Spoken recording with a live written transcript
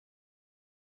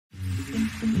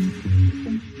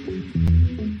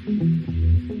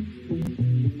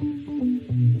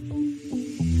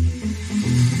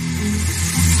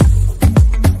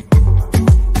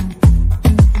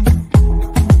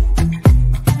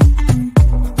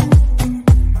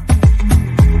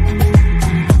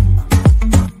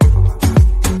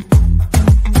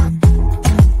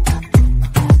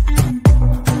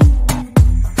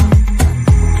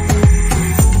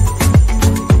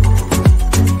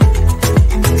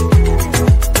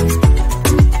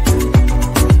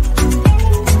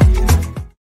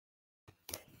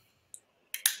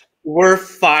We're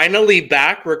finally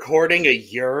back recording a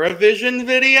Eurovision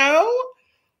video?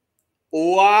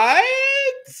 What?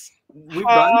 We've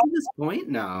gotten to this point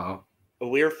now.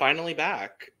 We're finally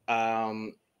back.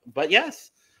 But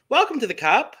yes, welcome to The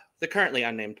Cup, the Currently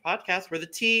Unnamed Podcast, where the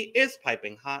tea is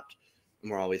piping hot and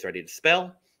we're always ready to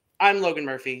spill. I'm Logan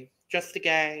Murphy, just a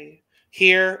gay,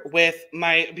 here with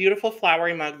my beautiful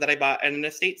flowery mug that I bought at an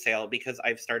estate sale because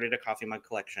I've started a coffee mug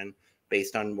collection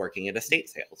based on working at estate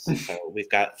sales. So we've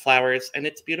got flowers and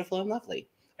it's beautiful and lovely.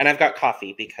 And I've got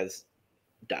coffee because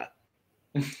duh.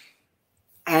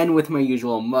 And with my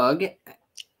usual mug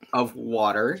of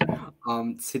water,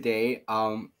 today,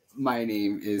 my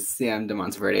name is Sam de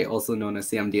Monteverde, also known as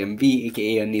Sam DMV,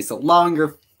 aka Anissa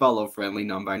Longer, fellow-friendly,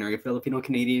 non-binary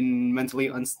Filipino-Canadian, mentally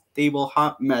unstable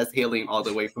hot mess hailing all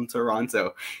the way from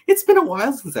Toronto. It's been a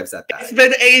while since I've said that. It's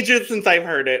been ages since I've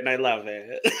heard it and I love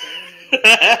it.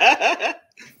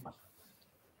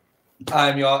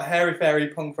 I'm your hairy fairy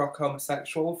punk rock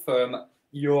homosexual from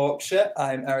Yorkshire.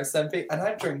 I'm Eris Envy, and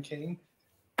I'm drinking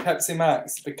Pepsi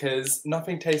Max because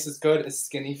nothing tastes as good as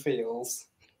skinny feels.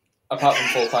 Apart from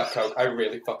full fat Coke, I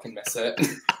really fucking miss it.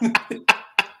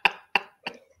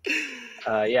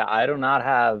 Yeah, I do not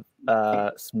have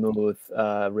a smooth,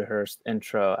 rehearsed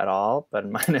intro at all, but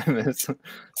my name is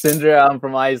Sindri. I'm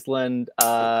from Iceland.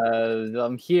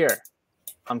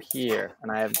 I'm here,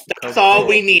 and I have. That's all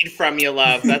we need from you,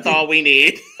 love. That's all we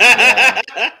need. Yeah.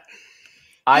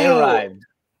 I arrived.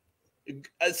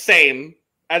 Same.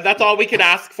 And that's all we could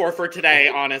ask for today,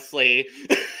 honestly.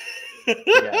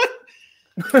 Yeah.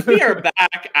 We are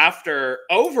back after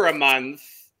over a month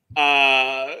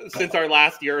since our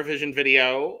last Eurovision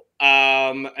video.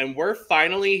 And we're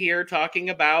finally here talking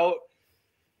about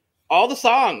all the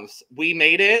songs. We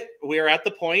made it. We're at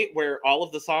the point where all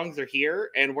of the songs are here,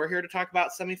 and we're here to talk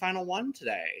about semifinal 1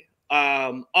 today.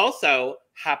 Also,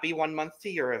 happy 1 month to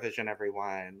Eurovision,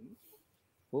 everyone.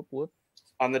 Whoop, whoop.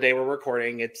 On the day we're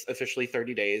recording, it's officially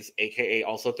 30 days, aka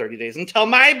also 30 days until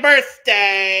my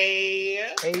birthday.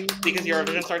 Hey. Because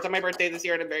Eurovision starts on my birthday this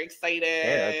year, and I'm very excited.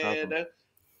 Yeah, that's awesome.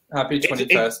 Happy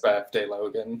 21st birthday,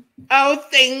 Logan. Oh,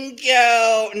 thank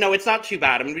you. No, it's not too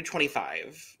bad. I'm gonna be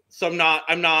 25. So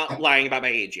I'm not lying about my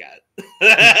age yet.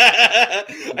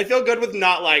 I feel good with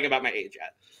not lying about my age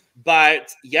yet.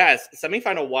 But yes,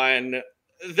 semifinal 1,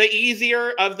 the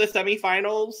easier of the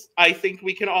semifinals. I think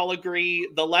we can all agree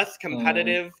the less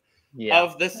competitive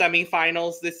of the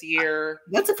semifinals this year.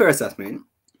 That's a fair assessment.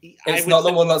 It's not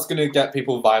the one that's going to get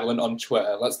people violent on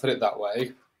Twitter. Let's put it that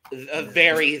way.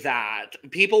 Very that.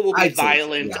 People will be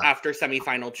violent after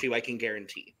semifinal 2, I can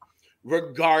guarantee.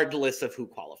 Regardless of who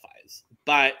qualifies.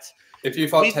 But if you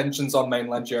thought tensions on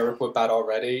mainland Europe were bad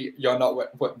already, you're not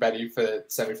ready for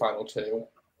semifinal 2.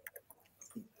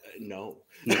 No.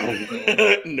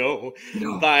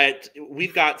 But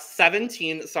we've got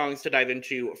 17 songs to dive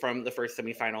into from the first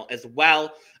semifinal, as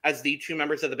well as the 2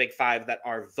 members of the Big Five that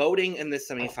are voting in this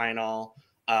semifinal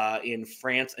in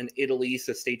France and Italy.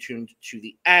 So stay tuned to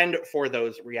the end for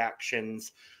those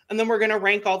reactions. And then we're going to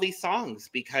rank all these songs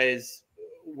because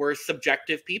we're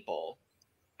subjective people.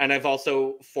 And I've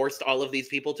also forced all of these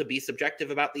people to be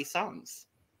subjective about these songs.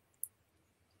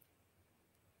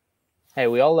 Hey,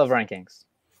 we all love rankings.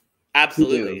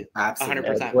 Absolutely.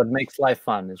 100%. That's what makes life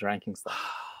fun is ranking stuff.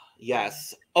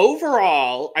 Yes.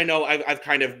 Overall, I know I've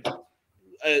kind of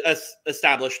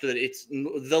established that it's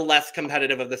the less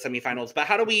competitive of the semifinals, but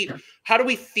how do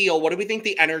we feel? What do we think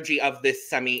the energy of this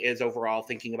semi is overall,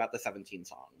 thinking about the 17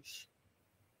 songs?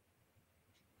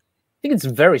 I think it's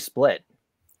very split.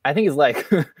 I think it's like,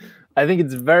 I think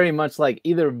it's very much like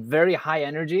either very high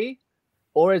energy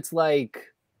or it's like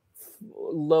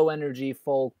low energy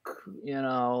folk,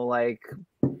 like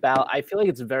I feel like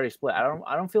it's very split. I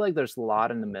don't feel like there's a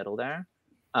lot in the middle there.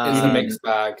 It's a mixed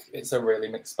bag. It's a really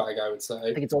mixed bag, I would say.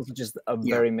 I think it's also just a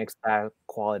very mixed bag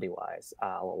quality wise.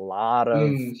 A lot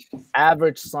of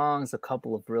average songs, a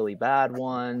couple of really bad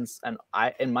ones, and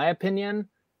in my opinion,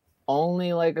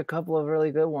 only like a couple of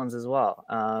really good ones as well.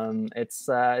 It's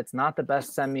not the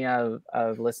best semi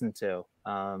I've listened to,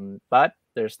 but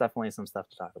there's definitely some stuff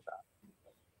to talk about.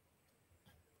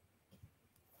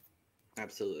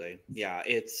 Absolutely. Yeah,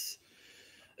 it's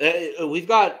we've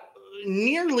got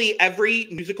nearly every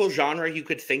musical genre you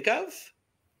could think of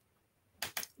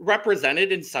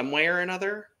represented in some way or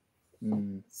another.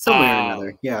 Somewhere or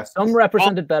another, yeah. Some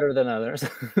represented better than others.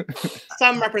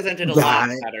 Some represented a lot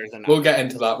better than others. We'll get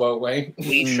into that, won't we?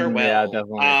 We sure will. Yeah,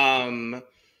 definitely.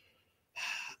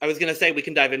 I was gonna say we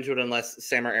can dive into it unless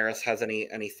Sam or Eris has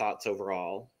any thoughts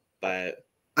overall, but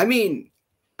I mean,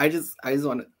 I just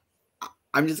want to.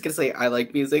 I'm just gonna say I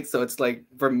like music, so it's like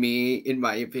for me, in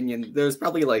my opinion, there's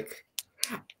probably like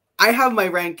I have my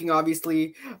ranking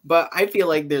obviously, but I feel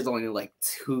like there's only like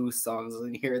 2 songs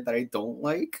in here that I don't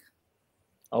like.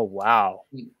 Oh wow!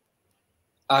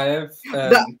 I have.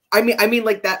 I mean,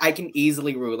 like that I can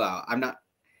easily rule out. I'm not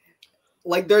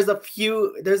like there's a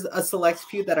select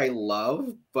few that I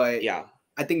love, but yeah,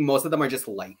 I think most of them are just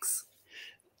likes.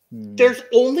 There's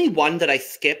only one that I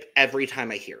skip every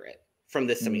time I hear it from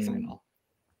this semifinal.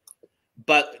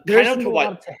 But there's kind of a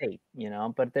lot to hate, you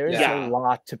know. But there is a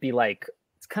lot to be like.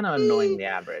 It's kind of annoying the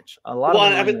average. A lot of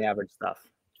annoying the average stuff.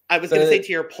 I was going to say,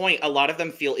 to your point, a lot of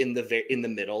them feel in the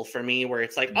middle for me, where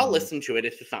it's like I'll listen to it,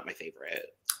 it's just not my favorite.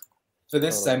 For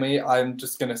this semi, I'm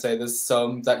just going to say there's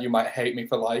some that you might hate me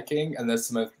for liking, and there's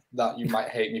some that you might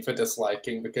hate me for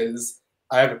disliking, because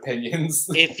I have opinions.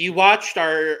 If you watched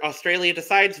our Australia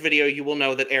Decides video, you will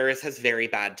know that Eris has very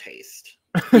bad taste.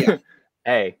 Yeah.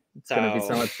 Hey, it's going to be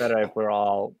so much better if we're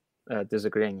all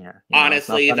disagreeing here.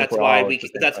 Honestly, that's why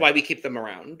we keep them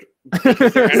around,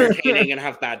 because they're entertaining and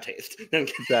have bad taste.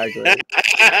 Exactly.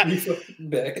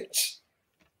 Bitch.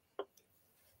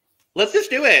 Let's just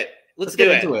do it. Let's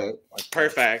do it.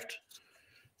 Perfect.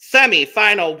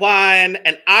 Semi-final one,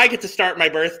 and I get to start my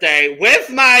birthday with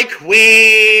my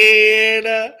queen.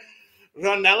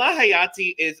 Ronela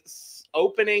Hajati is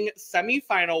opening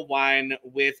semi-final one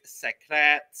with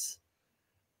Sekret.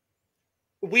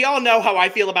 We all know how I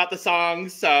feel about the song,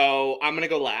 so I'm going to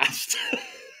go last.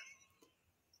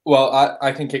 Well,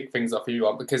 I can kick things off if you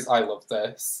want, because I love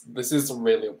this. This is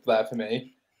really up there for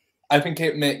me. I think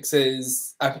it's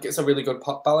a really good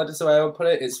pop ballad, is the way I would put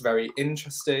it. It's very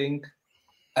interesting.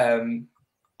 And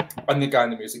the guy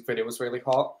in the music video was really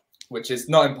hot, which is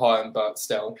not important, but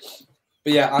still.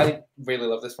 But yeah, I really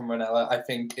love this from Ronela. I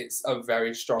think it's a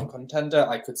very strong contender.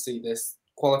 I could see this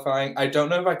qualifying. I don't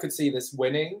know if I could see this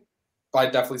winning, but I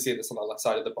definitely see this on the left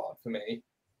side of the board for me.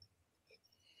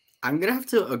 I'm gonna have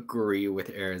to agree with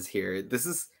Eris here. This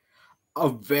is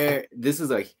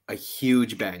a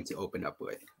huge bang to open up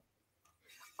with.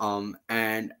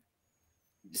 And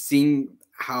seeing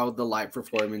how the live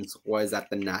performance was at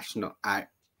the national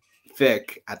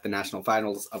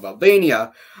finals of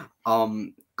Albania,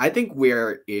 I think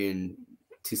we're in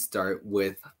to start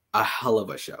with a hell of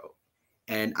a show,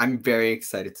 and I'm very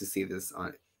excited to see this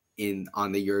on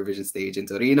the Eurovision stage in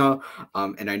Torino.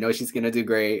 And I know she's gonna do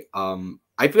great.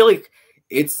 I feel like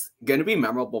it's gonna be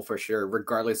memorable for sure,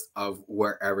 regardless of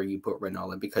wherever you put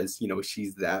Ronela, because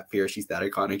she's that fierce, she's that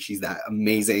iconic, she's that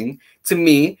amazing to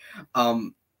me.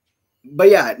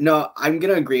 But yeah, no, I'm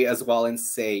gonna agree as well and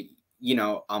say,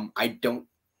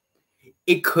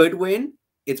 it could win.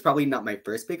 It's probably not my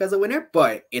first pick as a winner,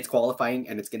 but it's qualifying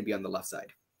and it's gonna be on the left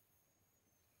side.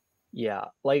 Yeah,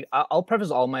 like I'll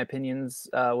preface all my opinions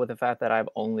with the fact that I've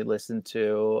only listened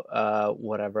to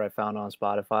whatever I found on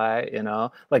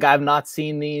Spotify. Like I've not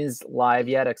seen these live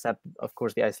yet, except of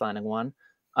course the Icelandic one.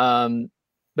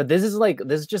 But this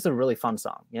is just a really fun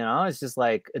song. It's just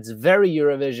like it's very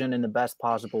Eurovision in the best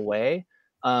possible way.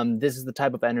 This is the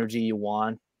type of energy you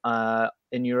want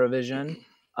in Eurovision.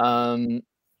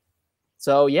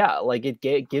 So yeah, like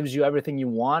it gives you everything you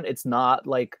want. It's not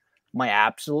like my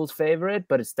absolute favorite,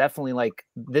 but it's definitely like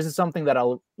this is something that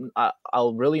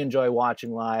I'll really enjoy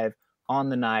watching live on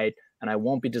the night, and I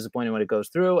won't be disappointed when it goes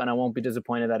through, and I won't be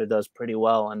disappointed that it does pretty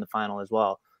well in the final as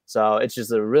well. So it's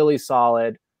just a really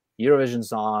solid Eurovision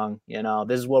song.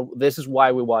 This is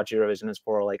why we watch Eurovision, is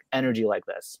for like energy like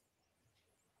this.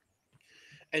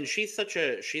 And she's such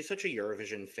a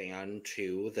Eurovision fan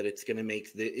too, that it's gonna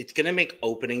make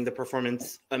opening the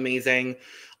performance amazing.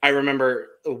 I remember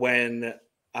when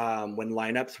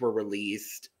lineups were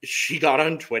released, she got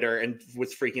on Twitter and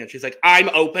was freaking out. She's like, "I'm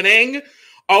opening!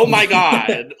 Oh my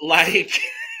god!" Like,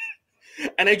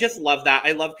 and I just love that.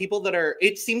 I love people that are.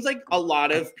 It seems like a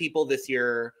lot of people this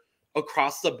year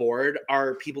across the board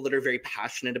are people that are very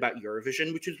passionate about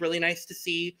Eurovision, which is really nice to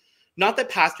see. Not that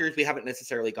past years we haven't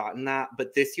necessarily gotten that,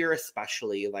 but this year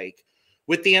especially, like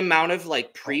with the amount of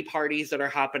like pre-parties that are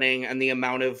happening and the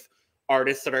amount of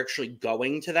artists that are actually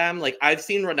going to them. Like I've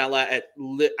seen Ronela at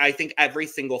I think every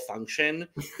single function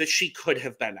that she could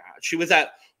have been at. She was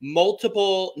at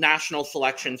multiple national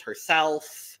selections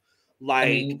herself. Like, I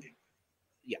mean,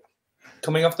 yeah.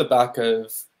 Coming off the back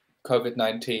of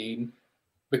COVID-19,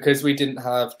 because we didn't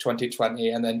have 2020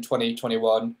 and then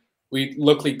 2021, we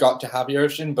luckily got to have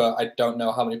Eurovision, but I don't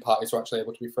know how many parties were actually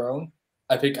able to be thrown.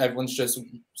 I think everyone's just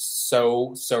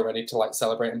so ready to like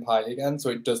celebrate and party again. So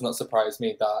it does not surprise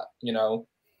me that, you know,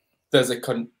 there's a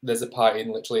party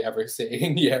in literally every city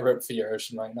in Europe for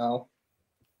Eurovision right now.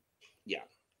 Yeah.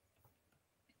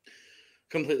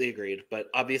 Completely agreed. But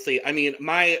obviously, I mean,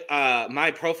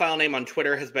 my profile name on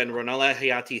Twitter has been Ronela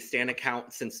Hajati Stan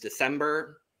account since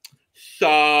December.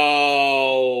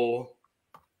 So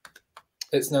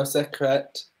it's no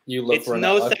secret. You love it's Ronela.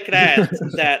 no secret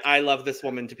that I love this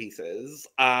woman to pieces.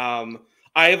 I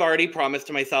have already promised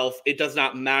to myself it does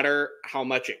not matter how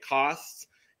much it costs.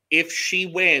 If she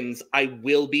wins, I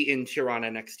will be in Tirana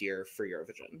next year for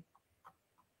Eurovision.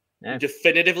 Yeah.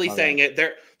 Definitively saying it.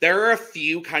 There are a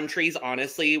few countries,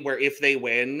 honestly, where if they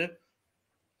win,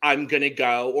 I'm gonna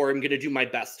go, or I'm gonna do my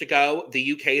best to go.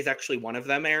 The UK is actually one of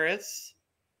them, Eris.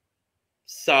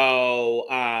 So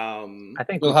I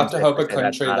think we'll have to hope a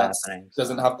country that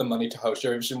doesn't so. have the money to host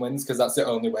Eurovision wins, because that's the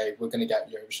only way we're going to get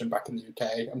Eurovision back in the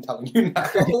UK. I'm telling you now.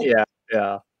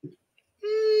 yeah.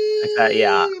 Like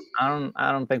yeah.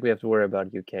 I don't think we have to worry about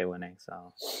UK winning.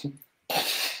 So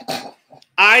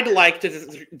I'd like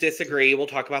to disagree. We'll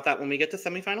talk about that when we get to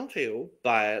semifinal 2.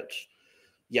 But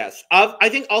yes, I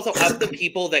think also of the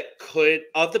people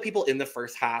in the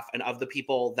first half and of the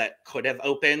people that could have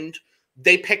opened,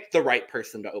 they picked the right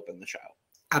person to open the show.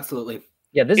 Absolutely.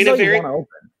 Yeah, this is how you want to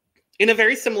open. In a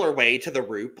very similar way to the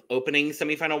Roop opening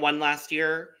semifinal 1 last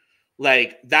year,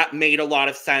 like that made a lot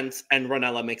of sense, and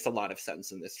Ronela makes a lot of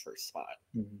sense in this first spot.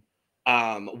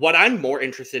 Mm-hmm. What I'm more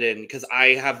interested in, because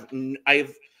I have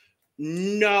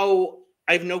no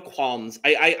qualms.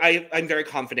 I'm very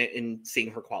confident in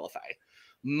seeing her qualify.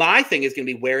 My thing is going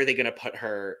to be, where are they going to put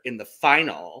her in the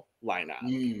final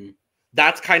lineup?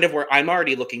 That's kind of where I'm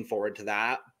already looking forward to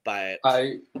that. But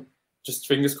I just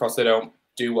fingers crossed they don't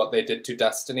do what they did to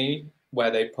Destiny,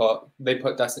 where they put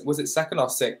Destiny. Was it 2nd or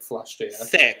 6th last year?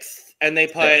 6th, and they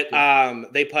put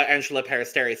Angela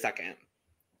Peristeri 2nd.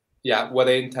 Yeah, where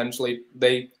they intentionally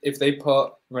if they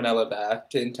put Ronela there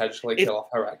to intentionally kill off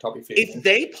her act, I'll be fuming. If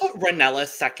they put Ronela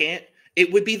 2nd,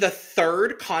 it would be the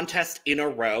 3rd contest in a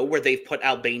row where they've put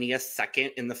Albania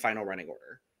 2nd in the final running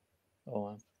order. Oh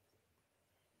wow.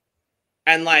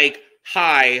 And like,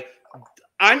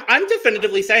 I'm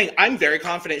definitively saying I'm very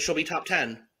confident she'll be top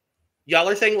 10. Y'all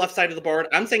are saying left side of the board.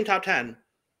 I'm saying top 10.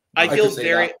 I feel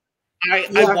very.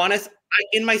 I want to.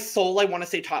 In my soul, I want to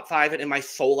say top 5, and in my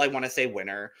soul, I want to say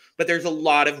winner. But there's a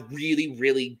lot of really,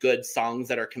 really good songs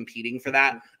that are competing for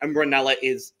that, and Ronela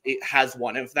has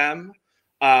one of them.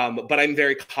 But I'm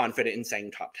very confident in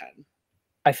saying top 10.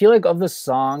 I feel like of the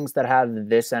songs that have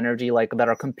this energy, like that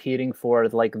are competing for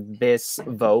like this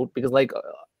vote, because like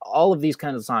all of these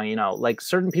kinds of songs, you know, like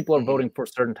certain people are voting for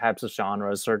certain types of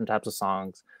genres, certain types of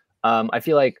songs. I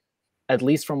feel like, at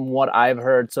least from what I've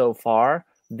heard so far,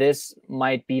 this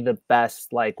might be the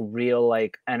best, like real,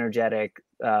 like energetic,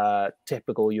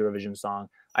 typical Eurovision song.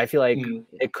 I feel like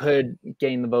it could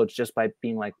gain the votes just by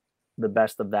being like the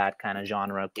best of that kind of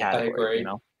genre category. I agree. You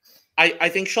know? I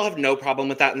think she'll have no problem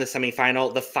with that in the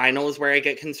semifinal. The final is where I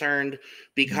get concerned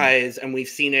because, and we've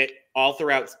seen it all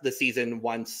throughout the season,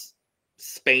 once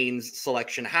Spain's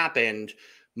selection happened,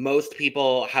 most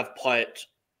people have put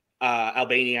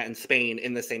Albania and Spain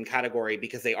in the same category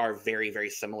because they are very,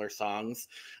 very similar songs.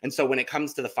 And so when it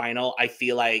comes to the final, I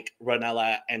feel like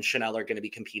Ronela and Chanel are going to be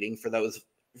competing for those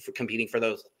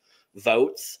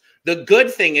votes. The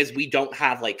good thing is we don't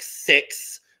have like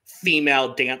 6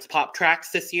 female dance pop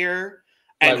tracks this year,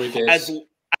 and as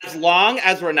long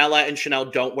as Ronela and Chanel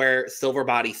don't wear silver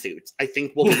bodysuits, I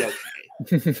think we'll be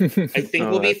okay. I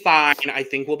think we'll be fine. I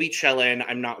think we'll be chilling.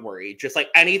 I'm not worried. Just like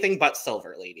anything but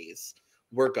silver, ladies,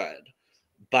 we're good.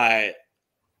 But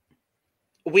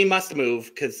we must move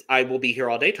because I will be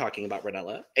here all day talking about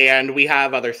Ronela, and we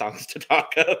have other songs to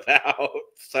talk about.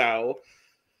 So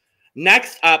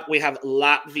next up, we have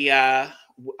Latvia.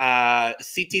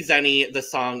 Citi Zēni, the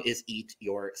song is Eat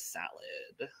Your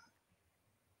Salad.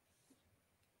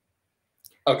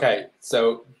 Okay,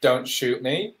 so don't shoot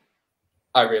me.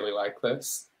 I really like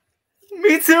this.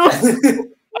 Me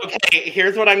too. Okay,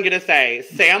 here's what I'm going to say.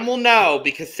 Sam will know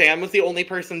because Sam was the only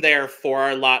person there for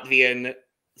our Latvian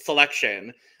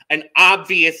selection. And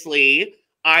obviously,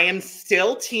 I am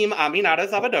still Team Aminata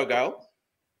Zavadogo.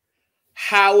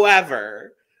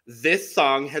 However, this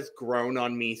song has grown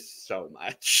on me so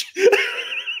much.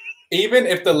 Even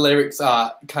if the lyrics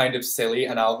are kind of silly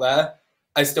and out there,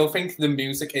 I still think the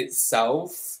music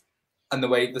itself and the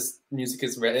way this music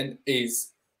is written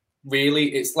is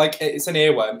really, it's like it's an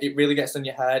earworm. It really gets in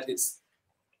your head. It's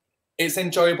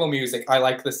enjoyable music. I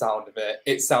like the sound of it.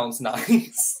 It sounds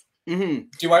nice. Mm-hmm.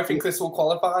 Do I think this will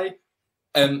qualify?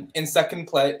 In second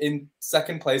place in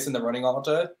the running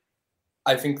order,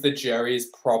 I think the jury is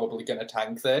probably going to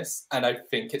tank this, and I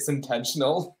think it's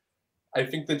intentional. I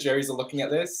think the juries are looking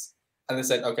at this and they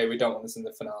said, "Okay, we don't want this in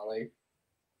the finale."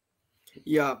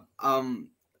 Yeah.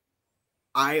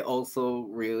 I also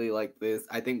really like this.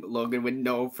 I think Logan would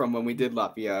know from when we did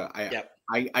Latvia.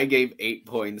 I gave 8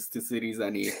 points to Citi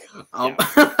Zēni.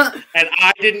 And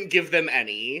I didn't give them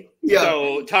any. Yeah.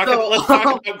 So let's talk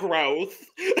about growth.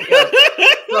 Yeah.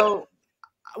 So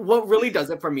what really does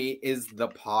it for me is the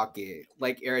pocket.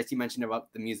 Like Eris, you mentioned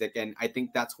about the music, and I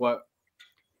think that's what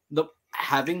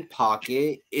having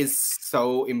pocket is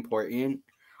so important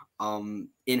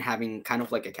in having kind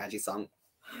of like a catchy song.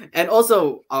 And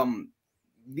also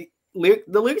the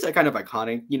lyrics are kind of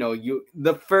iconic. You know,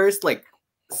 the first like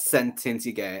sentence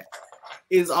you get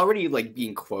is already like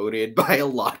being quoted by a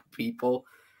lot of people.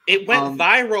 It went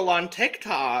viral on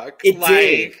TikTok. It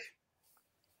did.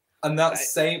 And that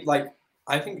same, like,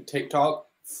 I think TikTok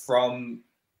from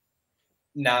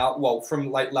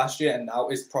like last year and now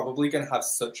is probably going to have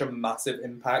such a massive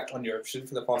impact on Eurovision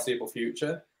for the foreseeable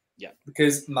future. Yeah.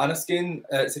 Because Måneskin,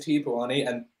 Citi, Buoni,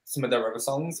 and some of their other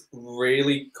songs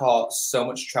really caught so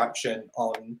much traction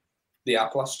on the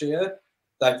app last year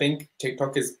that I think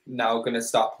TikTok is now going to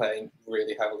start playing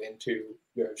really heavily into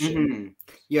Eurovision. Mm-hmm.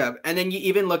 Yeah, and then you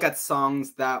even look at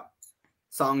songs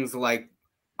like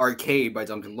Arcade by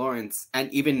Duncan Lawrence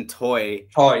and even Toy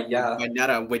by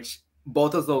Netta, which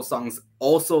both of those songs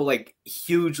also like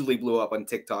hugely blew up on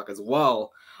TikTok as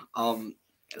well.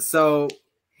 So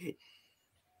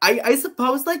I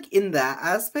suppose like in that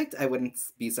aspect, I wouldn't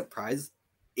be surprised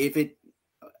if it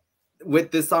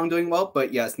with this song doing well.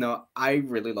 But yes, no, I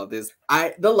really love this.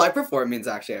 The live performance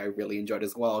actually I really enjoyed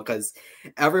as well because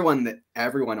everyone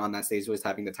on that stage was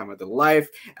having the time of their life.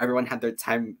 Everyone had their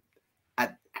time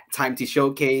to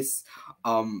showcase.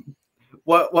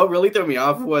 What really threw me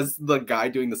off was the guy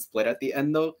doing the split at the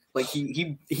end though. Like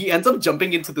he ends up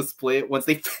jumping into the split once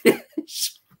they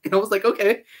finish. And I was like,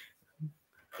 okay.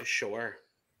 Sure.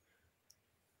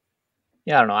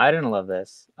 Yeah, I don't know. I didn't love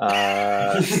this.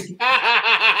 I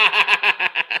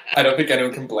don't think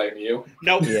anyone can blame you.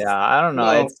 Nope. Yeah, I don't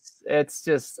know. No. It's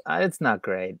just it's not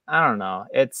great. I don't know.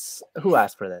 It's who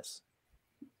asked for this?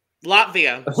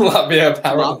 Latvia,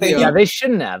 apparently. Yeah, they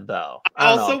shouldn't have though.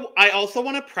 I also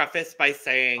want to preface by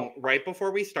saying right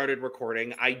before we started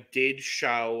recording, I did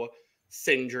show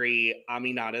Sindri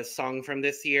Aminata's song from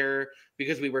this year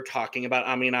because we were talking about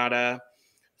Aminata.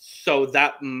 So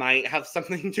that might have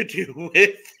something to do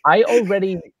with.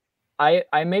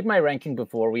 I made my ranking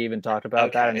before we even talked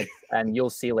about that, and you'll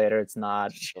see later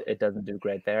it doesn't do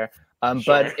great there.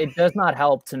 But it does not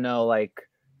help to know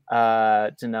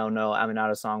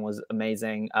Aminata's song was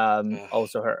amazing.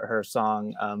 Also her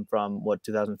song from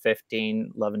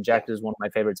 2015, Love Injected, is one of my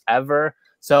favorites ever.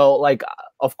 So like,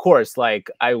 of course, like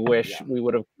I wish we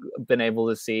would have been able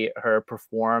to see her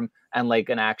perform and like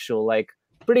an actual like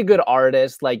pretty good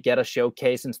artist like get a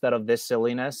showcase instead of this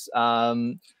silliness.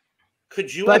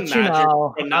 Could you imagine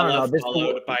Ronela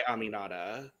followed by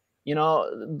Aminata? You know,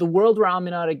 the world where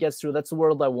Aminata gets through, that's the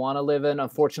world I want to live in.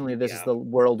 Unfortunately, this is the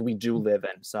world we do live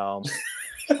in. So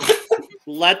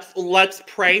let's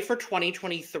pray for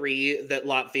 2023 that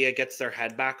Latvia gets their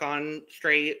head back on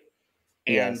straight.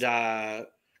 And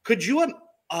could you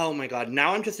oh my god,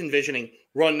 now I'm just envisioning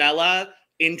Ronela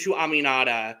into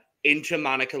Aminata into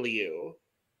Monika Liu.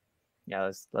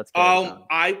 Yeah, let's go.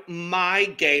 My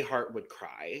gay heart would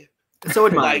cry. So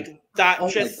would mine. Like that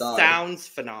just sounds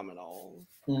phenomenal.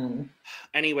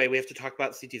 Anyway, we have to talk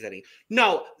about Citi Zēni.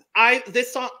 No, I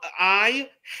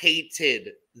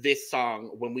hated this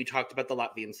song when we talked about the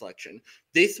Latvian selection.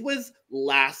 This was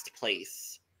last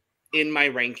place in my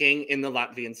ranking in the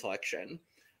Latvian selection.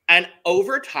 And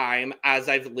over time, as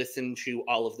I've listened to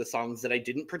all of the songs that I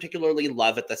didn't particularly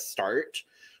love at the start,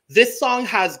 this song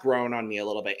has grown on me a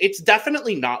little bit. It's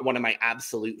definitely not one of my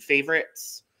absolute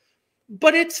favorites,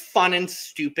 but it's fun and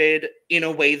stupid in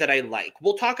a way that I like.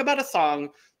 We'll talk about a song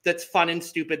that's fun and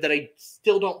stupid that I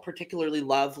still don't particularly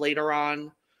love later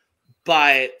on,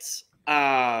 but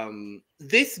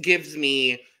this gives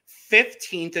me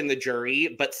 15th in the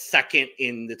jury, but second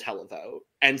in the televote,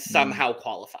 and somehow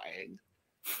qualifying.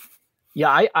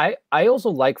 Yeah, I also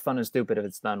like fun and stupid if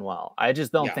it's done well. I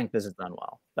just don't think this is done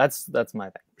well. That's my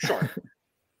thing. Sure.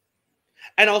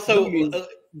 And also,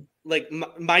 like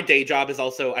my day job is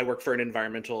also I work for an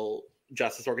environmental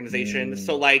justice organization.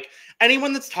 So like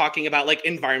anyone that's talking about like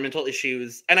environmental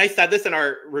issues, and I said this in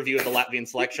our review of the Latvian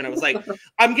selection, I was like,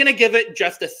 I'm gonna give it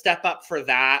just a step up for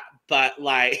that, but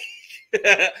like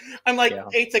I'm like,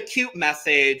 it's a cute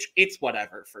message. It's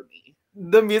whatever for me.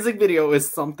 The music video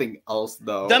is something else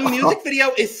though. The music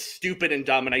video is stupid and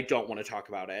dumb, and I don't want to talk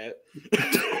about it.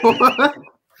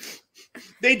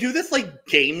 They do this like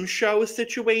game show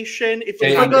situation. If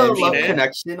it's like a Love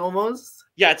Connection almost.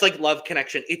 Yeah, it's like Love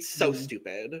Connection. It's so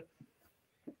stupid.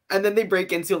 And then they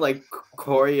break into like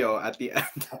choreo at the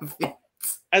end of it.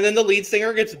 And then the lead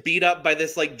singer gets beat up by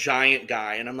this like giant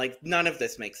guy, and I'm like, none of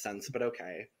this makes sense, but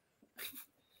okay.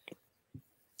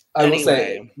 I will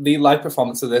say the live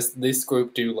performance of this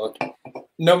group do look.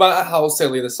 No matter how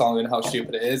silly the song and how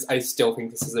stupid it is, I still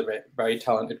think this is a very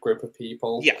talented group of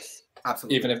people. Yes.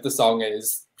 Absolutely. Even if the song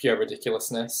is pure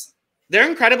ridiculousness. They're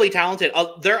incredibly talented.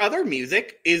 Their other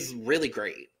music is really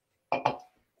great.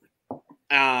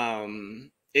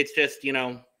 It's just, you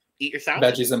know, eat your salad.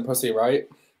 Veggies and pussy, right?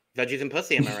 Veggies and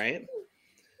pussy, am I right?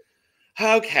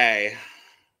 Okay.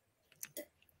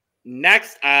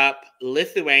 Next up,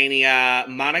 Lithuania,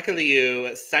 Monika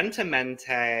Liu,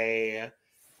 Sentimente.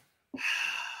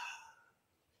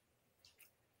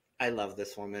 I love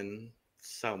this woman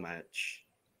so much.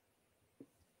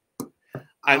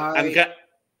 I'm gonna.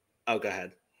 Oh, go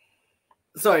ahead.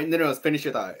 Sorry, no. Finish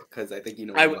your thought because I think you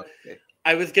know.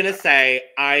 I was gonna say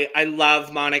I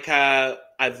love Monika.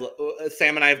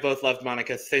 Sam and I have both loved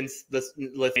Monika since the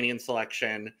Lithuanian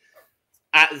selection.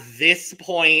 At this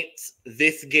point,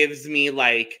 this gives me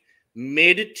like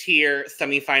mid-tier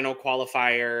semifinal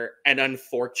qualifier, and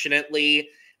unfortunately,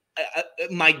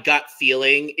 my gut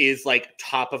feeling is like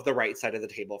top of the right side of the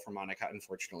table for Monika.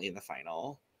 Unfortunately, in the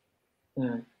final.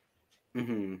 Mm.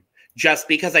 Mm-hmm. Just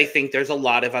because I think there's a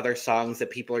lot of other songs that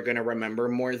people are going to remember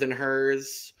more than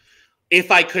hers.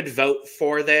 If I could vote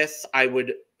for this, I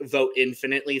would vote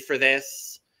infinitely for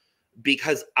this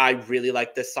because I really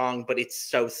like this song, but it's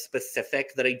so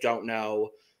specific that I don't know.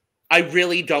 I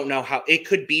really don't know how it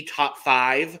could be top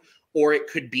 5 or it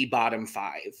could be bottom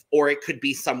 5 or it could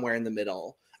be somewhere in the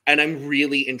middle. And I'm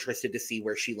really interested to see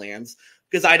where she lands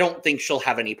because I don't think she'll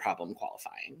have any problem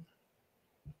qualifying.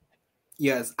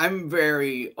 Yes, I'm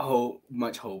very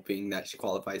much hoping that she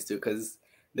qualifies too, because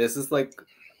this is like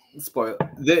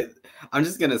I'm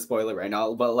just gonna spoil it right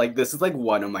now, but like this is like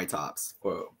one of my tops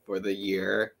for the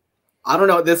year. I don't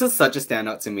know, this is such a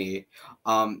standout to me.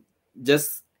 And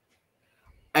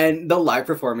the live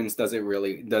performance does it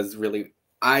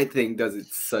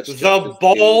such the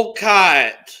bowl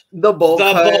cut,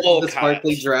 the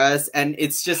sparkly dress, and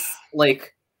it's just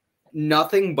like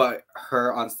nothing but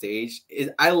her on stage.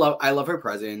 I love her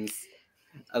presence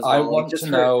as well. I want just to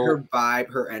know her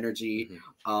vibe, her energy,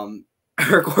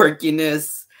 her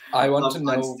quirkiness. I want to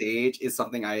know on stage is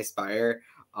something I aspire.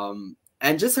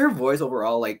 And just her voice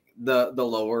overall, like the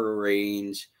lower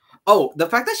range. Oh, the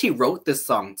fact that she wrote this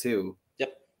song too.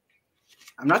 Yep.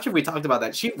 I'm not sure if we talked about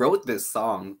that. She wrote this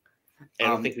song. I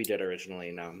don't think we did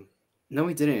originally. No,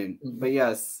 we didn't. But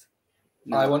yes.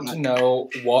 No, I want to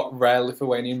know what rare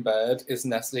Lithuanian bird is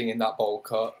nesting in that bowl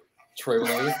cut.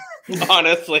 Truly.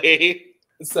 Honestly.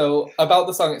 So, about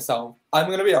the song itself, I'm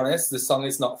going to be honest, this song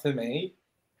is not for me.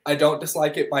 I don't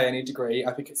dislike it by any degree.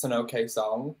 I think it's an okay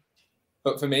song.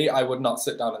 But for me, I would not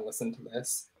sit down and listen to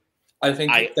this. I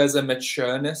think there's a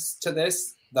matureness to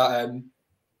this that,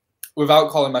 without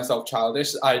calling myself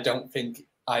childish, I don't think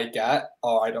I get,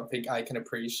 or I don't think I can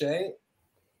appreciate.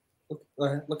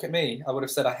 Look at me. I would have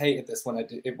said I hated this when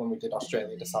we did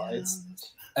Australia Decides.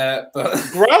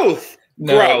 But growth.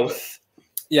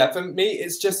 Yeah, for me,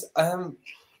 it's just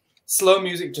slow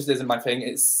music just isn't my thing.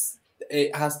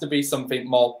 It has to be something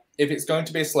more. If it's going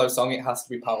to be a slow song, it has to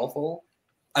be powerful.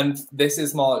 And this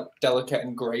is more delicate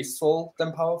and graceful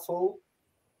than powerful.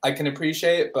 I can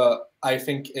appreciate it, but I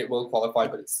think it will qualify,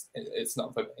 but it's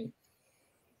not for me.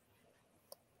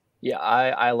 Yeah,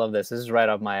 I love this. This is right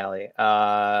up my alley.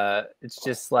 It's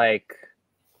just like,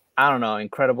 I don't know,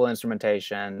 incredible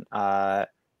instrumentation.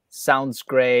 Sounds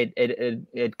great.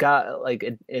 It got like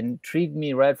it intrigued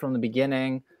me right from the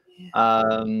beginning.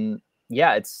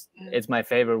 Yeah, it's my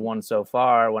favorite one so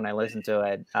far when I listen to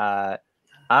it.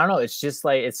 I don't know. It's just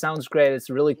like, it sounds great. It's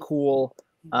really cool.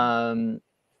 I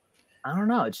don't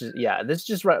know. It's just, yeah, this is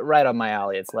just right up my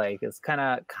alley. It's like, it's kind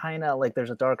of like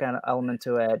there's a dark element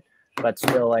to it, but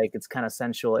still like it's kind of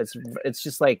sensual. It's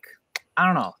just like, I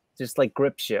don't know, just like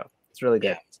grips you. It's really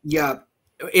good. Yeah,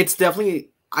 it's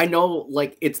definitely, I know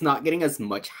like it's not getting as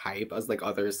much hype as like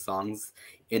other songs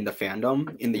in the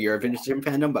fandom, in the Eurovision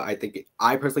fandom, but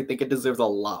I personally think it deserves a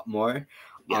lot more.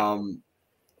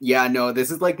 Yeah, no,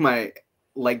 this is like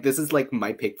like this is like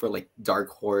my pick for like dark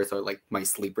horse or like my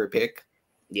sleeper pick.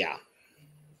 Yeah.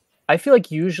 I feel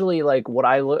like usually like what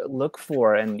I look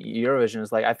for in Eurovision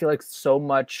is like I feel like it's so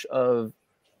much of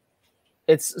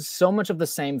the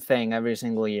same thing every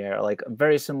single year, like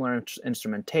very similar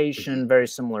instrumentation, very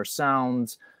similar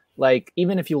sounds. Like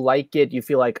even if you like it, you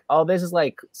feel like, oh, this is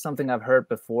like something I've heard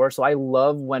before. So I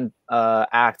love when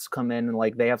acts come in and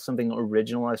like they have something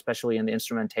original, especially in the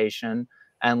instrumentation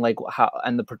and like how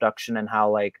and the production and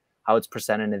how it's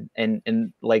presented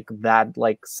in like that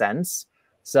like sense.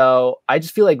 So I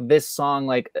just feel like this song,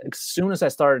 like as soon as I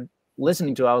started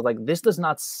listening to it, I was like, this does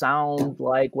not sound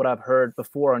like what I've heard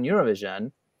before on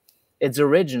Eurovision. It's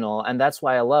original, and that's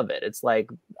why I love it. It's like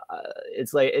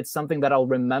it's something that I'll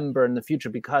remember in the future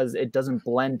because it doesn't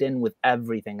blend in with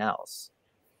everything else.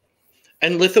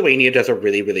 And Lithuania does a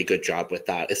really, really good job with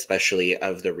that, especially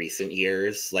of the recent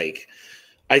years. Like,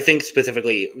 I think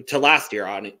specifically to last year,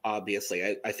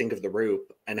 obviously, I think of the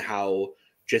Roop and how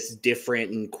just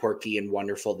different and quirky and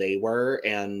wonderful they were.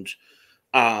 And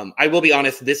I will be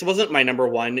honest, this wasn't my number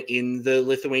one in the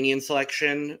Lithuanian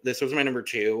selection. This was my number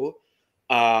two.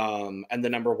 And the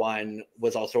number one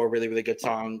was also a really, really good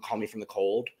song, Call Me From the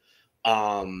Cold.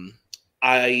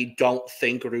 I don't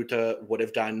think Ruta would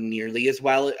have done nearly as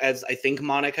well as I think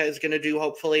Monika is going to do,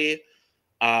 hopefully.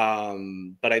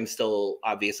 But I'm still,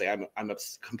 obviously, I'm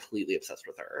completely obsessed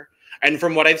with her. And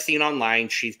from what I've seen online,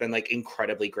 she's been like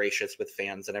incredibly gracious with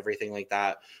fans and everything like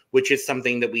that, which is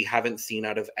something that we haven't seen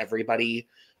out of everybody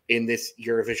in this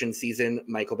Eurovision season.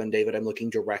 Michael Ben David, I'm looking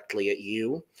directly at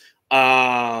you.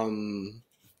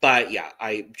 But yeah,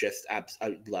 I just I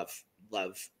love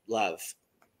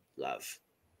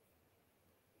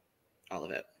all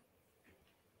of it.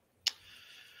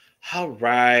 All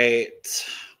right.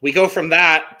 We go from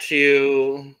that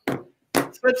to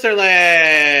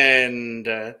Switzerland.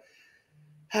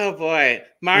 Oh boy.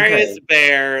 Marius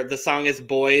Bear. The song is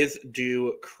Boys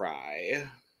Do Cry.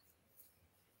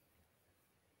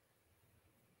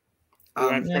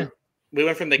 We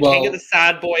went from the king of the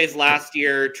sad boys last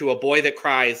year to a boy that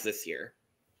cries this year.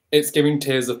 It's giving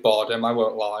tears of boredom, I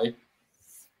won't lie.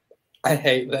 I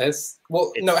hate this.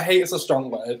 Well, no, hate is a strong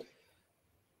word.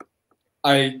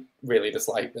 I really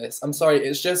dislike this. I'm sorry,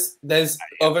 it's just there's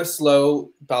other slow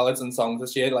ballads and songs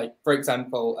this year. Like, for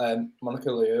example, Monika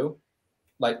Liu,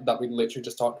 like that we literally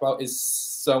just talked about, is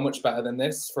so much better than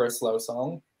this for a slow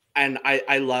song. And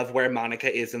I love where Monika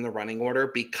is in the running order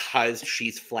because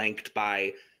she's flanked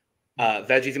by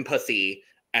Veggies and Pussy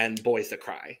and Boys That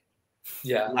Cry.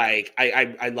 Yeah. Like,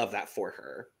 I love that for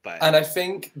her. And I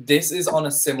think this is on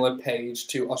a similar page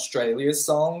to Australia's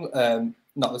song,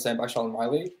 Not the Same by Sheldon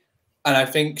Riley. And I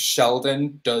think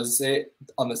Sheldon does it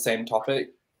on the same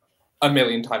topic a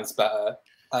million times better.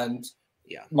 And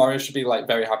yeah, Mario should be like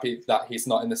very happy that he's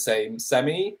not in the same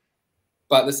semi.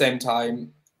 But at the same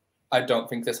time, I don't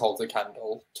think this holds a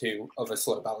candle to other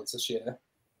slow ballads this year.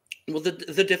 Well,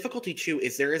 the difficulty too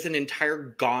is there is an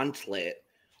entire gauntlet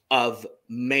of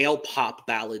male pop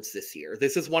ballads this year.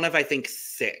 This is one of, I think,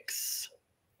 6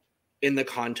 in the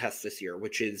contest this year,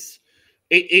 which is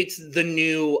it's the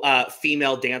new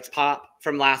female dance pop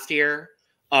from last year.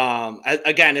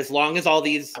 Again, as long as all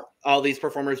these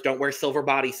performers don't wear silver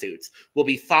bodysuits, we'll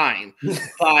be fine.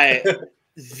 But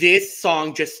this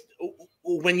song, just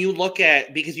when you look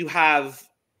at, because you have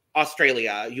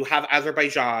Australia, you have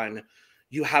Azerbaijan,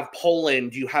 you have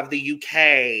Poland, you have the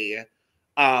UK.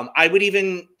 I would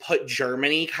even put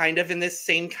Germany kind of in this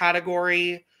same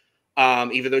category,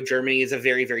 even though Germany is a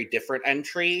very, very different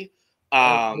entry.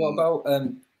 What about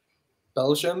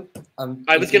Belgium?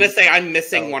 I was going to say I'm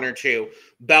missing one or two.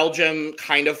 Belgium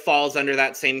kind of falls under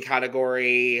that same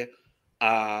category.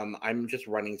 I'm just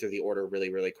running through the order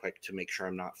really, really quick to make sure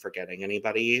I'm not forgetting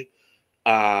anybody.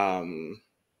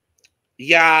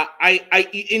 Yeah, I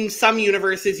in some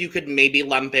universes you could maybe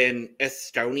lump in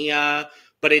Estonia,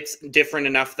 but it's different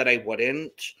enough that I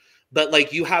wouldn't. But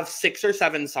like you have 6 or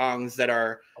 7 songs that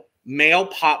are male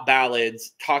pop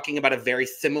ballads talking about a very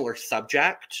similar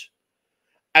subject.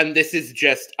 And this is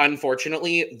just,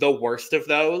 unfortunately, the worst of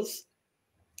those.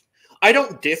 I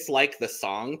don't dislike the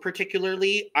song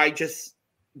particularly. I just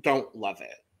don't love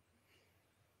it.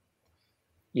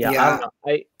 Yeah.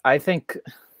 I think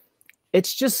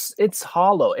it's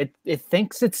hollow. It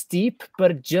thinks it's deep,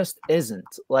 but it just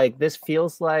isn't. Like, this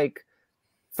feels like,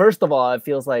 first of all, it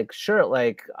feels like, sure,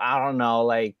 like, I don't know,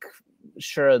 like,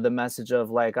 sure, the message of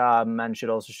like, men should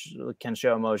also can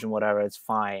show emotion, whatever, it's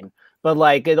fine. But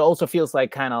like, it also feels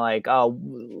like kind of like,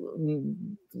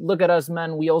 look at us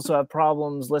men, we also have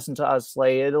problems, listen to us,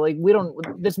 like we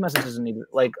don't, this message isn't even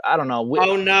like, I don't know.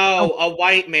 Oh no, a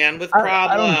white man with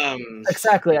problems.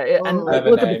 Exactly. And I have a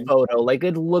look at name. the photo, like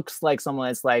it looks like someone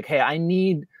that's like, hey, I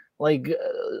need, like,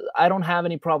 I don't have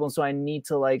any problems, so I need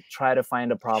to like try to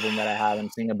find a problem that I have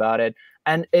and sing about it.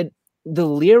 And the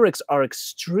lyrics are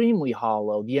extremely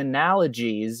hollow. The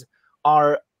analogies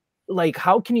are like,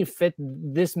 how can you fit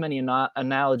this many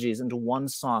analogies into one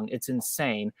song? It's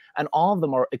insane. And all of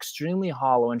them are extremely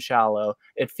hollow and shallow.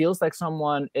 It feels like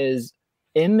someone is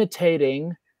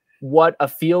imitating what a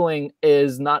feeling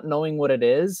is, not knowing what it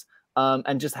is,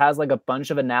 and just has like a bunch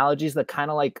of analogies that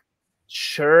kind of like,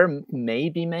 sure,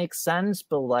 maybe makes sense,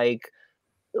 but like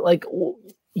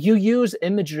you use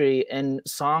imagery in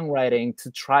songwriting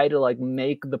to try to like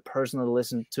make the person that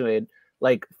listens to it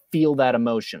like feel that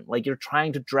emotion. Like you're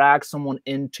trying to drag someone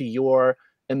into your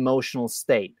emotional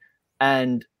state.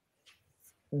 And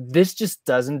this just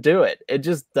doesn't do it. It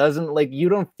just doesn't, like, you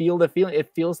don't feel the feeling.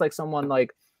 It feels like someone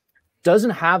like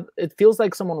it feels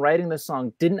like someone writing this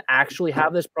song didn't actually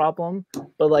have this problem,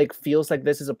 but like feels like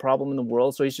this is a problem in the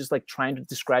world. So he's just like trying to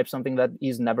describe something that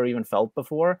he's never even felt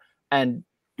before. And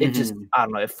it just, I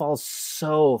don't know, it falls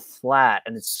so flat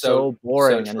and it's so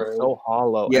boring and it's so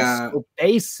hollow. Yeah. And so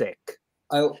basic.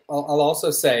 I'll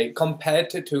also say, compared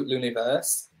to Tout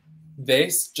l'Univers,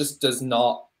 this just does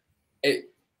not. Tout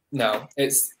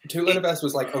l'Univers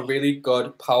was like a really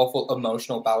good, powerful,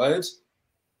 emotional ballad.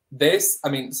 This, I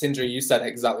mean, Sindri, you said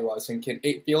exactly what I was thinking.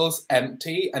 It feels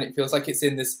empty, and it feels like it's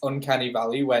in this uncanny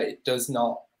valley where it does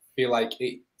not feel like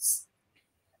it's.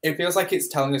 It feels like it's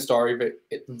telling a story, but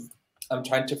I'm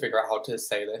trying to figure out how to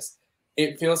say this.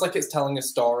 It feels like it's telling a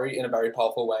story in a very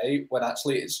powerful way, when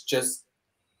actually it's just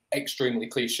extremely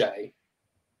cliche.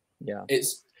 Yeah,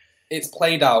 it's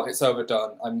played out. It's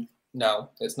overdone. No,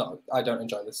 it's not. I don't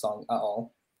enjoy this song at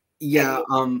all. Yeah.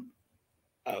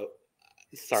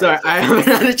 Sorry. I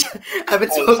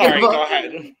haven't spoken sorry, about. Go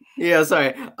ahead. Yeah,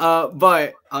 sorry.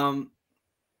 But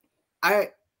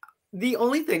the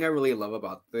only thing I really love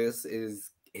about this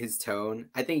is his tone.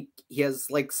 I think he has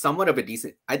like somewhat of a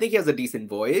decent. I think he has a decent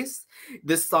voice.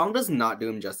 This song does not do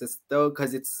him justice though,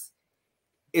 because it's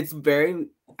very.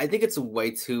 I think it's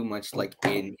way too much like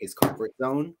in his comfort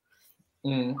zone.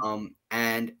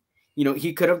 And you know,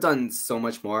 he could have done so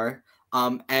much more.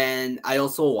 And I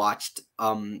also watched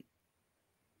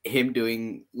him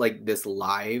doing like this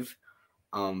live,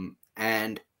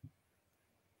 and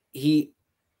the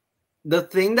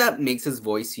thing that makes his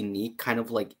voice unique kind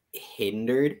of like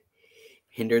hindered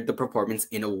the performance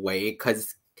in a way,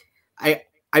 because I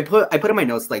put in my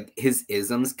notes like his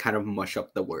isms kind of mush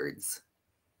up the words.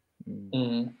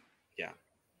 Yeah,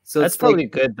 so that's probably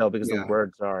like, good though, because the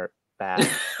words are bad.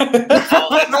 Well,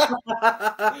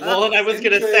 and I was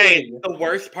gonna say, the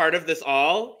worst part of this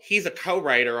all, he's a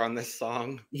co-writer on this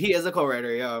song. He is a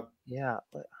co-writer, yeah,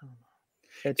 but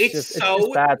it's just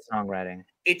so bad songwriting.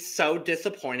 It's so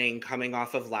disappointing coming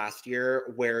off of last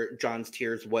year, where John's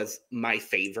Tears was my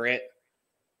favorite,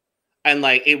 and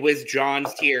like it was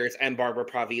John's Tears and Barbara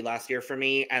Pravi last year for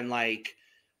me, and like,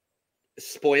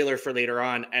 spoiler for later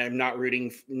on, I'm not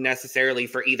rooting necessarily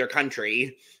for either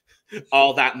country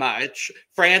all that much.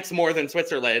 France more than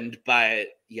Switzerland, but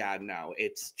yeah, no,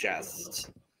 it's just,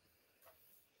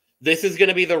 this is going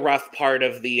to be the rough part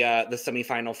of the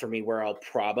semifinal for me, where I'll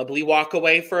probably walk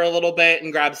away for a little bit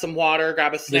and grab some water,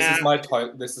 grab a snack.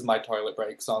 This is my toilet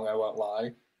break song, I won't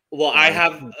lie. Well, I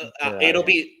have it'll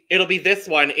be this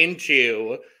one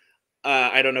into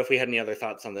I don't know if we had any other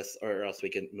thoughts on this, or else we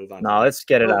can move on. No, let's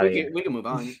get it out of here. We can move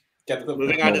on.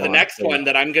 Moving on to the next one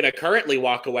that I'm going to currently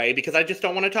walk away because I just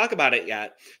don't want to talk about it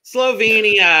yet.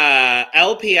 Slovenia,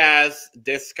 LPS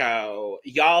Disco.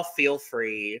 Y'all feel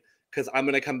free, because I'm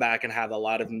going to come back and have a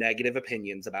lot of negative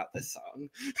opinions about this song.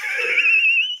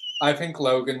 I think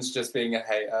Logan's just being a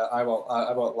hater. I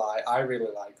won't lie. I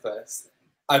really like this.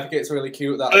 I think it's really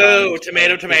cute that. Oh,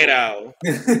 tomato.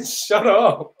 Shut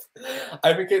up.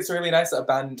 I think it's really nice that a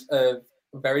band of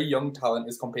very young talent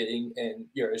is competing in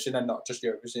Eurovision, and not just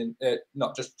Eurovision,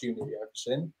 not just Junior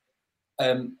Eurovision.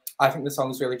 I think the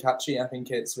song's really catchy. I think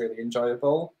it's really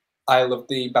enjoyable. I love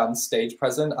the band's stage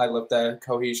presence. I love their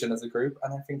cohesion as a group,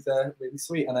 and I think they're really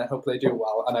sweet, and I hope they do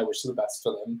well, and I wish the best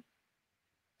for them.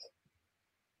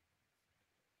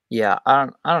 Yeah, I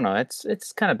don't know.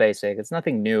 It's kind of basic. It's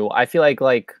nothing new. I feel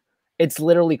like it's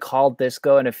literally called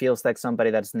disco, and it feels like somebody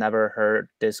that's never heard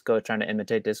disco trying to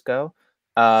imitate disco.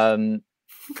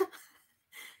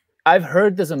 I've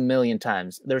heard this a million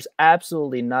times. There's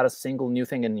absolutely not a single new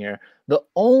thing in here. The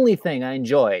only thing I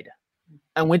enjoyed,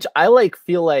 and which I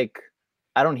feel like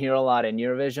I don't hear a lot in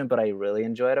Eurovision, but I really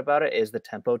enjoyed about it, is the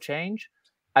tempo change.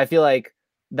 I feel like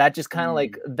that just kind of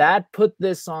like that put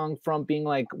this song from being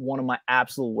like one of my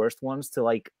absolute worst ones to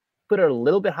like put it a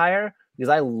little bit higher, because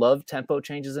I love tempo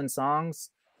changes in songs.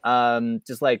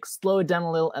 Just like slow it down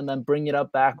a little and then bring it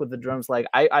up back with the drums. Like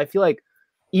I feel like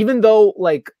even though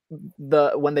like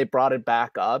when they brought it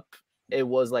back up, it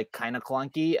was like kind of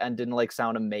clunky and didn't like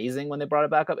sound amazing when they brought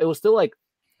it back up. It was still like,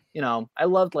 you know, I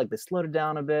loved like they slowed it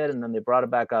down a bit and then they brought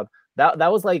it back up. That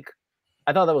was like,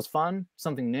 I thought that was fun,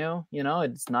 something new. You know,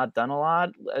 it's not done a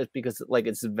lot because like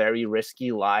it's very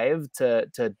risky live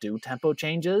to do tempo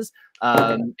changes.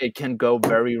 It can go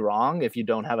very wrong if you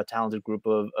don't have a talented group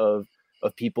of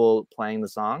people playing the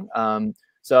song.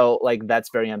 So like that's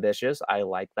very ambitious. I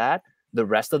like that. The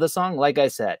rest of the song, like I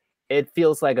said, it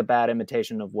feels like a bad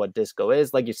imitation of what disco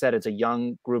is. Like you said, it's a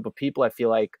young group of people. I feel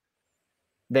like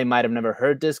they might have never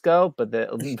heard disco, but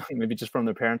maybe just from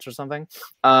their parents or something.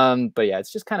 But yeah,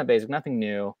 it's just kind of basic, nothing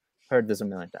new. Heard this a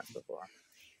million times before.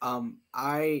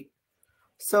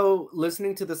 So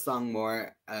listening to the song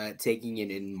more, taking it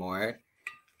in more,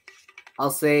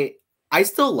 I'll say I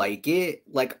still like it.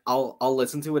 Like I'll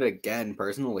listen to it again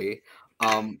personally.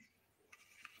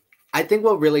 I think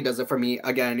what really does it for me,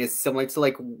 again, is similar to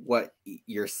like what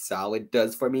your salad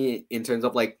does for me in terms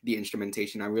of like the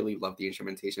instrumentation. I really love the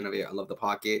instrumentation of it. I love the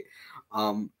pocket.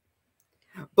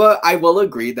 But I will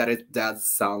agree that it does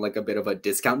sound like a bit of a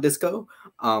discount disco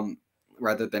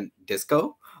rather than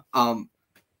disco. I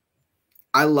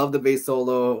love the bass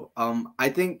solo. I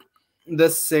think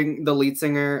the lead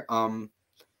singer,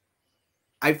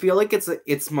 I feel like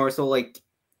it's more so like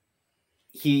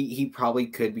he probably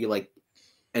could be like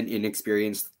an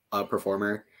inexperienced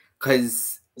performer,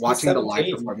 because watching the live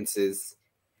performances,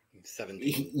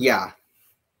 17.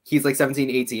 He's like 17,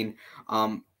 18.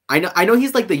 I know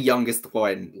he's like the youngest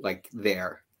one, like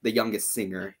there, the youngest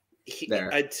singer there.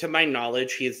 To my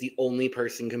knowledge, he is the only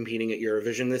person competing at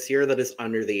Eurovision this year that is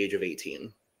under the age of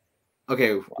 18.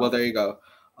 Okay, well there you go.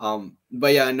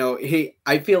 But yeah, no,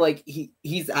 I feel like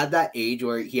he's at that age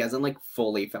where he hasn't like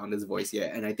fully found his voice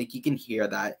yet, and I think you can hear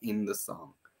that in the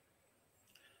song.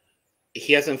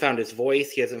 He hasn't found his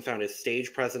voice. He hasn't found his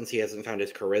stage presence. He hasn't found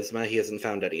his charisma. He hasn't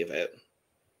found any of it.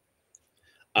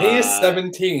 He is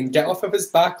 17. Get off of his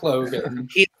back, Logan.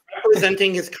 He's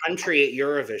representing his country at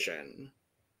Eurovision.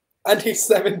 And he's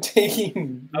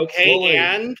 17. Okay, Boy.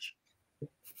 And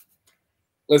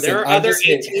listen, there are other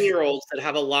 18-year-olds that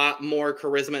have a lot more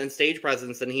charisma and stage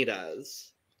presence than he does.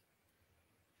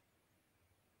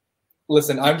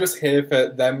 Listen, I'm just here for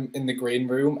them in the green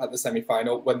room at the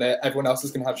semi-final when everyone else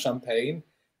is going to have champagne,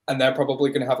 and they're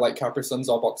probably going to have like Capri Suns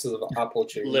or boxes of apple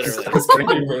juice. Literally. It's going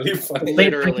to be really funny.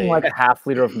 Drinking like a half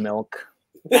liter of milk.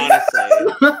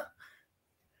 Honestly.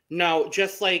 No,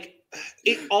 just like,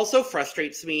 it also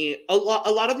frustrates me. A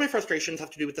lot of my frustrations have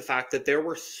to do with the fact that there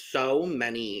were so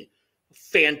many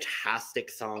fantastic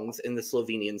songs in the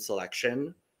Slovenian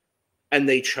selection, and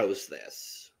they chose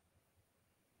this.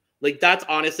 Like, that's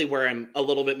honestly where I'm a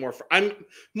little bit more... I'm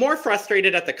more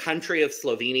frustrated at the country of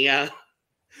Slovenia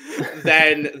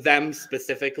than them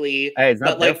specifically. Hey, it's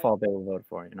not their fault they will vote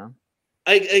for, you know?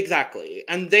 Exactly.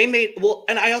 And they made... Well,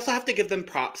 and I also have to give them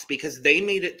props because they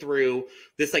made it through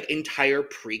this, like, entire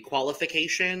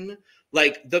pre-qualification.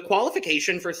 Like, the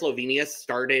qualification for Slovenia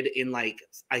started in, like,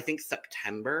 I think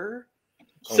September.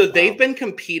 So they've been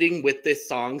competing with this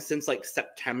song since, like,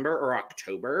 September or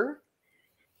October.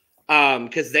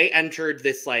 Because they entered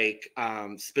this like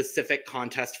specific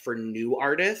contest for new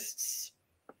artists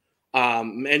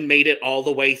and made it all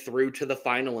the way through to the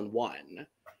final and won.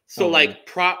 So like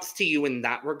props to you in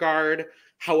that regard.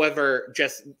 However,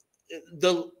 just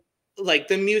the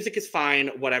music is fine,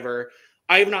 whatever.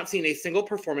 I have not seen a single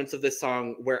performance of this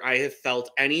song where I have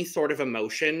felt any sort of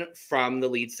emotion from the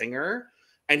lead singer,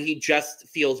 and he just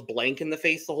feels blank in the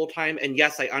face the whole time. And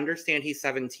yes, I understand he's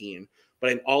 17. But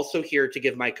I'm also here to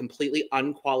give my completely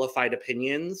unqualified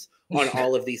opinions on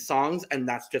all of these songs, and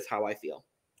that's just how I feel.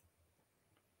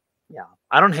 Yeah,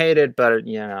 I don't hate it, but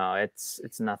you know,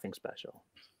 it's nothing special.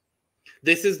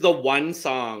 This is the one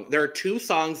song. There are two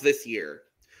songs this year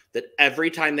that every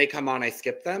time they come on, I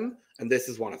skip them, and this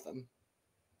is one of them.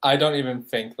 I don't even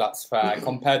think that's fair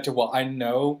compared to what I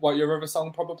know what your other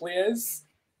song probably is.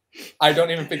 I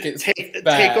don't even think it's fair.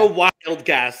 Take a wild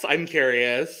guess. I'm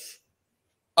curious.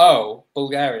 Oh,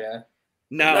 Bulgaria.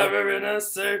 No. Never in a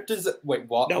certain... Wait,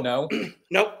 what? Nope.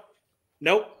 No?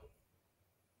 Nope.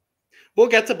 We'll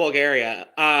get to Bulgaria.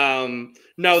 No,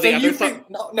 so the other song...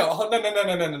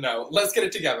 No. Let's get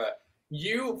it together.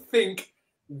 You think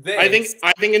this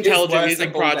I think Intelligent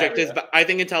Music Project is... I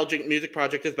think Intelligent Music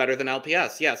Project is better than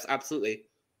LPS. Yes, absolutely.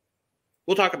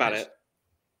 We'll talk about it.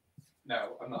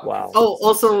 No, I'm not. Wow. Oh,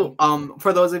 also,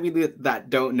 for those of you that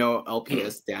don't know,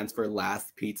 LPS stands for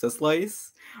Last Pizza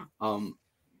Slice.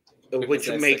 Which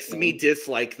they're makes me sickening.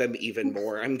 dislike them even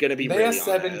more. I'm gonna be They really are honest.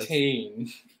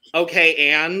 17.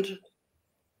 Okay, and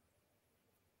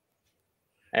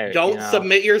Hey, don't you know,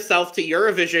 submit yourself to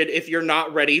Eurovision if you're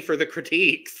not ready for the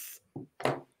critiques.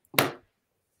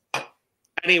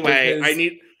 Anyway, I Because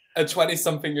need. a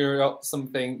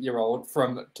 20-something-year-old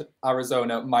from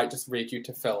Arizona might just read you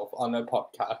to filth on a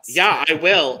podcast. Yeah, I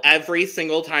will. Every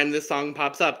single time this song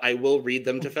pops up, I will read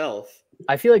them to filth.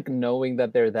 I feel like knowing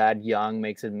that they're that young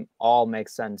makes it all make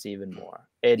sense even more.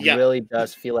 It Yeah. really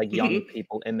does feel like young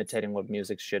people imitating what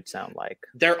music should sound like.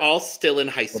 They're all still in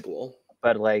high school.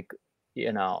 But like,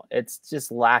 you know, it's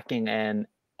just lacking in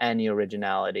any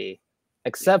originality,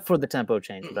 except for the tempo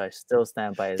change, but I still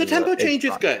stand by The tempo change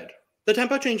is good. The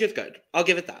tempo change is good. I'll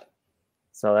give it that.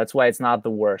 So that's why it's not the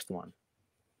worst one.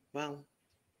 Well,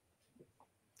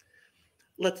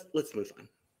 let's move on.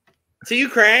 To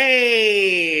Ukraine.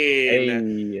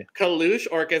 Hey. Kalush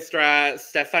Orchestra,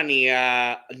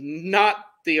 Stefania, not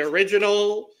the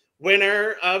original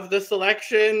winner of the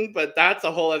selection, but that's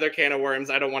a whole other can of worms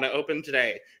I don't want to open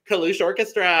today. Kalush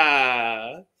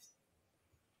Orchestra.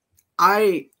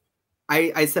 I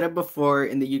said it before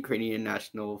in the Ukrainian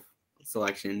national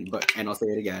selection, and I'll say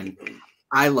it again.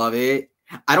 I love it.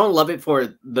 I don't love it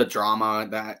for the drama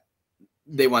that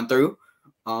they went through.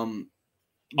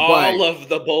 All of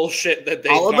the bullshit that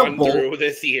they've gone through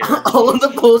this year. All of the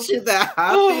bullshit that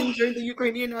happened during the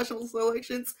Ukrainian national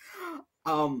selections.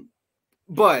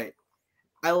 But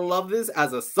I love this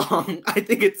as a song. I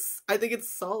think it's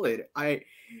solid. I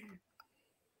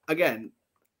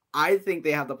think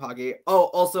they have the pocket. Oh,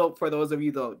 also for those of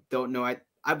you that don't know, I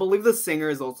believe the singer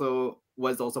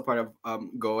was also part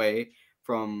of Goe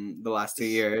from the last 2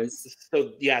 years.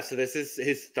 So this is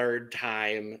his third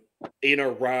time in a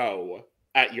row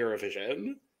at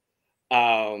Eurovision.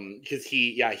 Because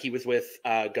he was with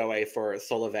Goe for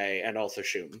Solove and also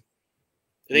Shum.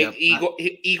 I think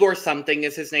Igor something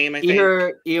is his name, I think.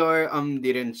 Igor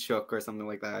didn't shook or something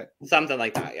like that. Something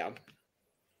like that, yeah.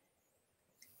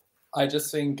 I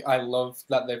just think I love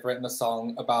that they've written a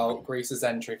song about Greece's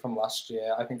entry from last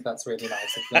year. I think that's really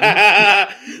nice of them.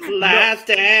 Last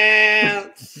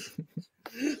dance.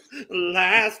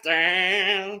 Last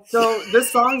dance. So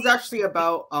this song's actually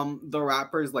about the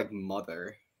rapper's like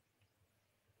mother.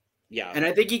 Yeah. And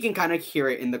I think you can kind of hear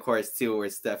it in the chorus too, where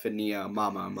Stefania,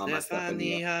 mama,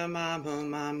 Stefania,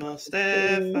 mama,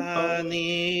 Stefania.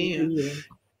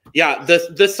 Yeah,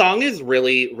 the song is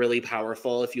really, really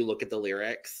powerful if you look at the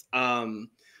lyrics.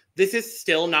 This is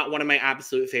still not one of my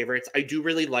absolute favorites. I do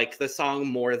really like the song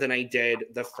more than I did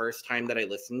the first time that I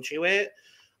listened to it.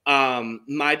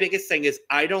 My biggest thing is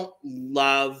I don't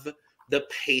love the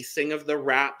pacing of the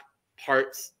rap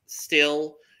parts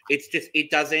still. It's just,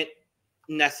 it doesn't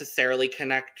necessarily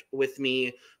connect with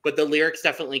me, but the lyrics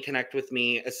definitely connect with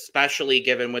me, especially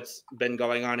given what's been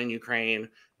going on in Ukraine.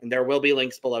 And there will be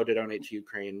links below to donate to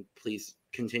Ukraine. Please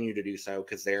continue to do so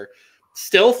because they're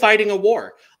still fighting a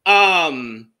war.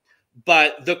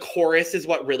 But the chorus is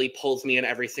what really pulls me in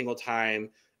every single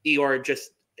time. Eeyore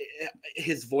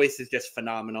his voice is just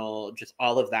phenomenal. Just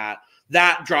all of that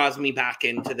draws me back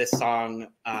into this song.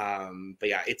 But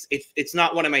yeah, it's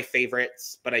not one of my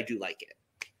favorites, but I do like it.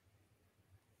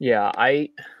 Yeah,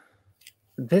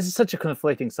 this is such a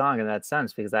conflicting song in that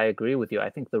sense because I agree with you. I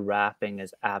think the rapping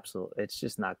is it's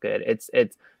just not good.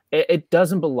 It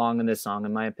doesn't belong in this song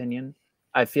in my opinion.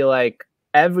 I feel like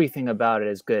everything about it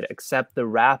is good except the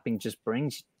rapping just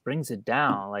brings it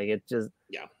down. Like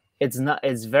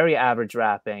it's very average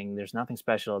rapping. There's nothing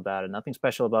special about it. Nothing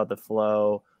special about the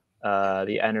flow,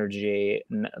 the energy.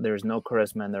 There's no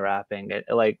charisma in the rapping.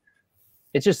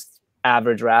 It's just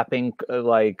average rapping,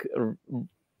 like,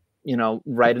 you know,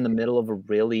 right in the middle of a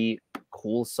really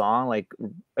cool song, like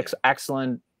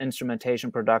excellent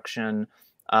instrumentation production.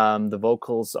 The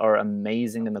vocals are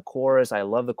amazing in the chorus. I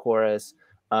love the chorus.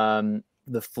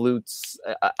 The flutes,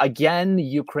 again,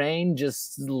 Ukraine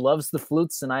just loves the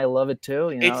flutes and I love it too.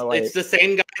 You know, it's the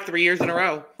same guy 3 years in a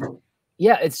row.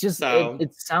 Yeah, it's just,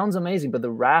 it sounds amazing, but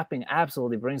the rapping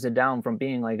absolutely brings it down from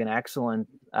being like an excellent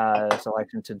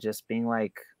selection to just being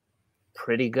like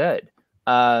pretty good.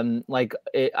 I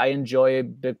enjoy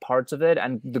big parts of it,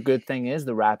 and the good thing is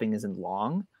the rapping isn't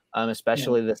long.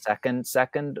 Especially the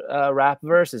second rap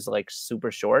verse is like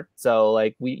super short, so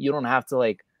like you don't have to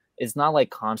like, it's not like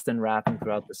constant rapping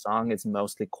throughout the song. It's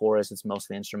mostly chorus, it's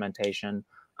mostly instrumentation,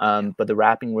 but the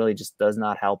rapping really just does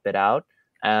not help it out.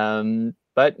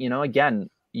 But you know, again,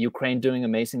 Ukraine doing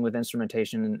amazing with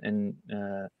instrumentation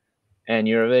in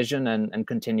Eurovision and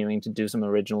continuing to do some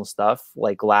original stuff.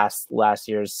 Like last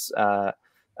year's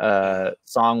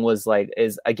song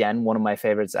is again one of my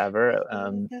favorites ever.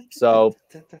 So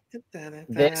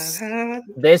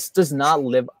this does not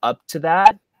live up to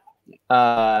that.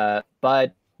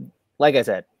 But like I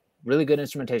said, really good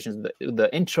instrumentation. The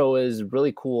intro is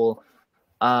really cool.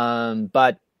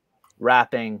 But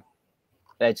rapping,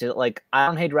 it's just, like, I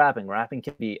don't hate rapping. Rapping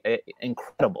can be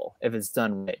incredible if it's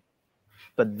done right.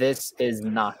 But this is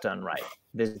not done right.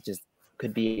 This just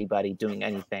could be anybody doing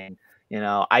anything. You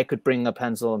know, I could bring a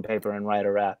pencil and paper and write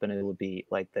a rap, and it would be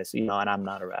like this. You know, and I'm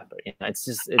not a rapper. You know, it's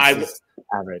just just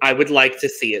average. I would like to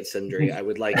see it, Sindri. I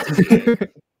would like to see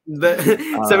it. The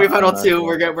semifinal 2,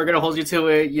 we're gonna hold you to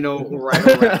it. You know, right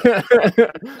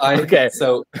around. Okay.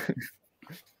 So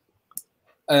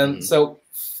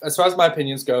as far as my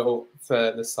opinions go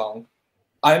for this song,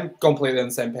 I'm completely on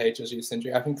the same page as you,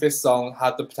 Sindri. I think this song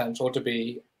had the potential to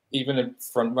be even a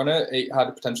front runner. It had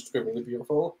the potential to be really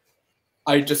beautiful.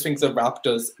 I just think the rap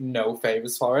does no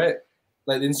favors for it.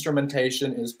 Like, the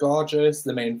instrumentation is gorgeous.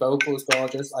 The main vocal is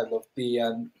gorgeous. I love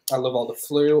I love all the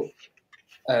flute.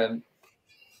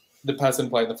 The person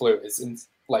playing the flute is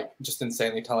just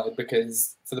insanely talented,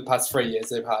 because for the past 3 years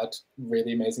they've had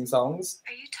really amazing songs.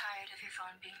 Are you tired of your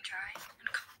phone being dry?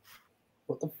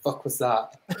 What the fuck was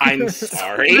that? I'm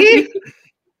sorry.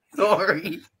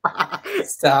 Sorry,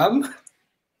 Sam?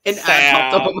 An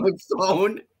ad popped up on my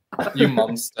phone. You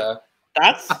monster.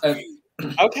 That's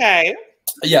okay.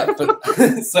 Yeah, but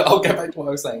so I'll get back to what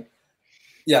I was saying.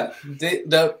 Yeah,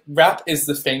 the rap is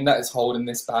the thing that is holding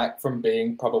this back from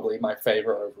being probably my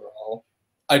favorite overall.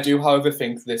 I do, however,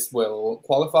 think this will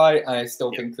qualify, and I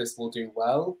still think this will do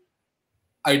well.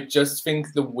 I just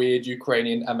think the weird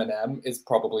Ukrainian Eminem is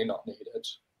probably not needed.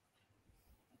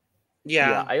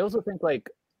 Yeah. I also think, like,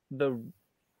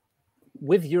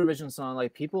 with Eurovision song,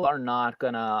 like, people are not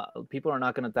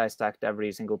gonna dissect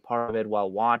every single part of it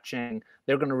while watching.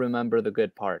 They're gonna remember the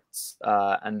good parts,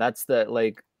 and that's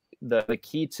the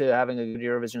key to having a good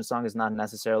Eurovision song is not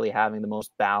necessarily having the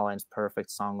most balanced, perfect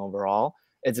song overall.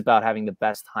 It's about having the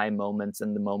best high moments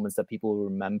and the moments that people will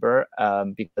remember,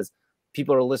 because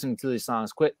people are listening to these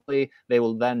songs quickly. They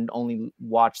will then only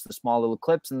watch the small little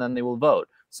clips, and then they will vote.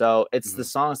 So it's the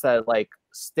songs that, like,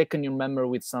 stick in your memory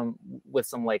with some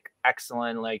like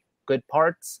excellent, like, good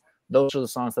parts. Those are the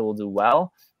songs that will do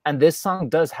well, and this song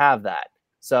does have that.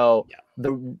 So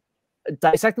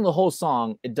dissecting the whole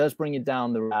song, it does bring it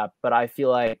down the rap, but I feel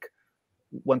like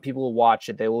when people watch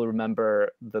it, they will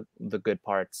remember the good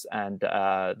parts, and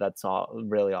that's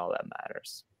really all that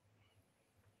matters.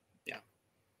 Yeah.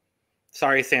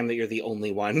 Sorry, Sam, that you're the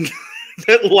only one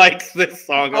that likes this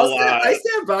song a lot. I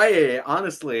stand by it,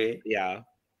 honestly. Yeah.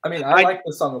 I mean, I like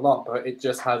the song a lot, but it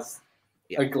just has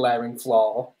a glaring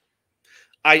flaw.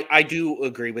 I do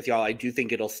agree with y'all. I do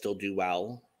think it'll still do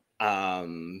well.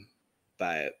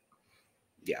 But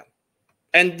yeah.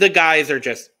 And the guys are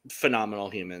just phenomenal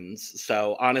humans.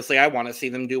 So honestly, I want to see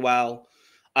them do well.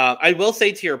 I will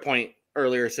say, to your point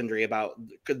earlier, Sindri, about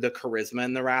the charisma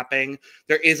in the rapping,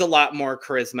 there is a lot more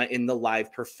charisma in the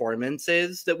live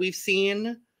performances that we've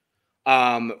seen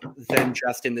than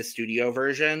just in the studio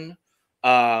version.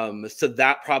 So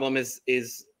that problem is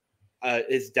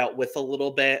dealt with a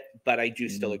little bit, but I do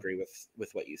still agree with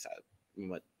what you said.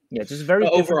 Just very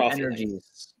different energies.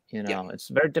 Feelings. You know, it's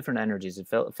very different energies. It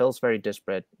feels very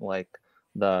disparate, like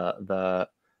the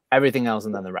everything else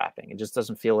and then the rapping. It just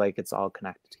doesn't feel like it's all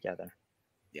connected together.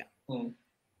 Yeah.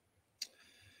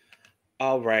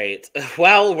 All right.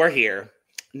 Well, we're here.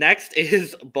 Next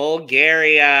is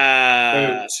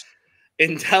Bulgaria.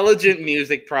 Intelligent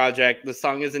Music Project. The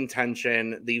song is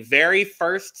Intention. The very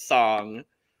first song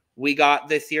we got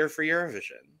this year for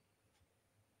Eurovision.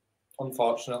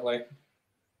 Unfortunately.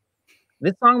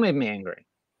 This song made me angry.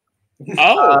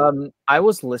 Oh. I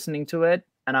was listening to it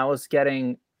and I was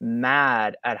getting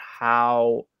mad at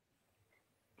how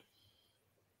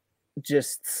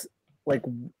just, like,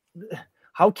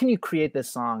 how can you create this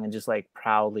song and just, like,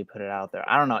 proudly put it out there?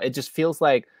 I don't know. It just feels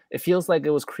like it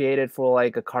was created for,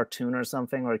 like, a cartoon or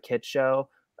something, or a kid show,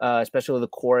 especially with the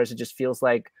chorus. It just feels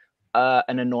like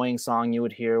an annoying song you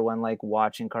would hear when, like,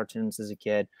 watching cartoons as a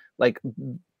kid, like,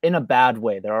 in a bad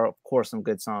way. There are, of course, some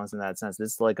good songs in that sense.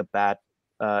 This is like a bad,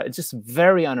 it's just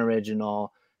very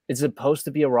unoriginal. It's supposed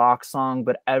to be a rock song,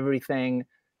 but everything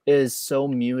is so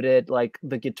muted. Like,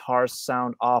 the guitars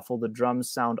sound awful, the drums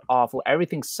sound awful,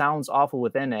 everything sounds awful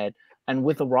within it. And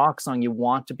with a rock song, you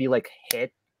want to be, like,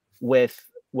 hit with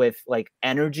like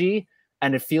energy,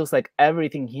 and it feels like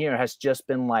everything here has just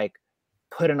been, like,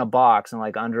 put in a box and,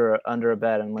 like, under a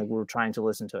bed, and, like, we're trying to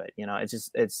listen to it. You know, it's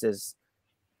just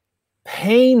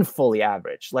painfully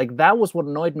average. Like that was what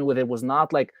annoyed me with it. Was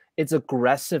not like it's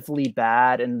aggressively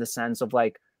bad in the sense of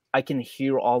like I can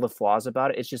hear all the flaws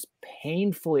about it. It's just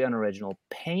painfully unoriginal,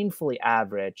 painfully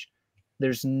average.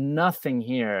 There's nothing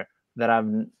here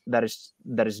that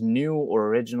is new or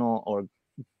original or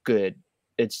good.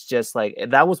 It's just like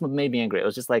that was what made me angry. It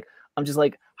was just like I'm just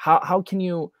like how can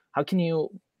you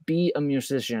be a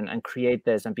musician and create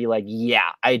this and be like,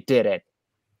 yeah, I did it.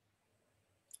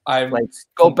 I'm like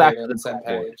go back to on the the same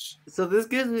page. So this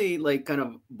gives me like kind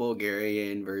of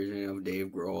Bulgarian version of Dave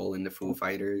Grohl and the Foo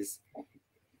Fighters.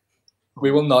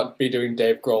 We will not be doing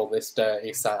Dave Grohl this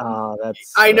day, Sam. Oh,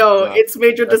 that's I know rough. it's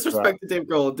major That's disrespect to Dave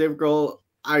Grohl. Dave Grohl,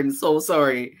 I'm so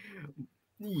sorry.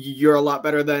 You're a lot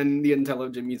better than the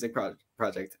Intelligent Music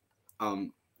Project.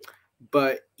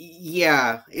 But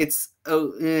yeah, it's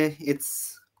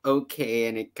okay,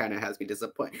 and it kind of has me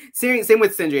disappointed. Same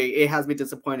with Sindri. It has me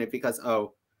disappointed because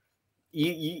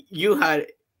you had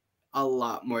a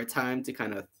lot more time to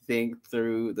kind of think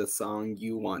through the song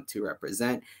you want to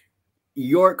represent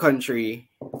your country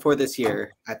for this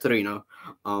year at Torino,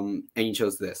 and you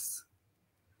chose this.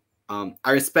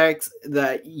 I respect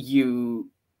that you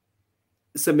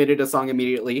submitted a song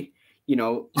immediately,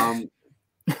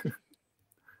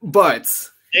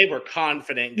 but They were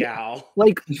confident, gal.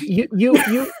 Like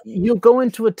you go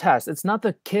into a test. It's not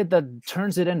the kid that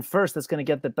turns it in first that's going to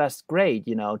get the best grade.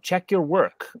 Check your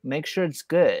work. Make sure it's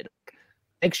good.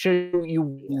 Make sure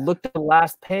you look at the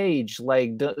last page.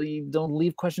 Like don't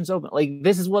leave questions open. Like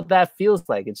this is what that feels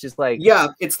like. It's just like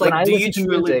it's like do you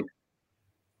truly? Music,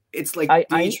 it's like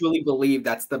do you truly believe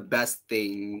that's the best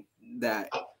thing that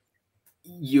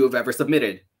you have ever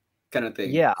submitted, kind of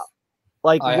thing? Yeah.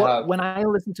 Like when I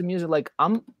listen to music, like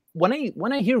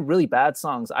when I hear really bad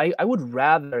songs, I would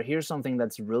rather hear something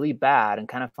that's really bad and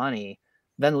kind of funny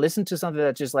than listen to something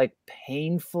that's just like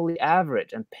painfully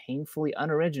average and painfully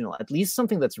unoriginal. At least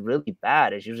something that's really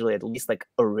bad is usually at least like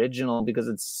original because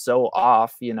it's so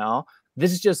off,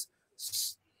 This is just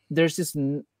there's just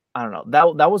I don't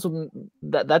know.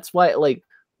 That's why like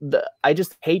I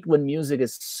just hate when music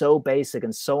is so basic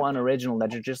and so unoriginal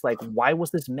that you're just like, why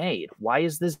was this made? Why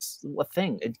is this a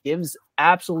thing? It gives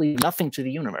absolutely nothing to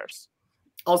the universe.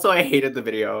 Also, I hated the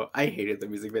video. I hated the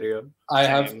music video.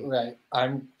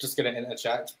 I'm just gonna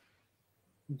interject.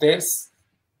 This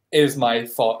is my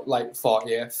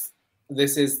 40th.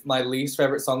 This is my least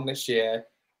favorite song this year,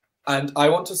 and I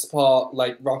want to support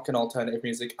like rock and alternative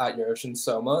music at Eurovision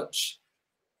so much.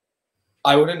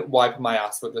 I wouldn't wipe my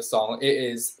ass with this song. It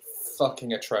is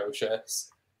fucking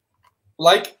atrocious.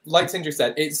 Like Sindri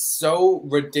said, it's so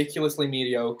ridiculously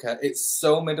mediocre. It's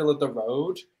so middle of the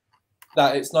road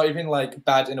that it's not even like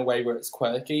bad in a way where it's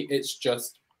quirky. It's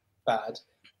just bad.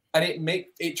 And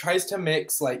it tries to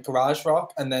mix like garage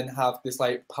rock and then have this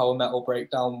like power metal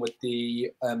breakdown with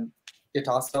the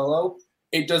guitar solo.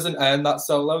 It doesn't earn that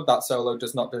solo. That solo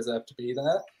does not deserve to be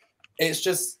there. It's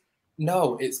just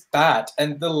no, it's bad.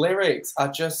 And the lyrics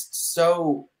are just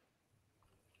so...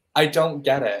 I don't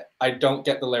get it. I don't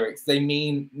get the lyrics. They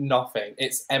mean nothing.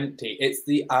 It's empty. It's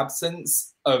the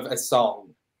absence of a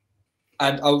song.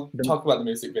 And I'll talk about the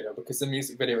music video because the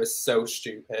music video is so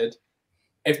stupid.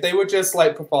 If they were just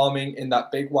like performing in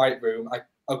that big white room, I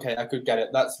could get it.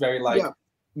 That's very like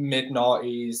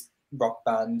mid-noughties rock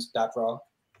band, dad rock.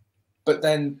 But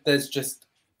then there's just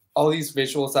all these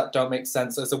visuals that don't make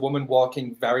sense. There's a woman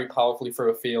walking very powerfully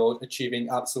through a field, achieving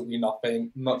absolutely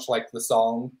nothing, much like the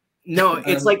song. No,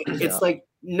 it's like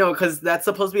no, because that's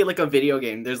supposed to be like a video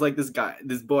game. There's like this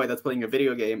boy that's playing a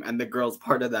video game, and the girl's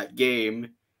part of that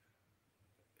game.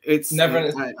 It's never.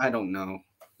 I don't know.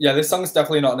 Yeah, this song is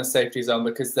definitely not in a safety zone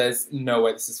because there's no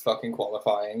way this is fucking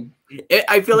qualifying.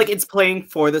 I feel like it's playing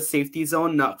for the safety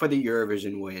zone, not for the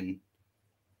Eurovision win.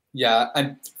 Yeah,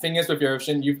 and thing is with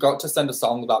Eurovision, you've got to send a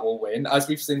song that will win. As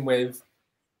we've seen with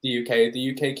the UK,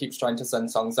 the UK keeps trying to send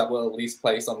songs that will at least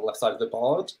place on the left side of the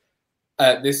board.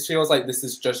 This feels like this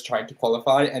is just trying to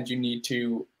qualify, and you need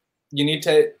to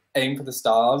aim for the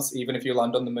stars, even if you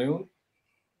land on the moon.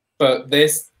 But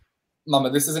this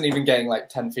isn't even getting like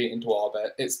 10 feet into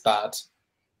orbit. It's bad.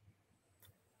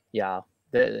 Yeah.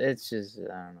 It's just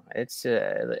I don't know. It's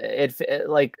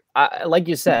like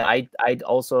you said. I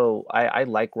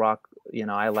like rock.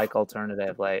 I like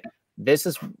alternative. Like this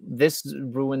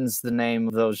ruins the name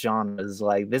of those genres.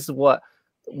 Like this is what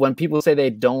when people say they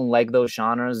don't like those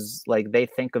genres, like they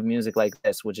think of music like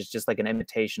this, which is just like an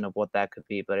imitation of what that could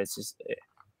be. But it's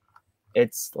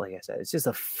like I said, it's just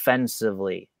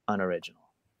offensively unoriginal.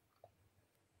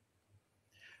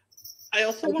 I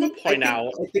also want to point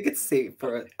out. I think it's safe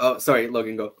for. Oh, sorry,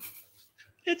 Logan, go.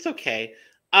 It's okay.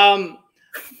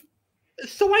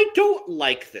 So I don't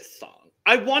like this song.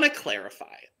 I want to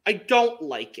clarify. I don't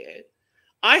like it.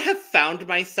 I have found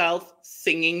myself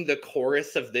singing the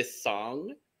chorus of this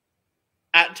song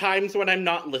at times when I'm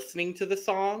not listening to the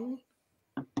song,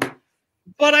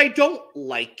 but I don't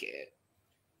like it.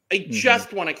 I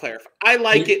just want to clarify. I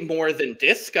like it more than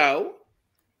disco,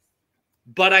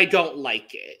 but I don't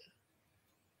like it.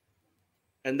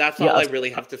 And that's all I really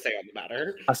have to say on the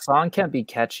matter. A song can't be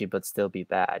catchy but still be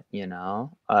bad, you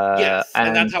know? Yes,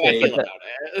 and that's how I feel about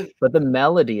it. But the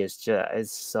melody is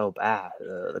so bad.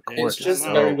 The chorus It's just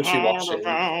is very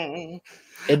wishy-washy.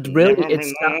 It really,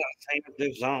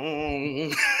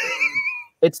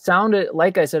 it sounded,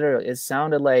 like I said earlier, it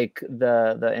sounded like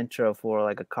the intro for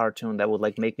like a cartoon that would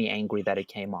like make me angry that it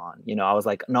came on. You know, I was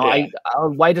like, no,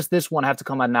 why does this one have to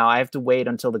come on now? I have to wait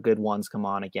until the good ones come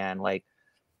on again. Like,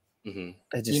 you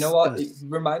know what? It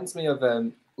reminds me of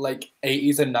like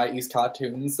 80s and 90s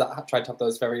cartoons that tried to have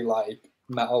those very like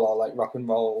metal or like rock and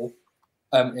roll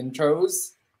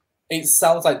intros. It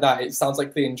sounds like that. It sounds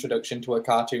like the introduction to a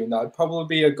cartoon that would probably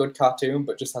be a good cartoon,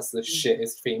 but just has the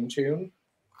shittest theme tune.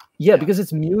 Yeah, because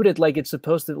it's muted, like it's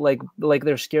supposed to, like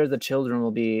they're scared the children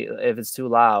will be, if it's too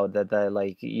loud, that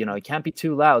like, you know, it can't be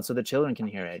too loud so the children can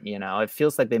hear it, you know. It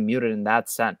feels like they muted in that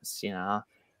sense, you know.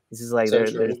 This is like,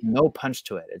 there's no punch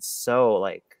to it. It's so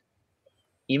like,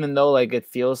 even though like it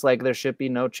feels like there should be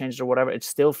no change or whatever, it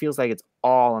still feels like it's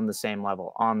all on the same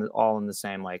level, all in the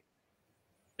same, like,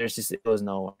 there's just, it was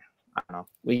no, I don't know.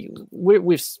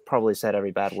 We've probably said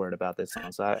every bad word about this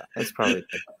song, so it's probably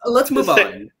good. Let's move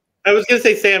on. I was gonna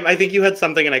say, Sam, I think you had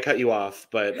something and I cut you off,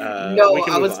 but no,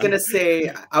 I was gonna say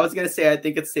I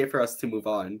think it's safe for us to move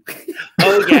on.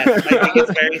 Oh yes, I think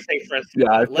it's very safe for us to move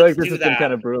on. I feel like this has been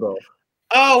kind of brutal.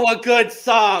 Oh, a good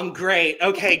song. Great.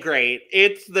 Okay, great.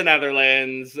 It's the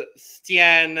Netherlands.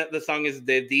 Stien. The song is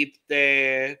De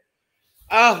Diepte.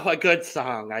 Oh, a good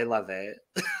song. I love it.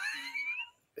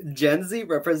 Gen Z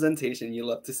representation. You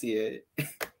love to see it.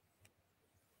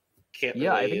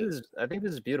 I think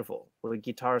this is beautiful. The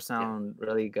guitar sound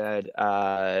really good.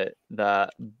 You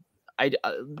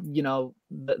know,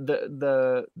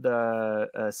 the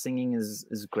singing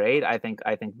is great. I think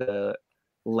the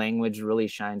language really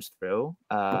shines through.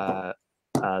 The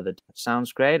Dutch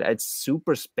sounds great. It's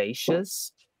super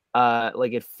spacious.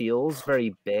 Like it feels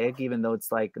very big, even though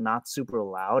it's like not super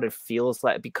loud. It feels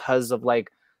like, because of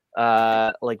like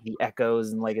the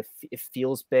echoes, and like it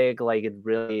feels big. Like it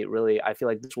really I feel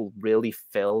like this will really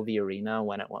fill the arena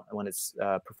when it's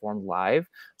performed live.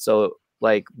 So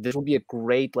like this will be a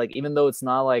great, like, even though it's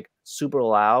not like super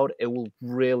loud, it will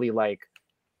really like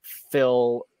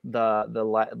fill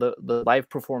the live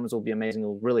performance will be amazing. It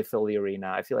will really fill the arena.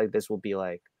 I feel like this will be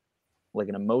like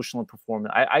an emotional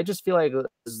performance. I just feel like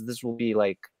this will be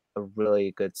like a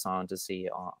really good song to see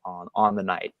on the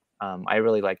night. I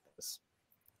really like this.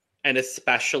 And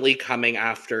especially coming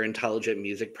after Intelligent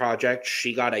Music Project,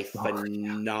 she got a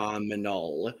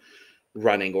phenomenal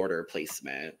running order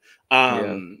placement.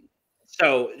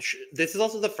 So this is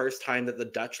also the first time that the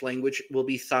Dutch language will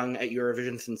be sung at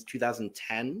Eurovision since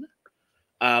 2010,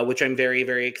 which I'm very,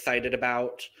 very excited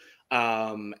about.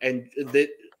 And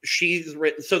she's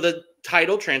written, so the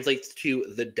title translates to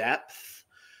The Depth.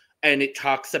 And it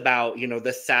talks about, you know,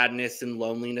 the sadness and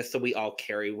loneliness that we all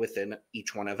carry within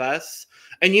each one of us.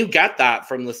 And you get that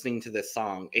from listening to this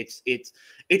song. It's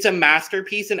a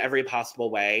masterpiece in every possible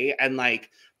way. And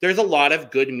like, there's a lot of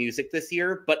good music this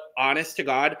year, but honest to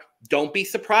God, don't be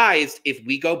surprised if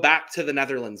we go back to the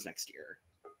Netherlands next year.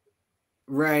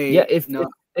 Right. Yeah,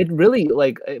 it really,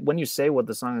 like, when you say what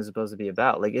the song is supposed to be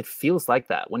about, like, it feels like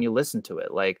that when you listen to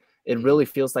it. Like, it really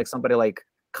feels like somebody like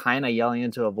kind of yelling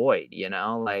into a void, you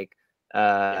know, like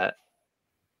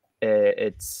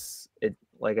it's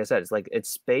like I said, it's like it's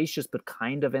spacious but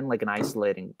kind of in like an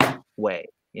isolating way,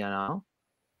 you know.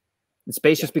 It's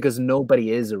spacious because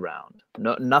nobody is around,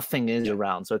 nothing is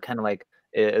around, so it kind of like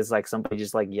it's like somebody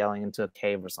just like yelling into a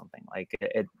cave or something. Like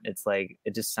it's like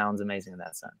it just sounds amazing in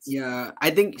that sense. Yeah, I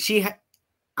think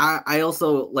I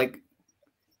also like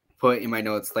put in my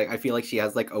notes, like I feel like she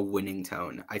has like a winning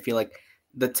tone. I feel like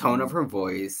the tone of her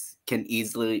voice can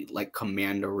easily like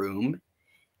command a room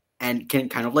and can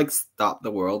kind of like stop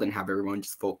the world and have everyone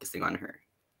just focusing on her.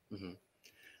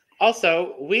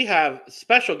 Also, we have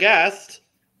special guest,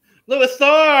 Lewis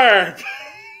Thorp.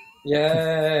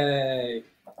 Yay.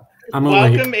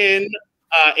 Welcome in,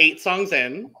 8 songs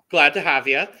in. Glad to have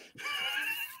you.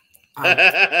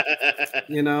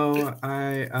 You know,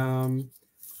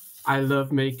 I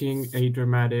love making a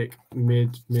dramatic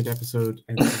mid episode,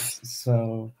 and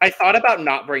so I thought about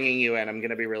not bringing you in. I'm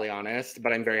gonna be really honest,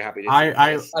 but I'm very happy to.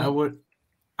 I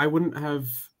wouldn't have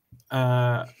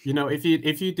You know, if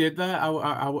you did that,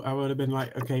 I would have been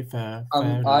like, okay, fair.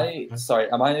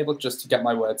 Sorry, am I able just to get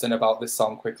my words in about this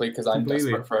song quickly because I'm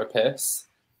desperate for a piss?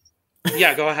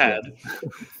 Yeah, go ahead.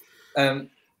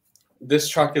 This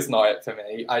track is not it for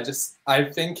me. I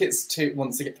think it's too.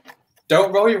 Once again,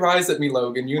 don't roll your eyes at me,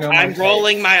 Logan. You know I'm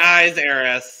rolling my eyes,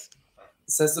 Eris.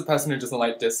 Says the person who doesn't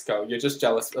like disco. You're just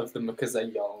jealous of them because they're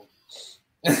young.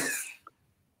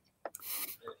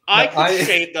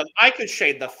 I could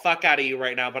shade the fuck out of you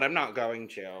right now, but I'm not going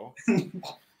to.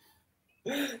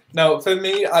 No, for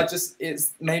me,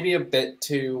 it's maybe a bit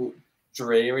too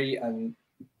dreary and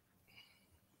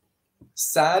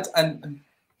sad, and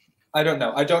I don't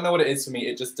know. I don't know what it is for me.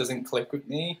 It just doesn't click with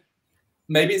me.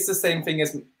 Maybe it's the same thing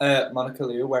as Monika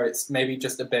Liu, where it's maybe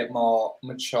just a bit more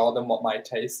mature than what my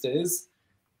taste is,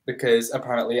 because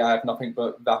apparently I have nothing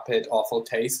but vapid, awful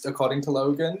taste, according to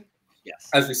Logan.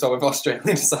 Yes. As we saw with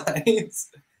Australian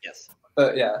sides. Yes.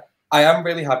 But yeah, I am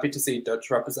really happy to see Dutch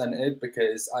represented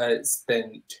because it's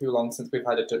been too long since we've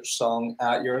had a Dutch song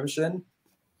at Eurovision.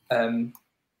 I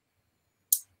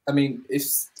mean,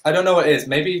 I don't know what it is.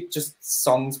 Maybe just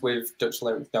songs with Dutch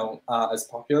lyrics aren't as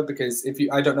popular because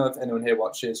I don't know if anyone here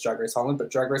watches Drag Race Holland,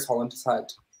 but Drag Race Holland has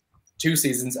had 2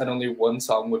 seasons and only 1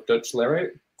 song with Dutch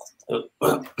lyric. Was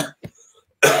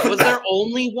there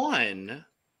only one?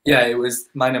 Yeah, it was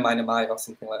Meine Mai or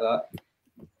something like that.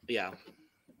 Yeah.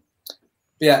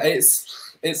 Yeah,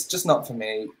 it's just not for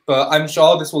me. But I'm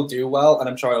sure this will do well, and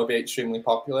I'm sure it'll be extremely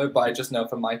popular. But I just know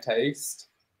for my taste,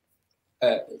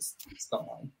 it's not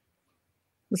mine.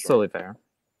 That's totally fair.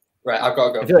 Right, I've got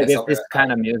to go. I feel like if this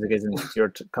kind of music isn't your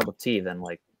cup of tea, then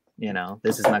like, you know,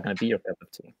 this is not going to be your cup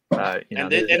of tea. You know,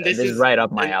 this is right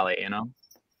up my alley. You know.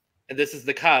 And this is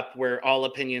the cup where all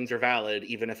opinions are valid,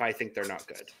 even if I think they're not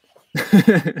good.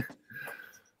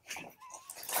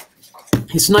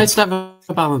 It's nice to have a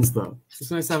balance, though.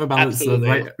 It's nice to have a balance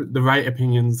Absolutely. of the right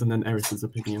opinions and then Eris's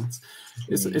opinions.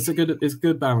 It's a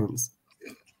good balance.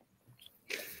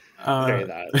 Very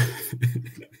that.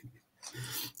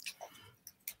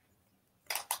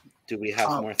 Do we have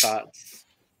more thoughts?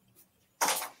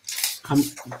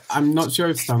 I'm not sure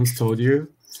if Sam's told you.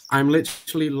 I'm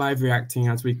literally live reacting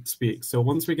as we speak. So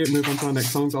once we move on to our next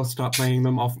songs, I'll start playing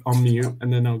them off on mute,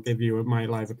 and then I'll give you my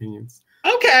live opinions.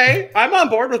 Okay, I'm on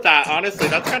board with that. Honestly,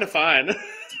 that's kind of fun.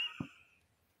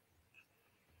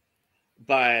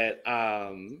 But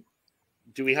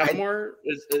do we have more?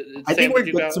 I think we're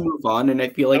good to move on, and I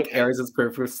feel like Eris is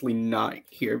purposely not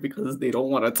here because they don't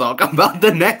want to talk about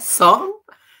the next song.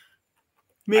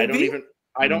 Maybe?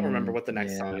 I don't remember what the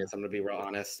next song is. I'm gonna be real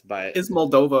honest, but it's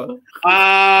Moldova.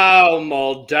 Oh,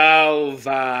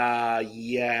 Moldova!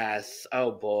 Yes.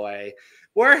 Oh boy,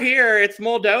 we're here. It's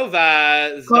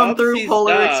Moldova. Come through,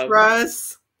 Polar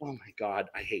Express. Oh my god,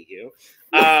 I hate you.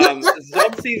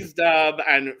 Zdub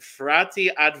and Fraţii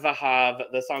Advahov.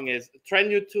 The song is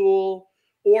Trenutul,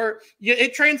 or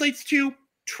it translates to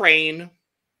train.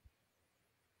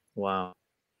 Wow.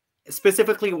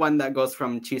 Specifically, one that goes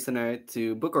from Chisinau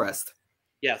to Bucharest.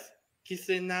 Yes.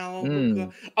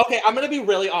 Okay, I'm gonna be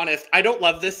really honest. I don't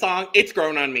love this song. It's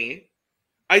grown on me.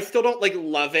 I still don't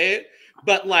love it,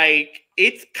 but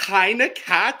it's kind of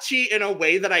catchy in a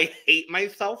way that I hate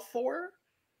myself for.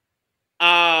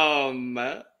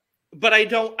 But I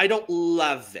don't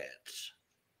love it,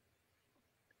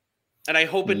 and I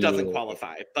hope it doesn't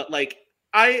qualify. But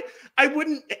I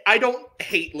don't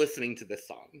hate listening to this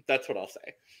song. That's what I'll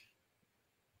say.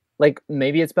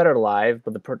 Maybe it's better live,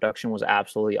 but the production was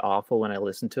absolutely awful when I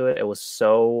listened to it. It was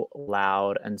so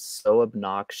loud and so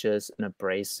obnoxious and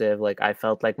abrasive. I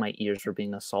felt like my ears were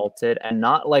being assaulted, and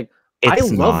not I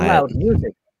love loud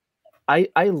music. I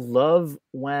love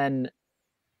loud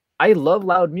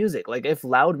music. If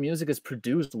loud music is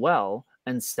produced well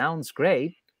and sounds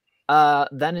great,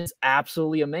 then it's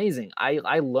absolutely amazing.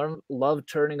 I love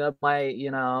turning up my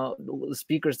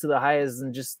speakers to the highest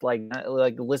and just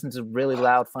listen to really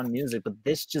loud fun music. But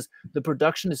the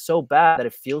production is so bad that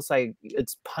it feels like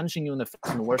it's punching you in the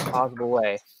face in the worst possible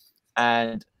way.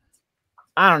 And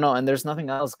I don't know. And there's nothing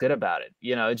else good about it.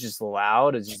 It's just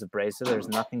loud. It's just abrasive. There's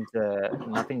nothing to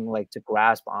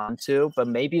grasp onto. But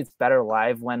maybe it's better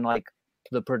live when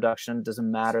the production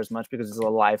doesn't matter as much because it's a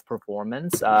live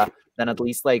performance. Then at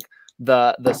least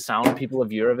the sound people of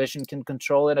Eurovision can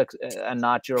control it, and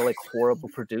not your horrible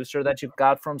producer that you've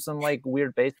got from some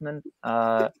weird basement.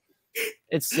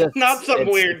 It's just not some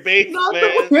weird basement. Not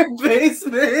the weird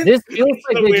basement. This feels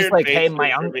like they just hey,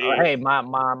 my uncle, hey,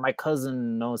 my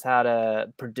cousin knows how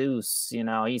to produce.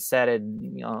 He said it,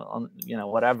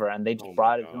 whatever, and they just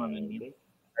brought it to him and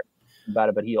about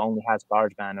it, but he only has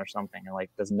GarageBand or something, and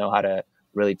doesn't know how to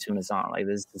really tune a song.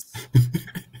 This is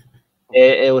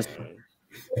It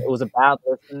was a bad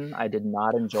listen. I did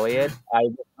not enjoy it. I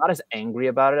was not as angry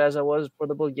about it as I was for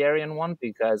the Bulgarian one,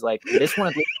 because like this one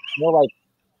at least more like,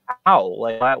 how,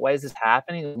 like, why is this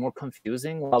happening? It was more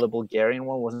confusing, while the Bulgarian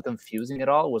one wasn't confusing at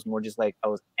all. It was more just like I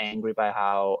was angry by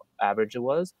how average it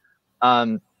was.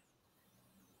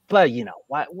 But you know,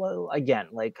 why? Well, again,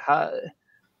 like how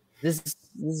this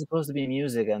is supposed to be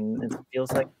music, and it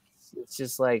feels like it's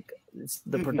just like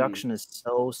the production is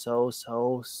so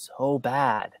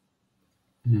bad.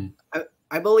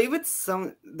 I believe there's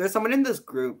someone in this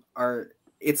group,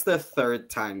 it's the third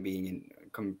time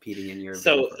competing in Eurovision.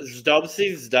 So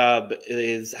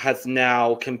Zdub has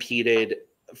now competed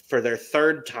for their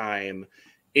third time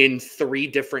in 3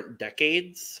 different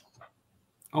decades.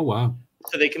 Oh wow.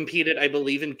 So they competed, I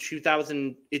believe, in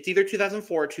 2000. It's either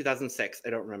 2004 or 2006. I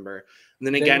don't remember. And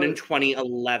then again in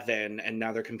 2011, and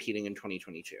now they're competing in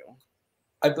 2022.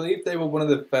 I believe they were one of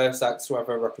the first acts to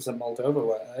ever represent Moldova,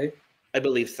 weren't they? I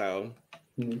believe so.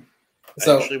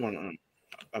 So I actually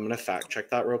I'm gonna fact check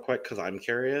that real quick because I'm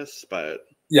curious. But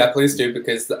yeah, please do,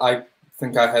 because I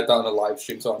think I heard that on a live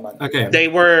stream. So I might. Okay. They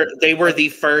were the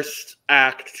first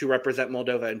act to represent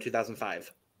Moldova in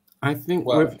 2005. I think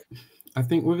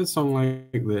with a song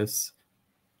like this,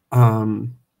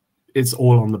 it's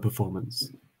all on the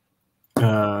performance.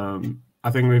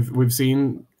 I think we've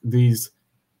seen these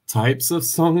types of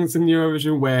songs in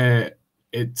Eurovision where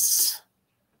it's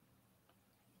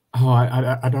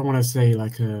I don't want to say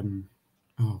like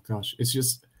oh gosh, it's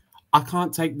just I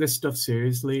can't take this stuff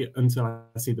seriously until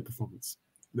I see the performance.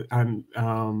 And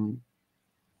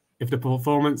if the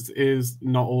performance is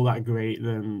not all that great,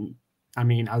 then I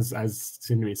mean, as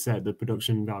Sindri said, the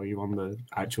production value on the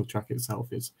actual track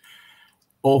itself is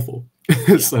awful.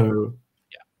 Yeah. So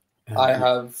I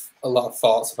have a lot of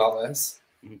thoughts about this.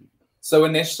 So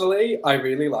initially, I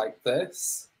really liked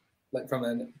this. Like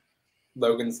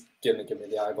Logan's gonna give me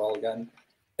the eyeball again.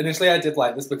 Initially, I did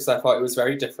like this because I thought it was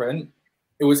very different.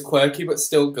 It was quirky, but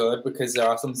still good, because there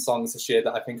are some songs this year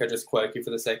that I think are just quirky for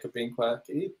the sake of being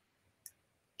quirky.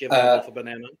 Give myself a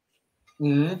banana.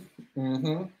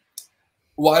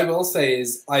 What I will say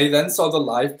is, I then saw the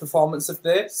live performance of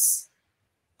this,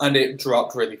 and it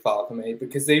dropped really far for me,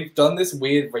 because they've done this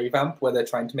weird revamp where they're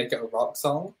trying to make it a rock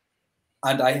song,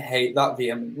 and I hate that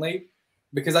vehemently,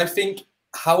 because I think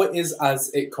how it is as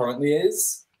it currently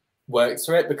is works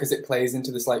for it, because it plays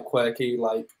into this like quirky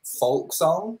like folk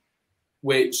song,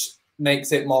 which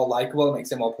makes it more likable,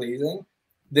 makes it more pleasing.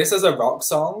 This as a rock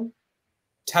song,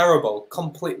 terrible,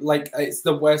 complete, like it's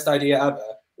the worst idea ever.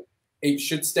 It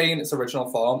should stay in its original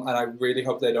form, and I really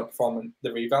hope they don't perform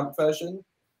the revamp version,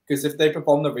 because if they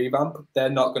perform the revamp, they're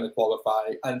not going to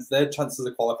qualify, and their chances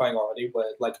of qualifying already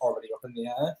up in the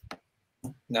air.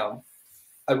 No.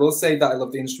 I will say that I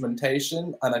love the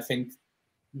instrumentation, and I think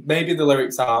maybe the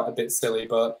lyrics are a bit silly,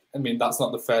 but I mean, that's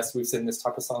not the first we've seen this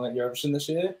type of song at Eurovision this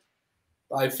year.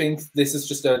 I think this is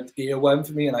just an earworm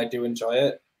for me, and I do enjoy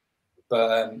it.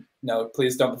 But no,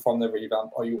 please don't perform the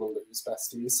revamp, or you will lose,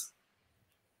 besties.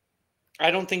 I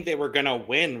don't think they were gonna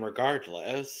win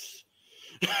regardless.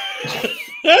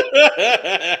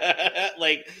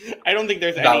 Like, I don't think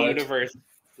there's any universe.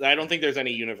 I don't think there's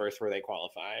any universe where they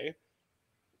qualify.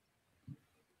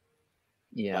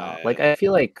 Yeah, like I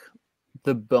feel like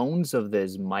the bones of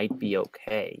this might be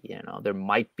okay. You know, there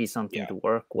might be something to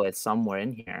work with somewhere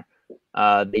in here.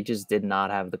 They just did not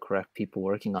have the correct people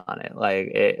working on it.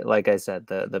 Like I said,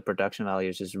 the production value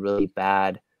is just really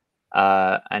bad,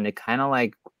 and it kind of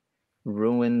like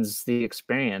ruins the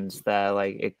experience that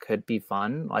like it could be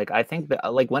fun. Like I think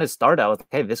that like when it started, I was like,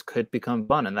 hey, this could become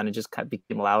fun, and then it just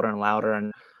became louder and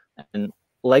louder, and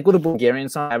like with the Bulgarian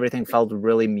song, everything felt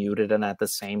really muted and at the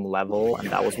same level, and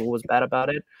that was what was bad about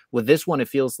it. With this one, it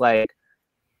feels like,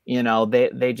 you know,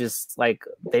 they just like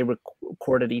they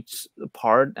recorded each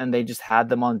part and they just had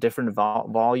them on different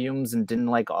volumes and didn't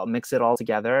like mix it all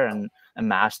together and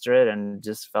master it, and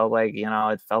just felt like, you know,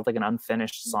 it felt like an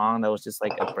unfinished song that was just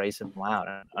like abrasive and loud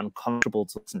and uncomfortable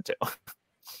to listen to.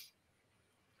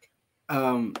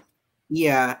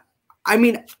 Yeah, I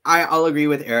mean, I'll agree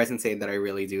with Eris and say that I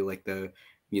really do like the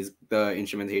music, the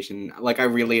instrumentation. Like I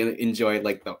really enjoyed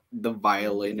like the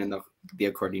violin and the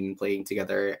accordion playing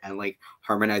together and like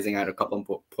harmonizing at a couple of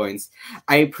points.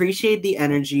 I appreciate the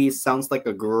energy. Sounds like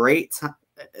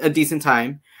a decent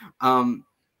time.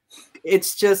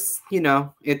 It's just, you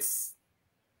know, it's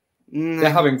they're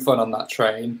having fun on that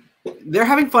train. They're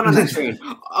having fun on that train.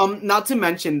 Not to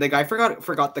mention the guy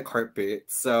forgot the carpet.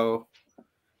 So,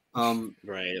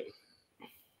 right.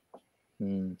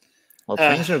 Well,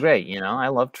 trains are great, you know. I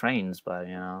love trains, but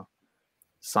you know,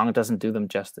 song doesn't do them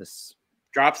justice.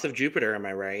 Drops of Jupiter, am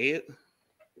I right?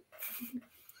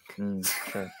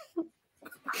 Sure.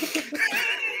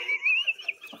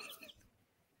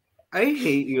 I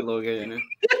hate you, Logan.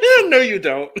 No, you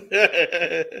don't.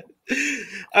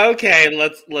 Okay,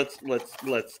 let's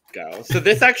go. So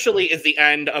this actually is the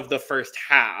end of the first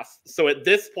half. So at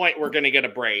this point, we're gonna get a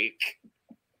break,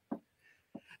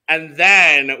 and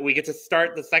then we get to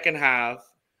start the second half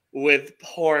with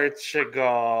Portugal.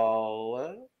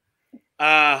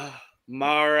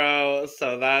 Maro,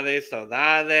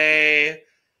 saudade.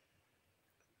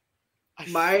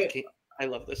 I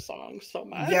love this song so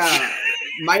much. Yeah,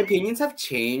 my opinions have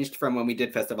changed from when we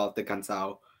did Festival de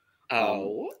Canção.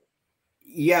 Oh.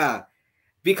 Yeah,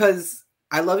 because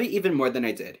I love it even more than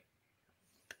I did.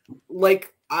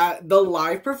 Like, the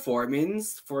live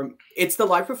performance it's the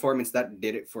live performance that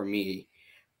did it for me.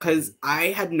 Because I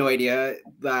had no idea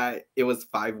that it was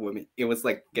 5 women. It was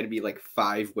like gonna be like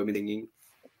 5 women singing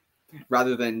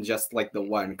rather than just like the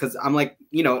one. Because I'm like,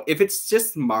 you know, if it's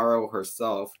just Maro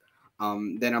herself,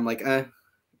 then I'm like,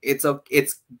 it's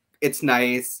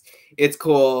nice, it's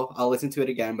cool. I'll listen to it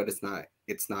again, but it's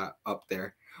not up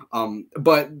there.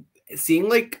 But seeing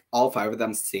like all 5 of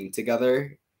them sing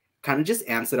together kind of just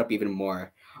amps it up even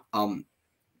more.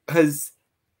 Because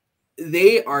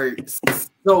they are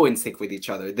so in sync with each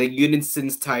other. The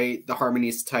unison's tight, the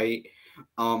harmony's tight.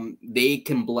 They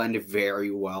can blend very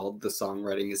well. The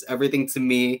songwriting is everything to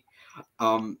me.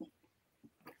 I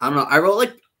don't know. I wrote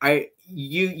like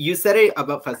you said it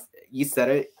about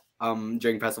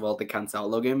during Festival de Canção,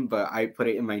 Logan, but I put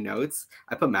it in my notes.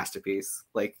 I put masterpiece.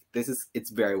 Like it's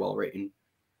very well written.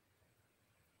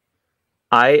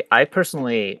 I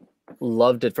personally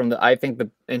loved it I think the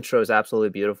intro is absolutely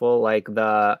beautiful. Like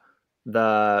the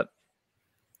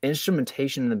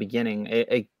instrumentation in the beginning,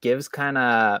 it gives kind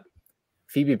of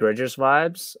Phoebe Bridgers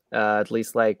vibes, at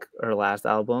least like her last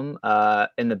album,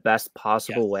 in the best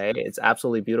possible way. It's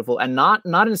absolutely beautiful, and not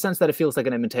in the sense that it feels like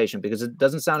an imitation, because it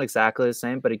doesn't sound exactly the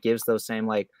same, but it gives those same,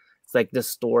 like, it's like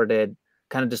distorted,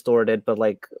 but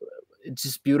like it's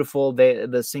just beautiful.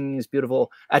 The singing is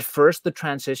beautiful. At first, the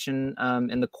transition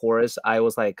in the chorus, I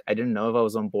was like, I didn't know if I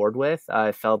was on board with.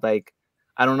 I felt like,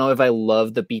 I don't know if I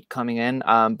loved the beat coming in,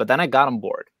 but then I got on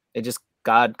board. It just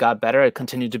got better. It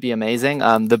continued to be amazing.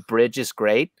 The bridge is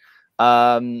great.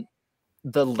 The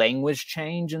language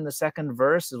change in the second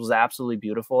verse, it was absolutely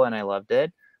beautiful, and I loved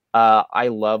it. I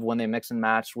love when they mix and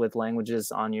match with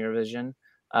languages on Eurovision.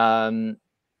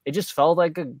 It just felt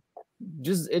like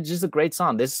it's just a great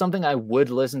song. This is something I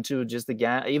would listen to just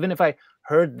again, even if I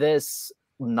heard this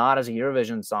not as a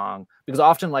Eurovision song, because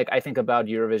often, like, I think about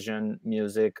Eurovision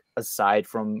music aside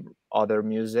from other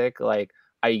music, like,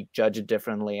 I judge it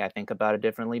differently. I think about it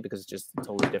differently because it's just a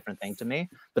totally different thing to me.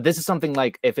 But this is something,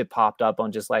 like, if it popped up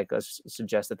on just like a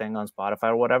suggested thing on Spotify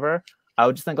or whatever, I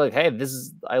would just think like, hey,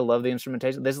 I love the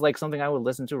instrumentation. This is like something I would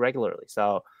listen to regularly.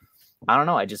 So I don't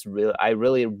know. I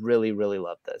really, really, really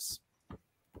love this.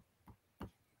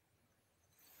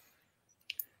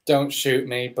 Don't shoot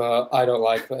me, but I don't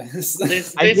like this.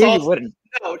 I knew you wouldn't.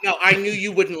 No, I knew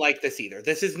you wouldn't like this either.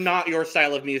 This is not your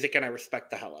style of music, and I respect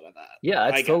the hell out of that. Yeah,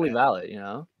 it's totally valid, you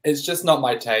know? It's just not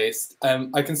my taste.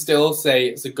 I can still say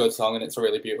it's a good song and it's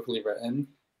really beautifully written.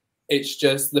 It's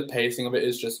just the pacing of it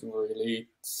is just really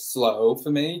slow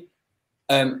for me.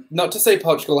 Not to say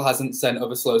Portugal hasn't sent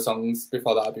other slow songs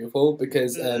before that are beautiful,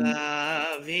 because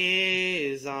Love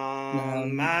is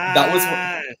on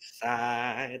my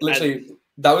side.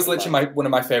 That was literally one of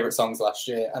my favorite songs last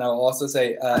year, and I'll also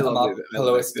say Amar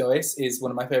Pelos Dois is one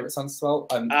of my favorite songs as well.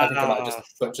 I think I might have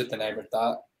just butchered the name of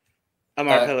that.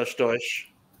 Amar Pelos Dois.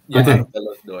 Yeah, Okay.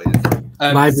 Pelos Dois.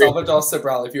 Salvador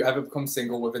Sobral, if you ever become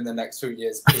single within the next 2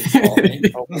 years, please call me.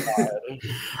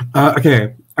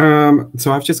 Okay,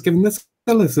 so I've just given this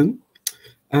a listen.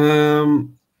 The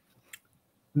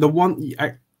one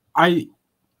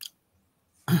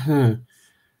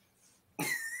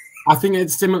I think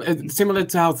it's similar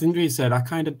to how Sindri said. I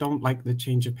kind of don't like the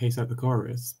change of pace at the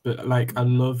chorus, but like I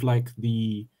love like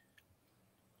in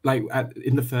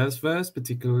the first verse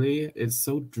particularly, it's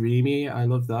so dreamy. I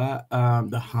love that.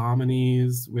 The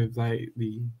harmonies with like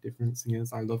the different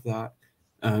singers, I love that.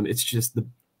 It's just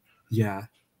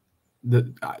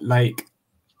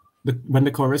when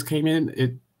the chorus came in,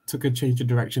 it took a change of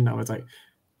direction. I was like,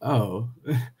 oh,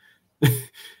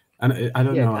 and I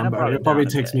don't know. It probably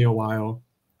takes me a while.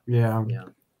 Yeah,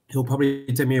 it'll probably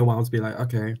take me a while to be like,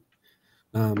 okay,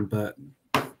 but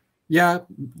yeah,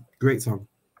 great song.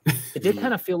 It did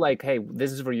kind of feel like, hey,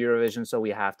 this is for Eurovision, so we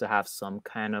have to have some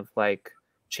kind of like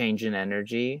change in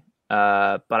energy.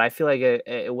 But I feel like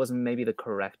it wasn't maybe the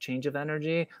correct change of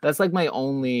energy. That's like my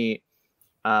only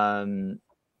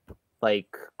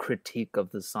like critique of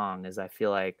the song, is I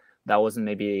feel like that wasn't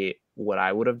maybe what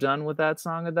I would have done with that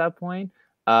song at that point.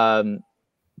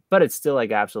 But it's still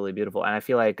like absolutely beautiful, and I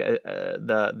feel like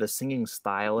the singing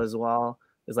style as well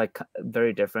is like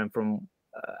very different from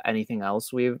anything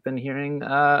else we've been hearing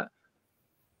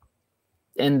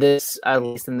in this, at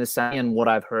least in this song, and what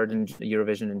I've heard in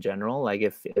Eurovision in general. Like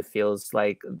it feels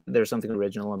like there's something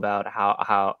original about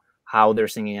how they're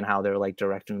singing and how they're like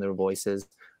directing their voices.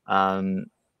 So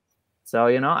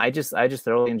I just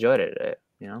thoroughly enjoyed it.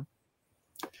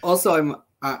 Also,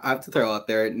 I have to throw out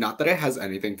there, not that it has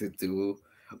anything to do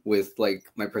with like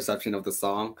my perception of the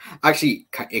song. Actually,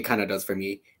 it kind of does for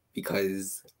me,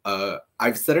 because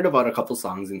I've said it about a couple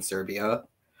songs in Serbia,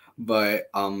 but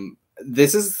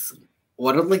this is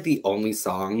one of like the only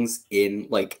songs in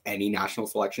like any national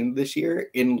selection this year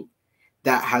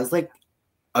that has like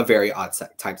a very odd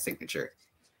type signature.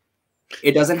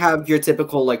 It doesn't have your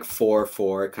typical like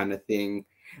 4/4 kind of thing,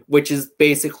 which is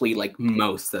basically like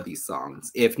most of these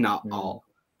songs, if not all.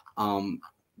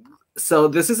 So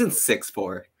this is in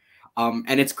 6/4,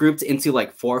 and it's grouped into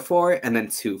like 4/4 and then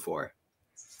 2/4.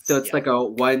 So it's like a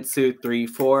 1 2 3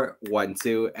 4 1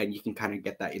 2, and you can kind of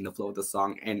get that in the flow of the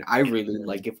song. And I really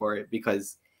like it for it,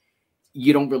 because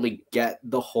you don't really get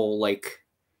the whole like,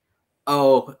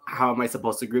 oh, how am I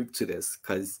supposed to group to this?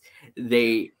 Because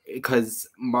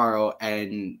Maro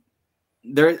and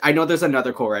I know there's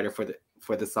another co-writer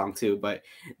for the song too, but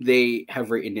they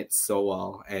have written it so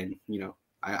well, and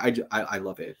I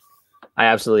love it. I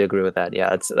absolutely agree with that.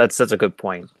 Yeah, that's such a good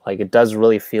point. Like it does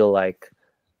really feel like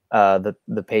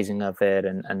the pacing of it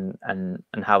and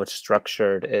how it's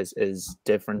structured is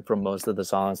different from most of the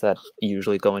songs that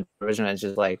usually go into Eurovision. It's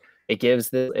just like it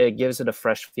gives it a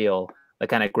fresh feel that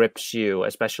kind of grips you,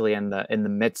 especially in the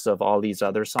midst of all these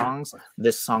other songs.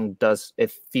 This song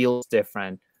it feels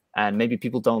different, and maybe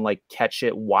people don't like catch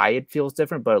it why it feels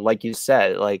different, but like you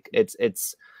said, like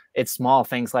it's small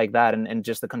things like that, and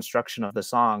just the construction of the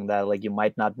song that like you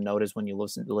might not notice when you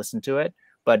listen to it,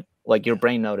 but like your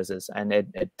brain notices, and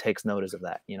it takes notice of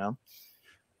that.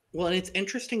 Well, and it's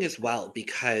interesting as well,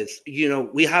 because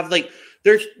we have like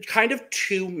there's kind of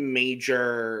two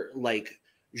major like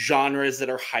genres that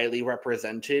are highly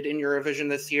represented in Eurovision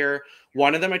this year.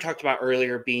 One of them I talked about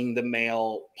earlier being the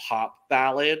male pop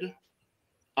ballad,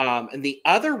 and the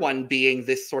other one being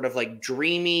this sort of like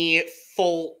dreamy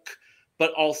folk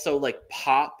but also like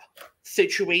pop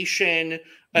situation.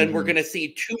 And we're going to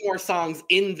see two more songs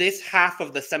in this half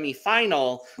of the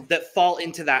semifinal that fall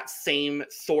into that same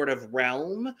sort of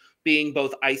realm, being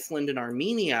both Iceland and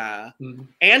Armenia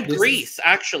and Greece.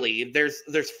 Actually, there's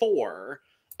 4.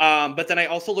 But then I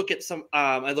also look at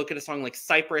I look at a song like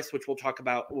Cyprus, which we'll talk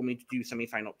about when we do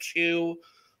semifinal 2.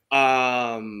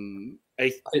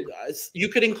 You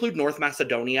could include North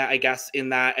Macedonia, I guess, in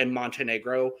that, and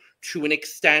Montenegro to an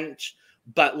extent,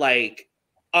 but like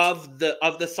of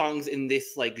the songs in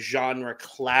this like genre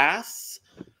class,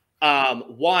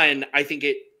 one, I think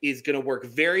it is going to work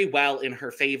very well in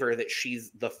her favor that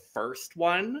she's the first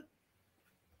one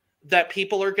that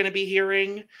people are going to be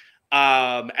hearing.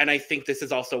 And I think this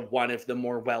is also one of the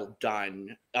more well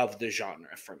done of the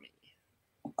genre for me.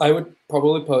 I would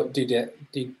probably put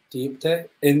Dipte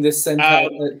in this same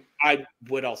category. I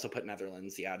would also put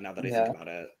Netherlands, now that I think about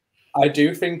it. I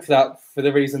do think that for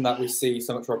the reason that we see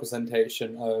so much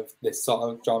representation of this sort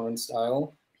of genre and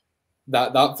style,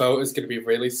 that vote is going to be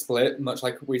really split, much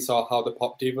like we saw how the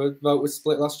Pop Diva vote was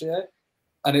split last year.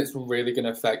 And it's really going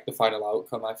to affect the final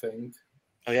outcome, I think.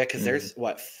 Oh, yeah, because there's,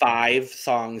 5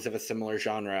 songs of a similar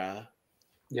genre?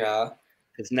 Yeah.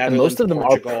 And most of them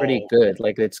are pretty good.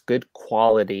 Like, it's good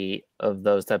quality of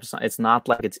those types of songs. It's not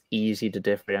like it's easy to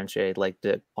differentiate, like,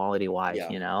 the quality-wise,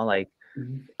 Like,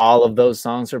 all of those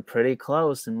songs are pretty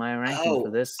close in my ranking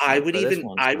for this. I would even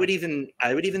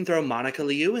throw Monika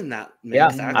Liu in that mix. Yeah,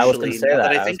 actually, I was going to say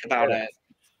that. I think about it.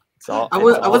 I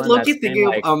was low-key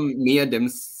thinking of Mia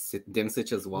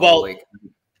Dimšić as well. Well,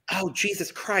 oh,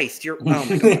 Jesus Christ. Oh,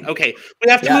 my God. Okay.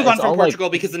 We have to move on from Portugal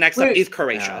because the next up is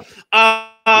Croatia.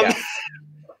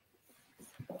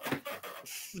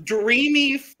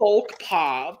 Dreamy folk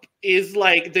pop is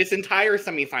like this entire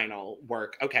semifinal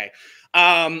work. Okay.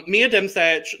 Mia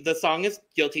Dimšić, the song is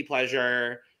guilty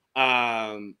pleasure.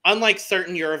 Unlike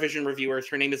certain Eurovision reviewers,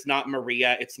 her name is not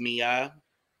Maria, it's Mia.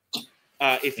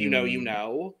 If you know, you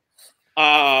know.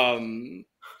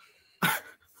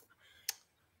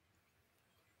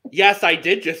 Yes, I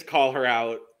did just call her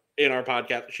out in our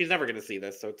podcast. She's never going to see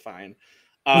this, so it's fine.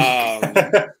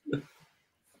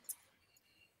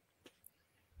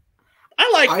 I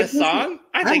like this song.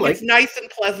 I think it's nice and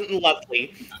pleasant and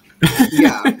lovely.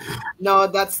 Yeah. No,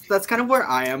 that's kind of where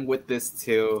I am with this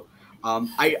too.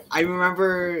 I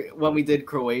remember when we did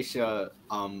Croatia.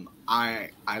 I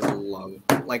love,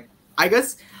 like, I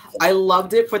guess I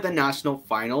loved it for the national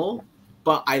final,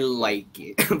 but I like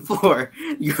it for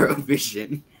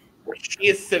Eurovision. She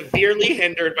is severely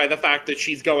hindered by the fact that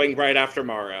she's going right after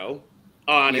Maro.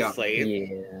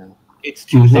 Honestly, Yeah. it's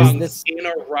two Mhm. songs in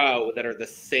a row that are the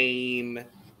same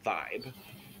vibe.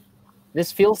 This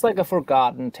feels like a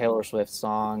forgotten Taylor Swift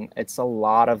song. It's a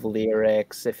lot of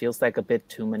lyrics. It feels like a bit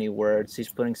too many words. She's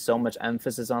putting so much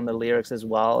emphasis on the lyrics as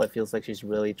well. It feels like she's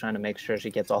really trying to make sure she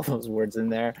gets all those words in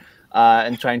there,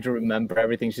 and trying to remember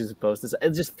everything she's supposed to say.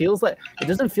 It just feels like it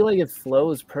doesn't feel like it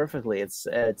flows perfectly. It's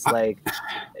like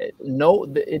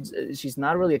she's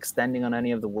not really extending on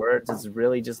any of the words. It's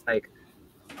really just like,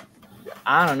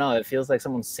 I don't know. It feels like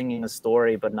someone's singing a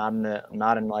story, but not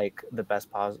in like the best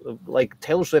possible. Like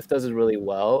Taylor Swift does it really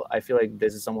well. I feel like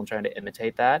this is someone trying to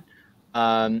imitate that.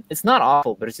 It's not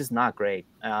awful, but it's just not great.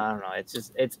 I don't know.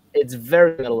 It's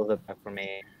very middle of the pack for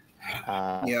me.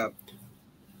 Yeah.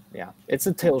 It's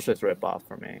a Taylor Swift ripoff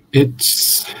for me.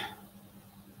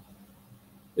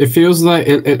 It feels like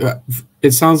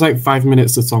it sounds like 5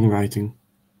 minutes of songwriting.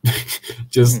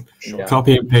 Just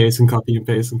copy and paste and copy and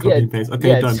paste and copy and paste.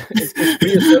 Okay, done.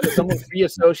 Someone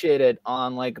pre-associated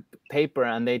on like paper,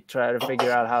 and they try to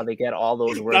figure out how they get all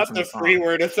those words. Not in the the song. free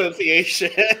word association.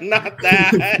 Not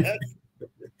that.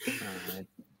 Alright.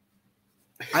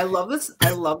 I love this.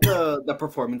 I love the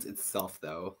performance itself,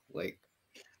 though. Like,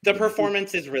 The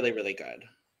performance is really, really good.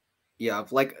 yeah,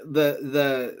 like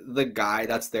the guy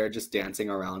that's there just dancing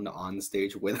around on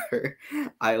stage with her.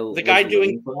 The guy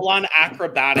doing full-on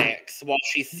acrobatics while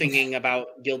she's singing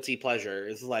about guilty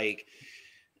pleasures. Like,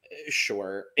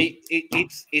 sure,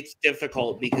 it's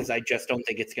difficult because I just don't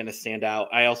think it's going to stand out.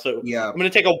 I'm going to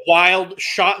take a wild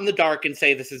shot in the dark and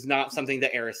say this is not something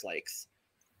that Eris likes.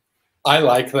 I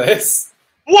like this.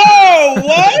 Whoa!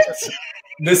 What?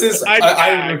 This is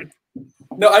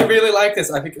No, I really like this.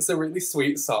 I think it's a really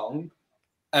sweet song.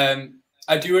 I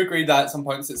do agree that at some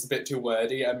points it's a bit too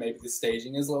wordy and maybe the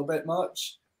staging is a little bit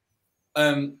much.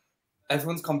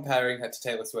 Everyone's comparing her to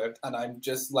Taylor Swift, and I'm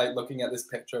just like looking at this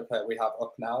picture of her we have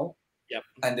up now. Yep.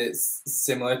 And it's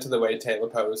similar to the way Taylor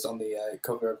posed on the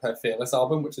cover of her Fearless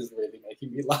album, which is really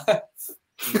making me laugh.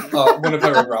 One of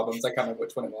her other albums, I can't remember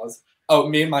which one it was. Oh,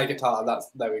 Me and My Guitar.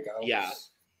 There we go. Yeah.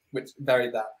 Which very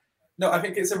that. No, I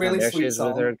think it's a really there sweet she is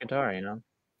song. with her guitar, you know.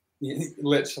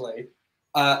 Literally,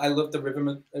 I love the rhythm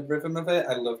of it.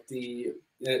 I love the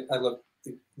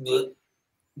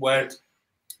word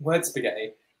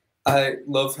spaghetti. I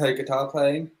love her guitar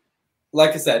playing.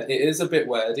 Like I said, it is a bit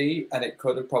wordy, and it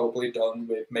could have probably done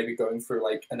with maybe going through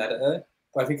like an editor.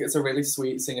 But I think it's a really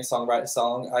sweet singer-songwriter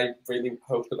song. I really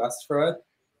hope the best for her.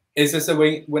 Is this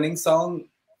a winning song?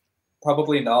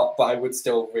 Probably not, but I would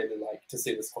still really like to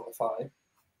see this qualify.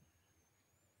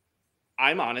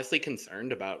 I'm honestly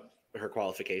concerned about her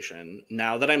qualification.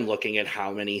 Now that I'm looking at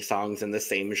how many songs in the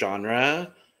same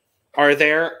genre are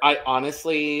there,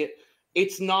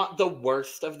 it's not the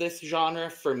worst of this genre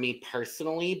for me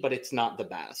personally, but it's not the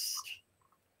best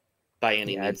by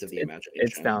any means of the imagination.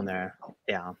 It's down there.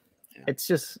 Yeah. It's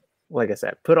just, like I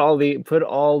said, put all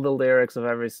the lyrics of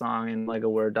every song in like a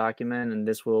Word document, and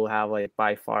this will have like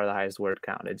by far the highest word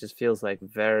count. It just feels like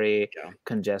very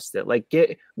congested. Like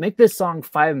make this song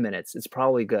 5 minutes. It's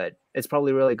probably good. It's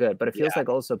probably really good. But it feels like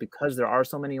also because there are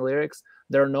so many lyrics,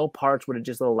 there are no parts where it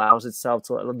just allows itself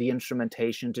to the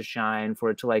instrumentation to shine, for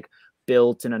it to like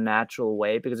build in a natural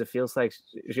way, because it feels like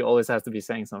she always has to be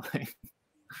saying something.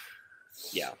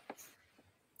 Yeah.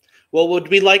 Well, would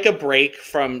we like a break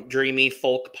from dreamy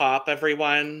folk pop,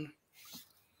 everyone?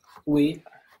 Let's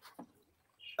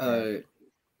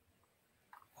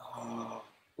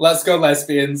go,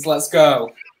 lesbians. Let's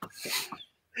go.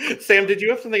 Sam, did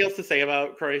you have something else to say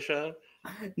about Croatia?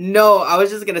 No, I was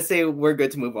just gonna say we're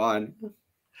good to move on.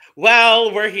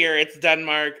 Well, we're here. It's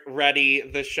Denmark,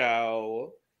 Reddi, the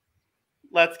show.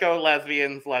 Let's go,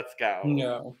 lesbians. Let's go.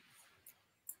 No.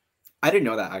 I didn't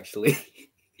know that, actually.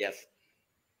 Yes.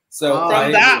 So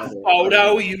from that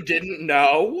photo, you didn't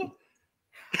know?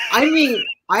 I mean,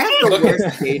 I have the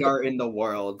worst radar in the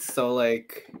world, so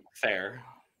like... Fair.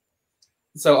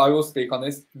 So I will speak on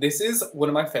this. This is one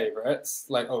of my favorites,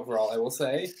 like overall, I will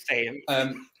say. Same.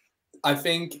 I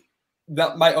think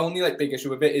that my only like big issue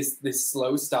with it is this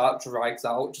slow start drags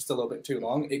out just a little bit too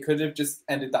long. It could have just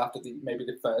ended after maybe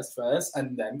the first verse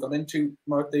and then gone into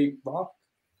more of the rock.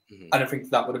 Mm-hmm. And I think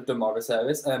that would have done more of a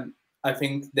service. I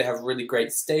think they have really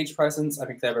great stage presence. I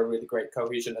think they have a really great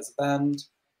cohesion as a band.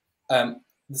 The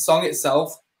song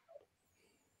itself,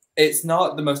 it's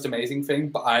not the most amazing thing,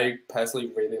 but I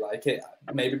personally really like like it.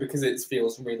 Maybe because it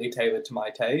feels really tailored to my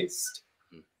taste.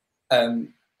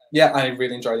 Yeah, I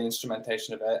really enjoy the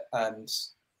instrumentation of it, and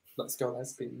let's go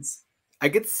lesbians. I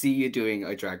could see you doing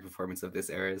a drag performance of this,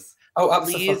 Eris. Oh,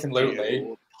 Please absolutely.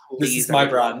 do. This Please, is my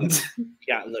everyone. brand.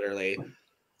 Yeah, literally.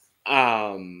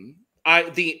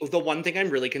 The one thing I'm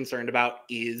really concerned about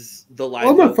is the live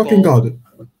Oh my vocal. fucking god!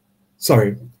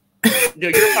 Sorry. No,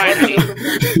 you're fine.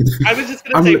 I was just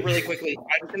going to say really quickly,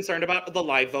 I'm concerned about the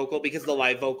live vocal because the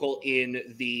live vocal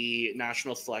in the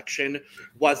national selection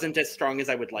wasn't as strong as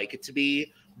I would like it to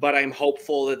be, but I'm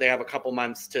hopeful that they have a couple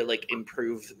months to like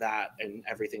improve that and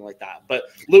everything like that. But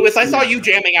Lewis, I saw you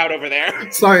jamming out over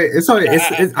there. Sorry. It's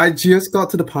I just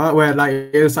got to the part where like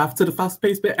it was after the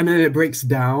fast-paced bit and then it breaks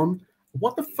down.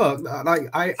 What the fuck? Like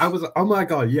I was, oh my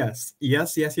god, yes.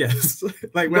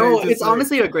 Like when No, it just, it's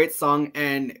honestly a great song,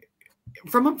 and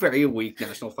from a very weak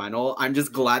national final, I'm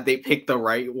just glad they picked the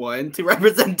right one to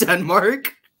represent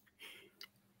Denmark.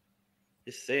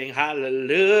 Just sing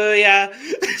hallelujah.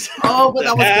 Oh, but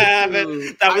that was good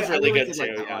too. That was I really good did too.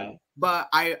 like that Yeah. one. But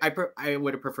I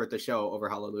would have preferred the show over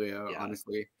Hallelujah, Yeah.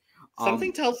 honestly.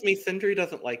 Something tells me Sindri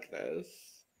doesn't like this.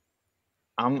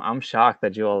 I'm shocked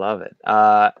that you all love it.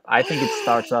 I think it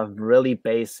starts off really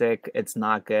basic. It's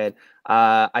not good.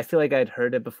 I feel like I'd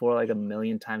heard it before like a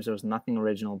million times. There was nothing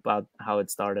original about how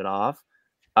it started off.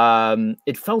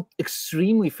 It felt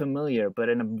extremely familiar, but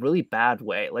in a really bad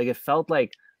way. Like it felt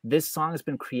like this song has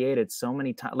been created so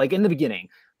many times. Like in the beginning,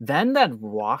 then that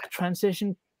rock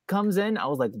transition comes in. I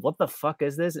was like, what the fuck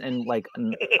is this? And like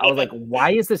I was like,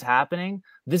 why is this happening?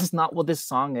 This is not what this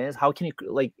song is. How can you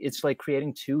like it's like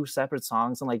creating two separate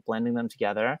songs and like blending them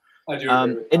together. I do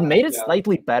agree with It that, made it yeah.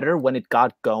 slightly better when it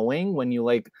got going, when you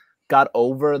like got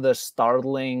over the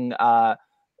startling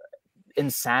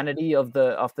insanity of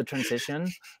the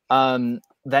transition.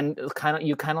 Then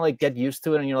you kind of like get used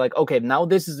to it and you're like, okay, now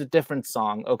this is a different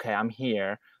song. Okay, I'm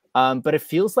here. But it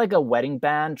feels like a wedding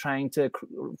band trying to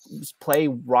play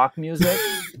rock music.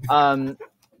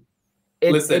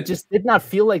 It just did not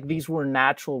feel like these were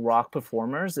natural rock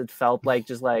performers. It felt like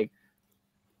just like,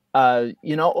 like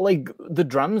the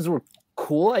drums were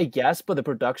cool, I guess, but the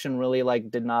production really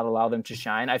like did not allow them to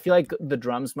shine. I feel like the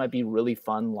drums might be really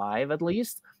fun live, at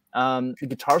least. The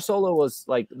guitar solo was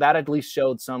like that, at least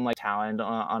showed some like talent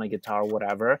on a guitar,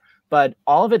 whatever. But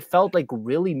all of it felt like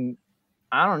really,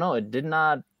 I don't know. It did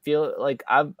not feel like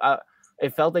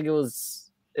it felt like it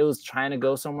was trying to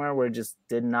go somewhere where it just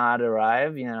did not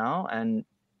arrive, and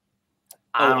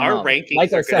Our rankings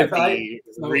like I are said, going to be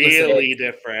really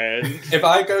different. If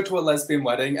I go to a lesbian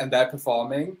wedding and they're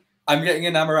performing, I'm getting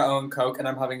an Amaretto and Coke and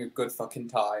I'm having a good fucking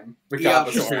time.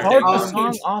 Regardless of who's start getting the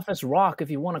song off as rock if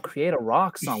you want to create a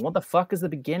rock song. What the fuck is the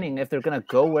beginning if they're gonna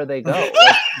go where they go?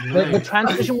 Like, the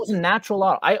transition wasn't natural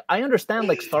at all. I understand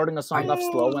like starting a song off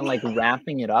slow and like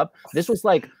ramping it up. This was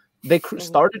like they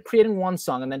started creating one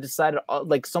song and then decided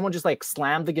like someone just like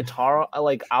slammed the guitar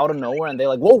like out of nowhere and they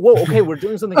like whoa okay, we're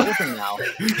doing something different now.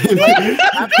 Like,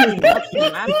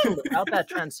 absolutely natural without that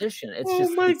transition. It's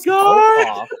just it's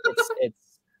off. It's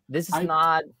this is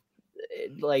not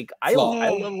like I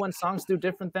love when songs do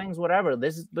different things, whatever.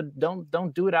 But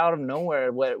don't do it out of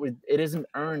nowhere where it isn't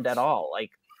earned at all.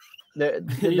 Like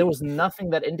there was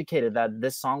nothing that indicated that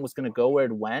this song was going to go where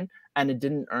it went, and it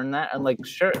didn't earn that. And like,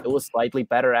 sure, it was slightly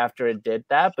better after it did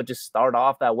that, but just start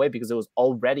off that way because it was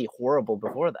already horrible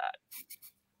before that.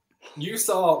 You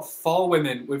saw 4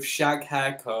 women with shag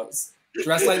haircuts,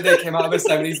 dressed like they came out of a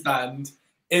 70s band,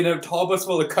 in a tour bus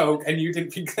full of Coke, and you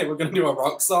didn't think they were going to do a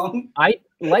rock song?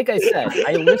 Like I said,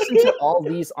 I listened to all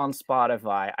these on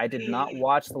Spotify. I did not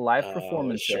watch the live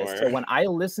performances. Sure. So when I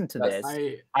listen to this,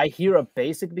 I hear a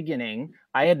basic beginning.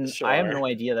 I have no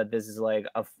idea that this is like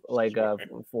a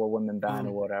 4-woman band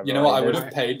or whatever. You know what? I would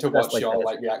have paid to watch your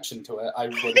like reaction to it. I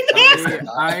would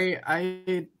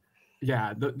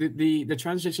have. The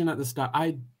transition at the start.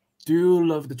 I do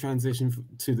love the transition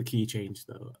to the key change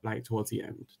though. Like towards the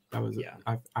end, that was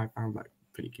I found that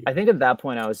pretty cute. I think at that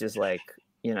point I was just like,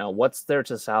 what's there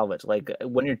to salvage? Like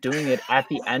when you're doing it at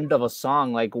the end of a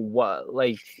song, like what?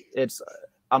 Like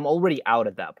I'm already out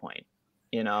at that point.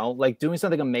 Like doing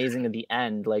something amazing at the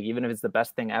end, like even if it's the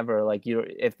best thing ever, like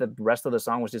if the rest of the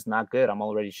song was just not good, I'm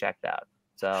already checked out.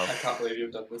 So I can't believe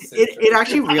you've done this. It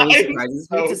actually really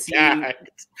surprises me to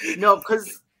see. No,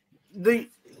 because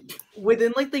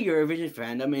within like the Eurovision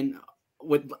fandom, and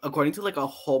according to like a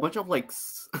whole bunch of like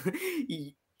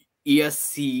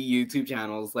ESC YouTube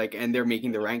channels, like, and they're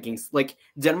making the rankings, like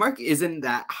Denmark isn't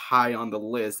that high on the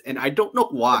list, and I don't know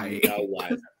why.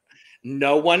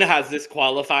 No one has this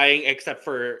qualifying except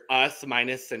for us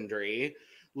minus Sindri.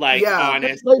 Like, Yeah.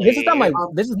 honestly, Like,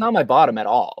 this is not my bottom at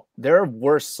all. There are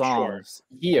worse songs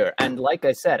here, and like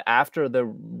I said, after the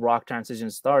rock transition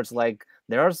starts, like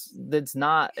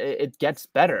it gets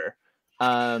better.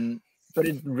 But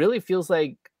it really feels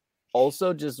like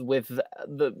also just with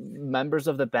the members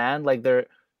of the band, like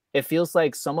it feels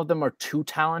like some of them are too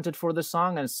talented for the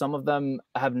song, and some of them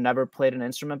have never played an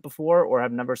instrument before or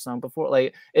have never sung before.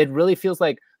 Like, it really feels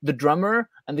like the drummer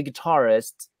and the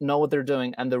guitarist know what they're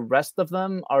doing, and the rest of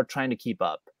them are trying to keep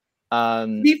up.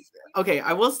 Okay,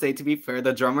 I will say, to be fair,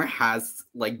 the drummer has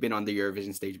like been on the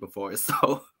Eurovision stage before,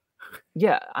 so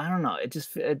yeah, I don't know.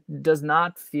 It does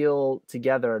not feel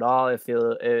together at all. It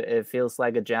feels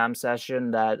like a jam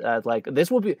session that like this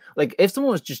will be like if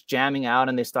someone was just jamming out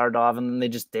and they started off and then they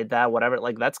just did that, whatever.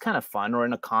 Like, that's kind of fun. Or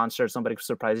in a concert, somebody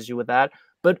surprises you with that.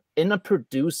 But in a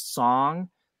produced song,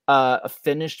 a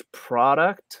finished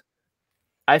product,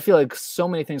 I feel like so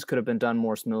many things could have been done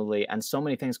more smoothly, and so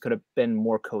many things could have been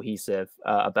more cohesive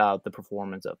about the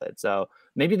performance of it. So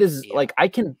maybe this is like, I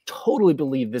can totally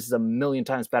believe this is a million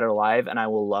times better live, and I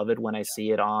will love it when I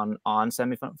see it on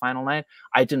semifinal night.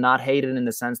 I do not hate it in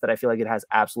the sense that I feel like it has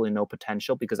absolutely no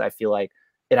potential, because I feel like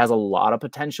it has a lot of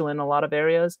potential in a lot of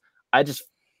areas. I just,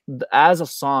 as a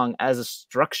song, as a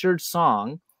structured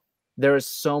song, there are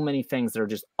so many things that are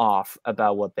just off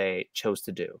about what they chose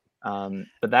to do.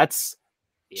 But that's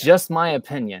just my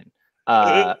opinion.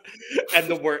 And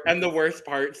the worst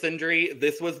part, Sindri,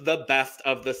 this was the best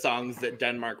of the songs that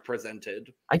Denmark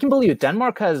presented. I can believe it.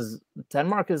 Denmark is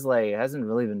like, hasn't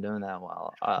really been doing that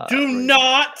well.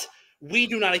 We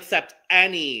do not accept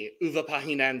any Uva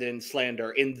Pahinanden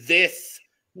slander in this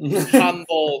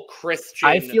humble Christian.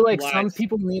 I feel like some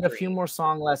people need a few more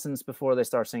song lessons before they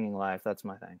start singing live. That's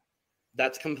my thing.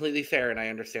 That's completely fair, and I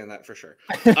understand that for sure.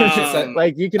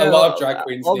 Like, you can a have lot of drag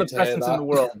queens all the need to hear presence in that. the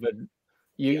world, but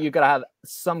you gotta have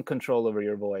some control over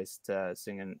your voice to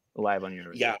sing live on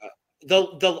your. Yeah,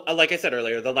 the like I said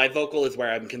earlier, the live vocal is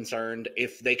where I'm concerned.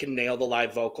 If they can nail the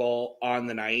live vocal on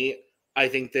the night, I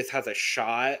think this has a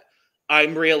shot.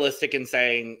 I'm realistic in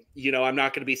saying, I'm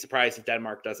not going to be surprised if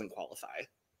Denmark doesn't qualify.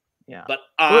 Yeah, but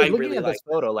looking really at this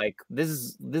photo, like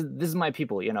this is my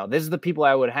people. This is the people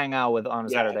I would hang out with on a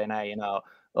Saturday night.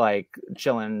 Like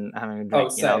chilling, having a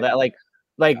drink.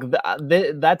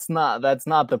 That's not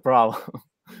the problem.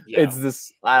 Yeah. It's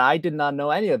this. I did not know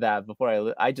any of that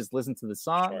before. I just listened to the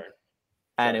song,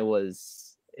 and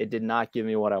it did not give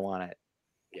me what I wanted.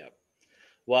 Yeah.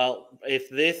 Well, if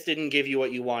this didn't give you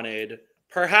what you wanted,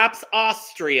 perhaps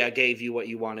Austria gave you what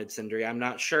you wanted, Sindri. I'm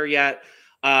not sure yet.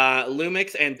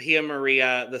 Lumix and Pia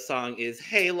Maria, the song is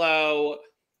Halo.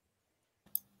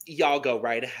 Y'all go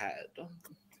right ahead.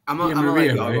 I'm gonna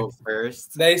let y'all go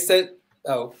first. They said,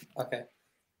 oh, okay.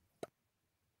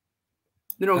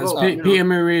 Pia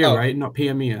Maria, right? Not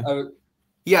Pia Mia.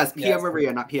 Yes, Pia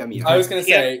Maria, not Pia Mia. I was gonna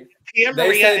say Pia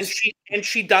Maria, and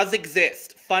she does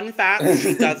exist. Fun fact,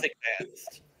 she does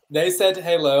exist. They said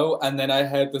hello, and then I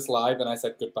heard this live, and I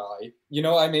said goodbye. You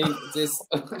know what I mean? This.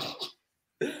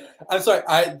 I'm sorry.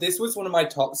 This was one of my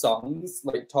top songs.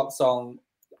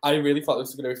 I really thought this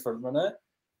was going to be front runner,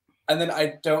 and then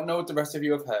I don't know what the rest of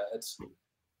you have heard,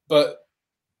 but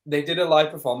they did a live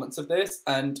performance of this,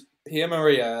 and Pia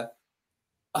Maria,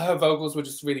 her vocals were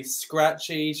just really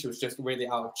scratchy. She was just really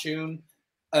out of tune.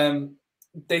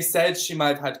 They said she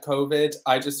might have had COVID.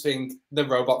 I just think the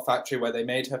robot factory where they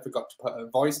made her forgot to put her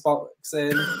voice box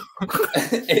in.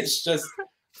 It's just.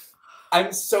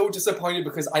 I'm so disappointed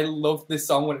because I loved this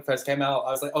song when it first came out.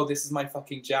 I was like, oh, this is my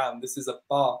fucking jam. This is a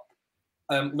bop.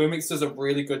 Lumix does a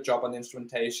really good job on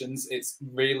instrumentations. It's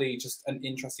really just an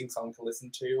interesting song to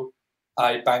listen to.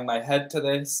 I bang my head to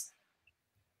this.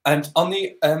 And on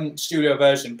the studio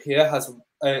version, Pia has,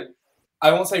 I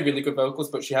won't say really good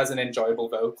vocals, but she has an enjoyable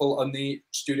vocal on the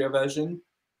studio version.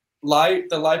 The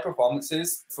live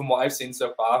performances, from what I've seen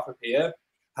so far for Pia,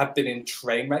 have been in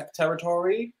train wreck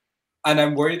territory. And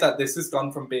I'm worried that this has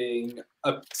gone from being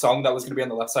a song that was going to be on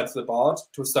the left side of the board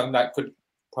to a song that could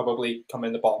probably come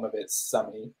in the bottom of its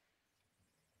semi.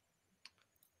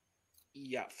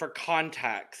 Yeah, for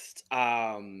context,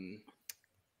 ever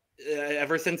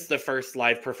since the first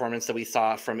live performance that we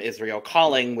saw from Israel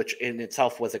Calling, which in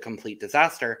itself was a complete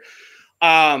disaster,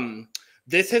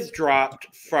 this has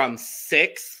dropped from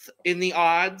 6th in the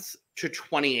odds to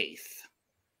 28th.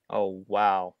 Oh,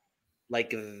 wow.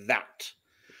 Like that.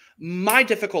 My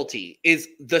difficulty is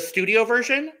the studio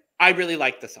version. I really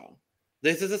like the song.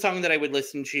 This is a song that I would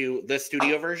listen to, the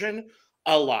studio version,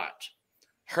 a lot.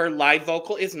 Her live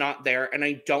vocal is not there, and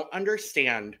I don't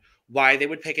understand why they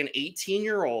would pick an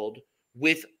 18-year-old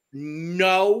with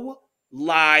no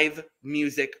live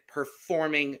music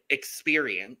performing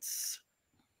experience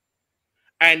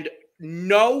and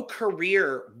no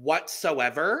career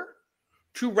whatsoever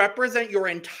to represent your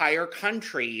entire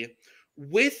country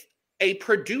with a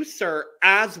producer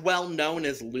as well known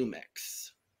as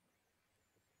Lumix.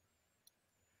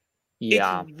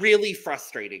 Yeah. It's really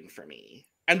frustrating for me.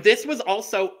 And this was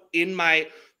also in my...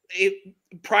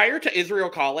 prior to Israel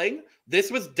Calling, this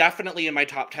was definitely in my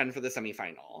top 10 for the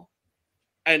semifinal.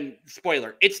 And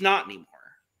spoiler, it's not anymore.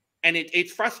 And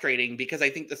it's frustrating because I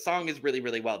think the song is really,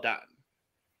 really well done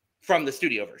from the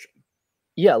studio version.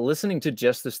 Yeah, listening to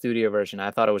just the studio version,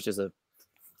 I thought it was just a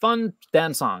fun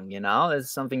dance song, you know?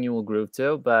 It's something you will groove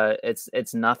to, but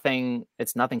it's nothing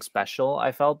special,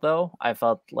 I felt though. I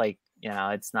felt like, you know,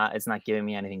 it's not giving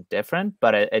me anything different,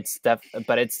 but it's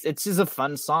just a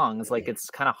fun song. It's like,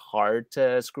 it's kind of hard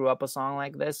to screw up a song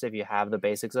like this if you have the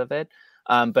basics of it.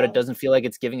 But it doesn't feel like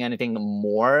it's giving anything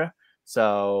more.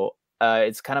 So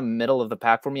it's kind of middle of the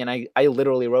pack for me. And I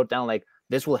literally wrote down like,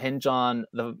 this will hinge on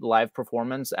the live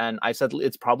performance. And I said,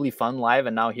 it's probably fun live.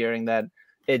 And now hearing that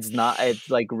it's not, it's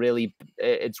like really,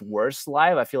 it's worse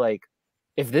live. I feel like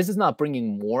if this is not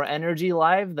bringing more energy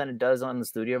live than it does on the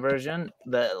studio version,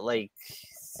 I will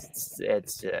say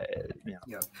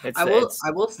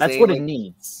that's what it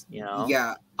needs, you know?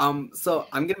 Yeah. So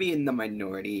I'm gonna be in the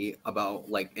minority about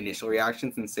like initial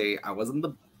reactions and say I wasn't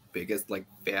the biggest like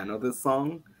fan of this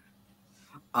song.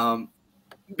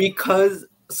 Because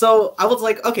so I was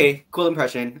like, okay, cool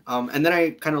impression. And then I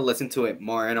kind of listened to it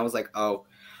more and I was like, oh,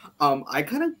 I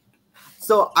personally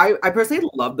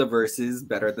love the verses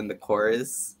better than the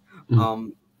chorus. I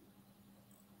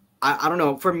don't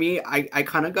know. For me, I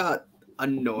kind of got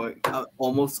annoyed,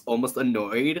 almost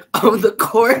annoyed of the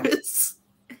chorus.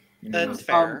 That's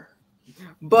fair.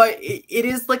 But it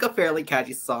is like a fairly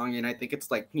catchy song, and I think it's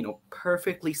like, you know,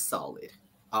 perfectly solid.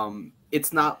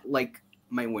 It's not like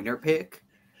my winner pick.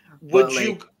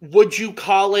 Would you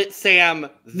call it, Sam?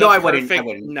 No, I wouldn't.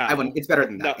 No, I wouldn't. It's better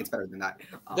than that. No. It's better than that.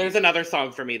 There's another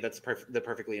song for me that's the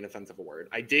perfectly inoffensive award.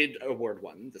 I did award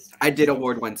one this time. I did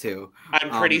award one too. I'm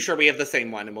pretty sure we have the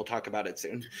same one, and we'll talk about it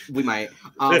soon. We might.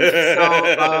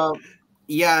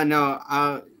 Yeah,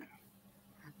 no.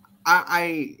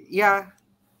 Yeah.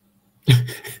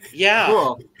 Yeah.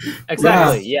 Cool.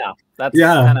 Exactly. Yeah. That's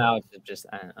kind of how it's just.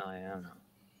 I don't know.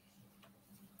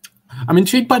 I'm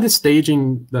intrigued by the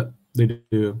staging that they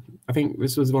do. I think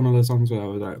this was one of the songs where I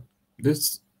was like,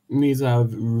 this needs to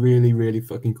have really, really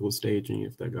fucking cool staging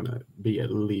if they're gonna be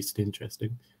at least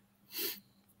interesting.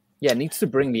 Yeah, it needs to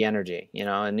bring the energy, you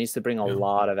know, it needs to bring a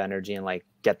lot of energy and like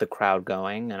get the crowd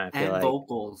going. And I feel like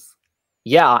vocals.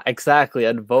 Yeah, exactly.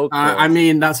 And vocals. I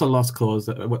mean, that's a lost cause,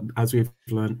 as we've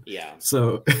learned. Yeah.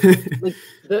 So like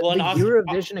the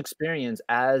Eurovision experience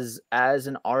as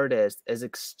an artist is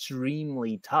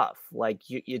extremely tough. Like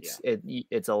you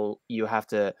have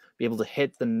to be able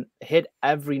to hit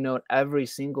every note every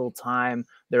single time.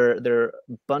 There are a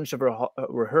bunch of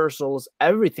rehearsals.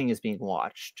 Everything is being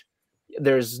watched.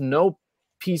 There's no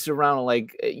piece around.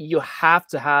 Like you have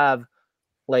to have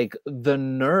like the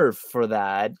nerve for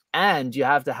that, and you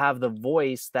have to have the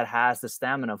voice that has the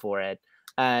stamina for it.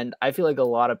 And I feel like a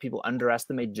lot of people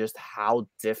underestimate just how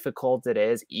difficult it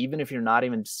is, even if you're not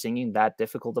even singing that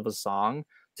difficult of a song,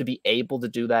 to be able to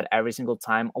do that every single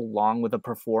time, along with a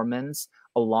performance,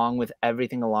 along with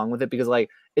everything along with it. Because like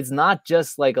it's not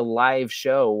just like a live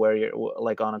show where you're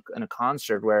like in a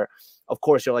concert where of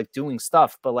course you're like doing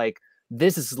stuff, but like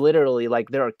this is literally like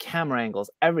there are camera angles,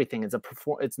 everything. It's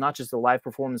not just a live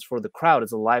performance for the crowd,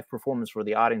 it's a live performance for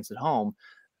the audience at home.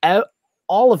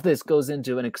 All of this goes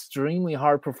into an extremely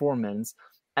hard performance,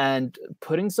 and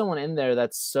putting someone in there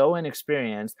that's so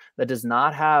inexperienced, that does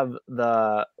not have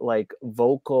the like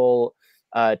vocal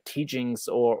teachings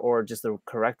or just the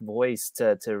correct voice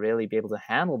to really be able to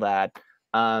handle that.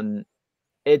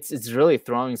 It's really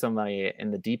throwing somebody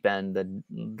in the deep end that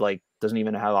like doesn't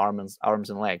even have arms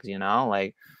and legs, you know?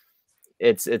 Like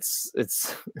it's just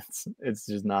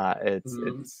not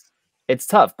it's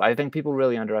tough. I think people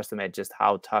really underestimate just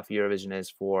how tough Eurovision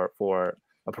is for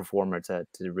a performer to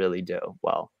really do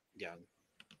well. Yeah.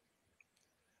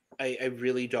 I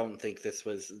really don't think this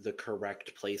was the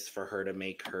correct place for her to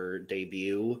make her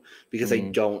debut, because I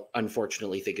don't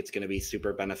unfortunately think it's going to be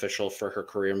super beneficial for her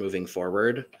career moving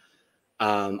forward.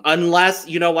 Unless,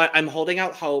 you know what, I'm holding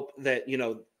out hope that, you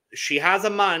know, she has a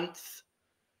month.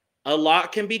 A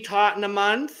lot can be taught in a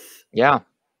month. Yeah.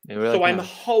 Really so I'm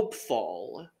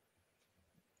hopeful,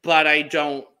 but I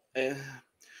don't.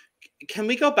 Can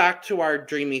we go back to our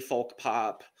dreamy folk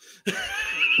pop?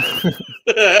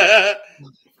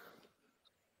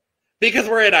 Because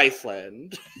we're in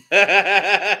Iceland.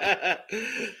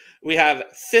 We have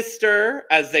Sister,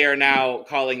 as they are now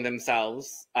calling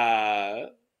themselves,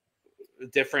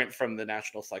 different from the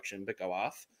national selection, but go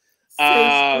off.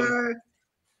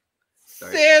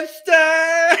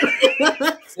 Sister!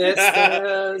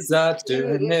 Sisters are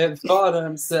doing it for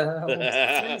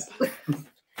themselves.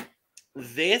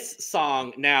 This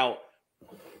song, now,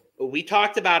 we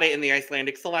talked about it in the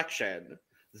Icelandic selection.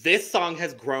 This song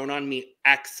has grown on me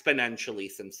exponentially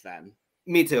since then.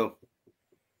 Me too.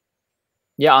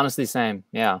 Yeah, honestly, same.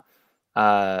 Yeah.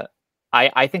 I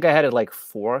think I had it like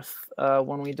fourth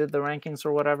when we did the rankings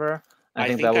or whatever. I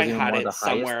think that was even had more it the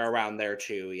somewhere highest. around there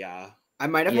too. Yeah. I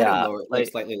might have had it lower, like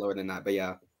slightly lower than that, but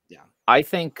yeah. I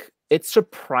think it's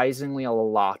surprisingly a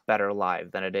lot better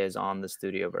live than it is on the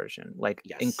studio version. Like,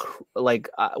 Yes.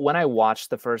 When I watched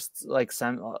the first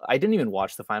I didn't even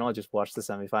watch the final. I just watched the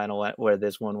semifinal where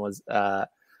this one was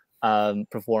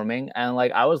performing, and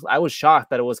like I was shocked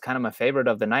that it was kind of my favorite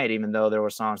of the night, even though there were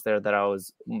songs there that I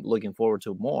was looking forward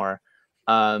to more.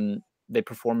 They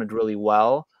performed really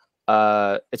well.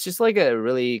 It's just like a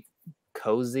really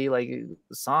cozy like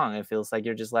song. It feels like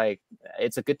you're just like,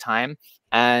 it's a good time,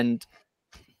 and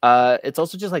it's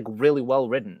also just like really well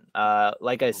written.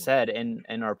 Like I said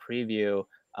in our preview,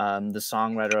 the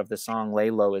songwriter of the song,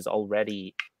 Laylo, is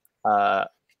already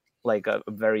like a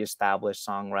very established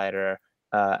songwriter,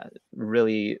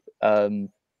 really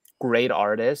great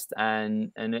artist,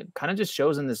 and it kind of just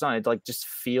shows in the song. It like just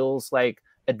feels like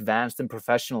advanced and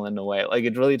professional in a way. Like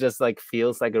it really just like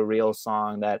feels like a real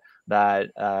song that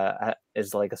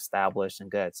is like established and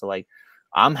good. So like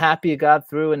I'm happy it got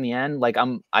through in the end. Like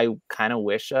I kind of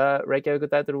wish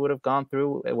Reykjavík would have gone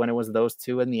through when it was those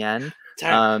two in the end.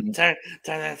 Turn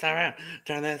this around.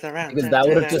 Turn this around. Because that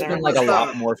would have just been like a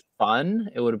lot more fun.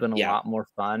 It would have been a lot more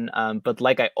fun. But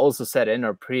like I also said in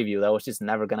our preview, that was just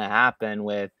never gonna happen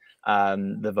with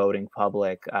the voting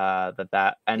public,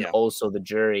 and also the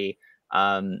jury.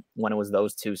 When it was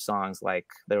those two songs, like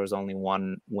there was only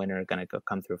one winner gonna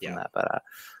come through from that.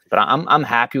 But I'm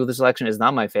happy with the selection. It's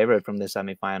not my favorite from the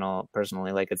semifinal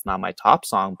personally. Like it's not my top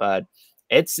song, but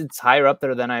it's higher up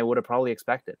there than I would have probably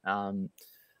expected.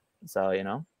 So you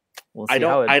know, we'll see.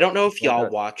 I don't know if y'all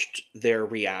watched their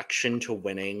reaction to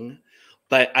winning,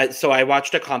 but I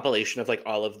watched a compilation of like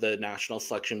all of the national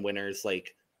selection winners,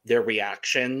 like their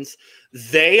reactions.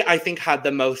 They, I think, had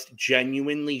the most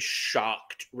genuinely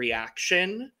shocked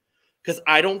reaction, because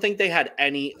I don't think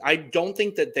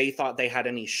that they thought they had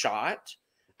any shot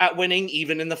at winning,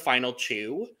 even in the final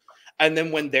two. And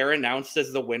then when they're announced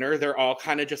as the winner, they're all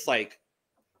kind of just like,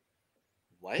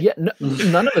 what? Yeah,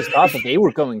 none of us thought that they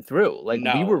were going through. Like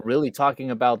we were really talking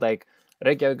about like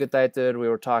Reykjavík. We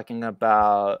were talking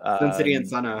about Sindri and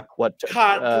Sana. What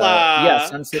Katla?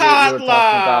 Sindri. Katla! We were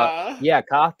talking about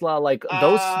Katla. Like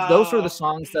those were the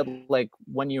songs that like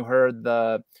when you heard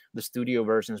the studio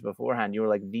versions beforehand, you were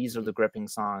like, these are the gripping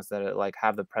songs that like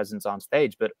have the presence on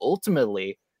stage. But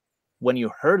ultimately, when you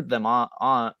heard them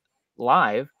on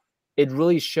live, it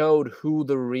really showed who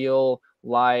the real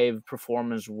live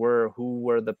performers were, who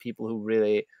were the people who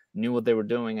really knew what they were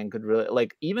doing and could really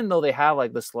like, even though they have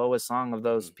like the slowest song of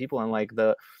those people, and like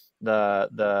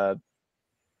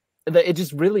it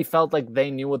just really felt like they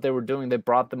knew what they were doing. They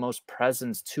brought the most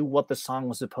presence to what the song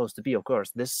was supposed to be. Of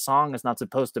course, this song is not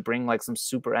supposed to bring like some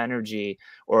super energy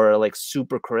or like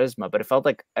super charisma, but it felt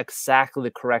like exactly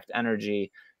the correct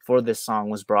energy for this song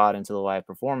was brought into the live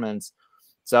performance.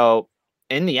 So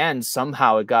in the end,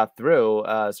 somehow it got through,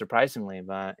 surprisingly.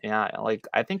 But yeah, like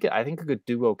I think it could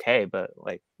do okay, but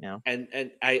like, you know. And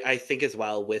I think as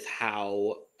well with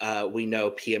how we know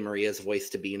Pia Maria's voice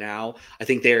to be now, I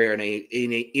think they're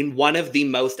in one of the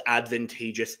most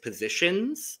advantageous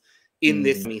positions in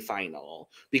this semifinal,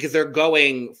 because they're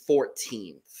going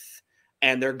 14th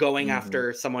and they're going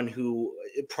after someone who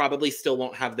probably still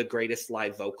won't have the greatest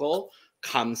live vocal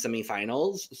come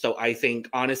semifinals. So I think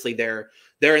honestly they're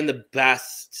in the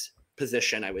best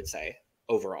position, I would say,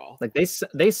 overall. Like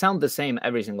they sound the same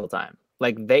every single time.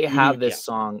 Like they have this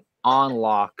song on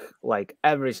lock. Like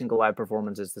every single live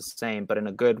performance is the same, but in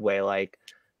a good way. Like,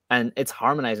 and it's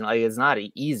harmonizing. Like it's not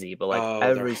easy, but like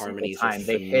every single time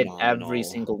they hit every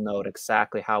single note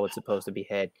exactly how it's supposed to be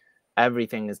hit.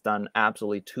 Everything is done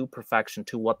absolutely to perfection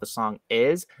to what the song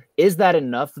is. Is that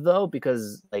enough though?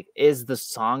 Because like, is the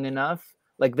song enough?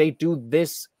 Like they do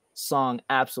this song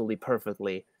absolutely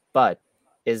perfectly, but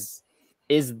is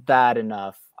that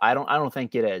enough? I don't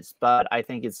think it is, but I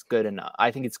think it's good enough.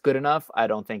 I think it's good enough. I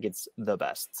don't think it's the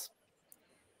best.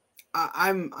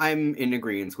 I'm in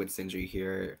agreement with Sindri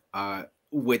here.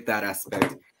 With that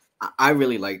aspect, I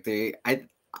really liked it.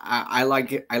 I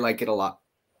like it. I like it a lot.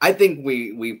 I think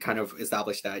we've kind of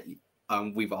established that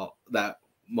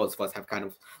most of us have kind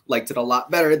of liked it a lot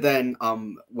better than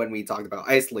when we talked about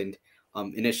Iceland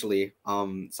initially,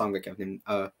 Songvakeppnin.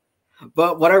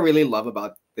 But what I really love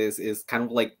about this is kind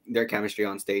of like their chemistry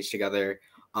on stage together.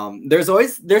 There's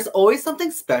always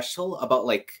something special about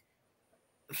like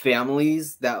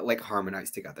families that like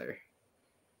harmonize together.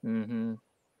 Mm-hmm.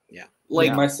 Yeah. Like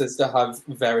Yeah. my sister have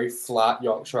very flat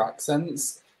Yorkshire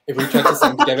accents. If we tried to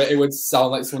sing together, it would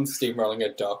sound like someone steamrolling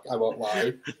a duck. I won't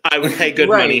lie. I would pay good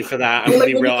Right. money for that. I'm Well, gonna like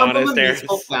be when real you come from honest a there.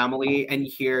 musical family and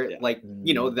hear Yeah. like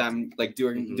them like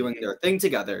doing their thing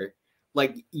together,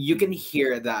 like you can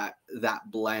hear that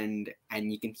blend,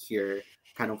 and you can hear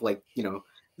kind of like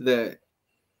the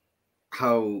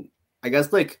how I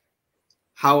guess like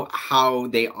how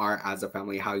they are as a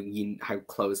family, how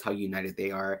close, how united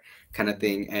they are, kind of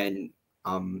thing. And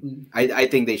I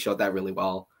think they showed that really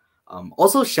well.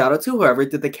 Also, shout out to whoever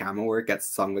did the camera work at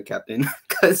Songvakeppnin,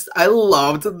 because I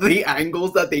loved the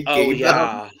angles that they gave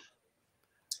them.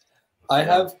 I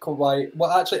have quite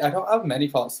well. Actually, I don't have many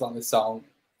thoughts about this song.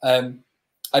 I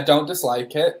don't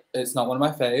dislike it. It's not one of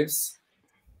my faves.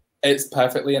 It's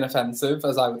perfectly inoffensive,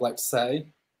 as I would like to say.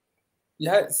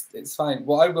 Yeah, it's fine.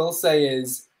 What I will say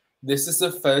is this is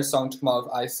the first song to come out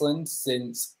of Iceland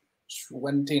since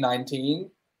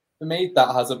 2019. For me,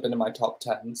 that hasn't been in my top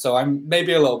 10, so I'm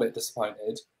maybe a little bit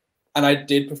disappointed. And I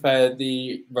did prefer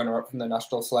the runner-up from the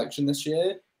national selection this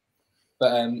year,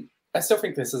 but I still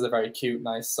think this is a very cute,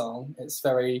 nice song. It's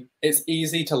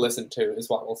easy to listen to, is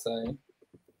what we'll say.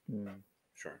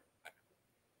 Sure.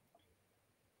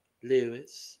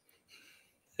 Lewis.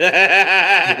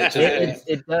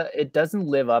 It doesn't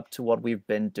live up to what we've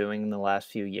been doing in the last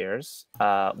few years.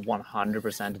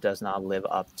 100% it does not live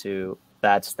up to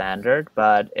that standard,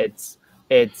 but it's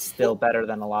still better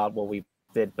than a lot of what we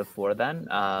did before then.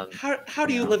 How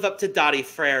do you live up to Dottie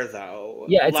Frere though?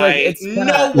 Yeah, it's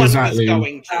no one was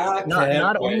going to.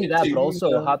 Not only that, but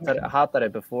also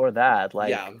Hajati before that.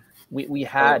 Like we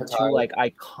had two like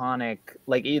iconic,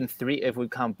 like even three if we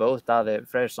count both Dottie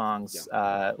Frere songs,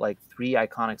 like three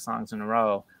iconic songs in a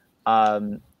row.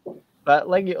 But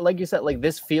like you said, like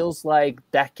this feels like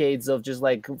decades of just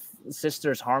like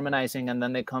sisters harmonizing, and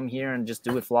then they come here and just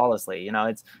do it flawlessly.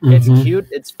 It's cute,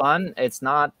 it's fun, it's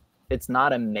not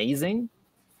amazing,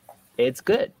 it's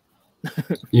good.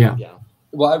 Yeah.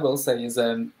 What I will say is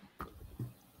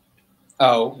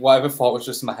whatever thought was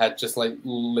just in my head just like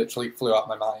literally flew out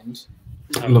my mind.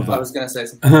 I love that. I was gonna say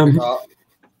something about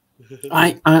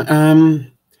I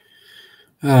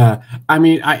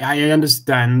mean I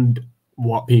understand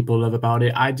what people love about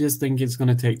it. I just think it's going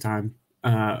to take time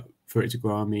for it to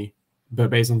grow on me.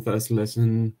 But based on first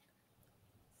listen,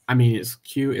 I mean, it's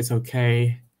cute, it's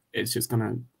okay. It's just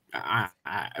going to,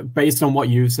 based on what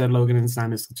you said, Logan and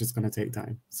Sam, it's just going to take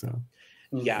time. So,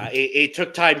 yeah, it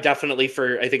took time definitely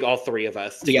for, I think, all three of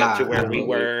us to get to where we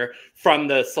were from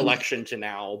the selection to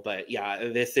now. But yeah,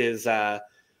 this is,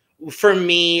 for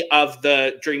me, of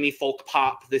the dreamy folk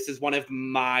pop, this is one of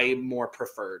my more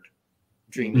preferred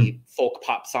dreamy folk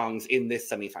pop songs in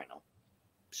this semifinal.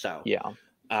 So yeah,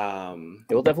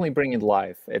 it will definitely bring it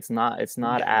live. It's not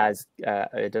as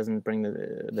it doesn't bring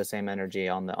the same energy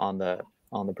on the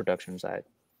production side.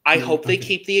 I hope they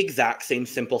keep the exact same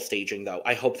simple staging though.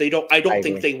 I hope they don't. I don't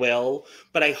think they will,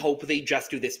 but I hope they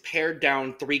just do this pared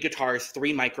down 3 guitars,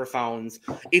 3 microphones.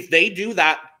 If they do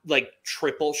that like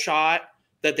triple shot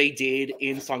that they did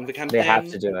in Songvakeppnin, they have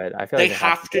to do it. I feel they like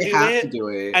have to do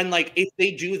it. And like if they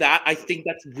do that, I think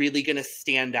that's really going to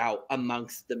stand out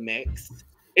amongst the mix.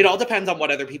 It all depends on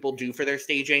what other people do for their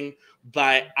staging,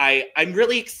 but I'm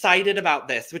really excited about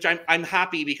this, which I'm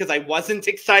happy because I wasn't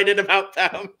excited about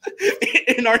them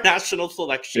in our national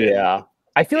selection. Yeah.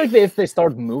 I feel like if they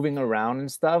start moving around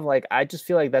and stuff, like I just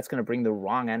feel like that's going to bring the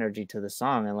wrong energy to the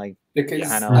song, and like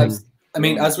because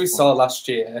as we saw last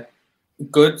year,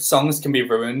 good songs can be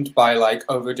ruined by like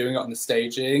overdoing it on the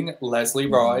staging. Leslie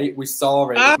Roy, we saw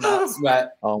it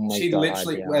where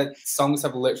where songs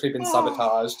have literally been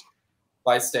sabotaged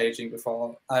by staging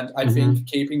before, and I think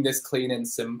keeping this clean and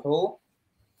simple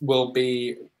will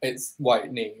be what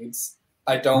it needs.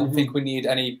 I don't think we need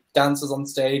any dancers on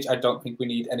stage. I don't think we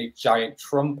need any giant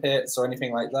trumpets or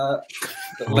anything like that.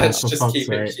 But let's just keep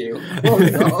it cute. Oh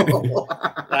no!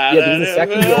 Yeah, the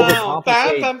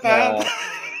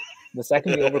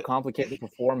second you overcomplicate the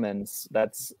performance,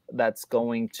 that's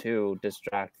going to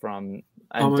distract from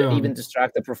and even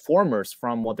distract the performers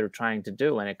from what they're trying to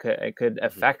do, and it could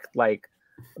affect like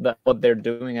what they're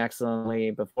doing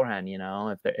excellently beforehand.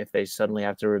 If they suddenly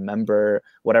have to remember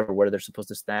where they're supposed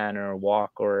to stand or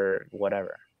walk or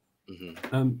whatever.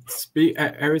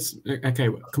 Eris, okay,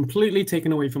 completely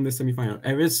taken away from the semifinal.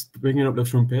 Eris bringing up the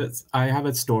trumpets. I have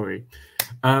a story.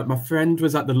 My friend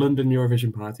was at the London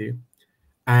Eurovision party,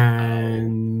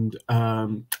 and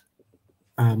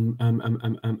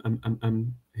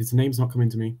his name's not coming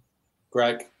to me.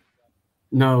 Greg.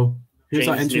 No, who's James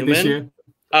our entry Newman? this year?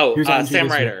 Oh, Who's our entry Sam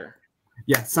this year? Ryder.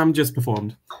 Yeah, Sam just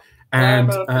performed,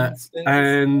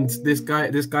 and this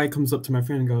guy comes up to my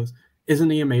friend and goes, "Isn't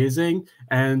he amazing?"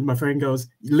 And my friend goes,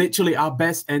 "Literally our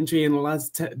best entry in the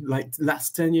last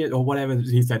 10 years or whatever."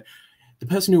 He said, the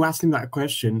person who asked him that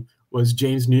question was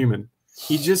James Newman.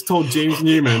 He just told James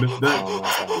Newman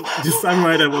that just Sam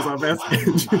Ryder was our best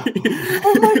entry.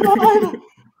 Oh my god!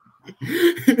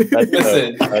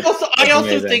 I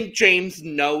also think James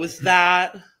knows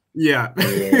that. Yeah.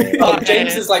 Oh,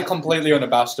 James is like completely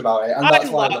unabashed about it, and that's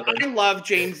why I love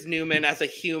James Newman as a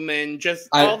human. Just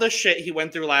all the shit he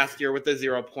went through last year with the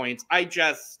 0 points.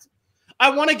 I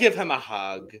want to give him a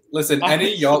hug. Listen,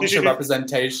 any Yorkshire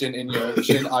representation in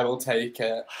Eurovision, I will take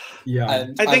it. Yeah,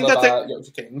 and I think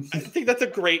that's a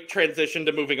great transition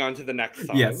to moving on to the next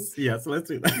song. Yes, let's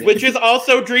do that. Which is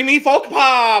also dreamy folk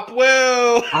pop.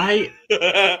 Woo!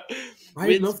 I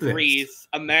love this. Greece,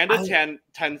 Amanda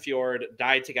Tenfjord,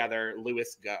 Die Together,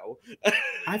 Lewis Go.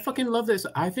 I fucking love this.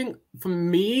 I think for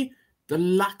me, the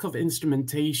lack of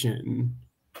instrumentation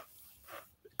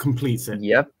completes it.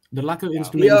 Yep. The lack of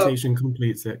instrumentation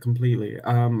completes it completely.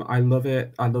 I love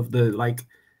it. I love the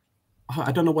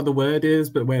I don't know what the word is,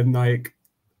 but when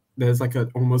there's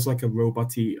almost like a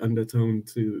robot-y undertone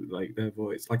to like their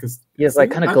voice, it's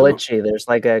like kind of glitchy. There's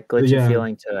like a glitchy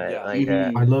feeling to it.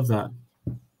 Yeah. I love that.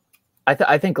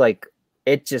 I think like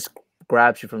it just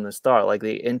grabs you from the start. Like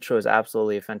the intro is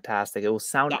absolutely fantastic. It will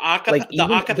sound the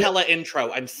acapella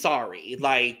intro. I'm sorry,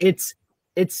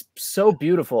 it's so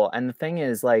beautiful, and the thing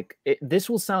is, like, this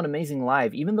will sound amazing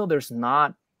live, even though there's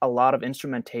not a lot of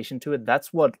instrumentation to it.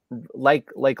 That's what,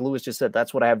 like Lewis just said,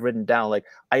 that's what I have written down. Like,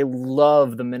 I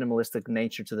love the minimalistic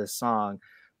nature to this song.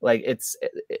 Like,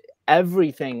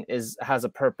 everything has a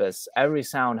purpose. Every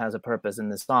sound has a purpose in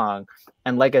this song.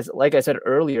 And like I said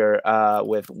earlier,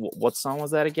 with what song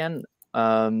was that again?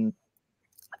 I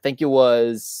think it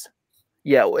was.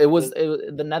 Yeah, it was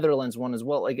the Netherlands one as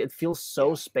well. Like, it feels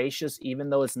so spacious, even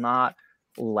though it's not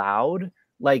loud.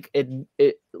 Like it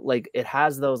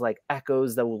has those like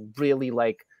echoes that will really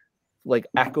like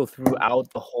echo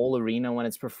throughout the whole arena when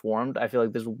it's performed. I feel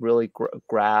like this will really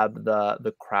grab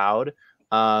the crowd.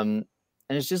 And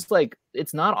it's just like,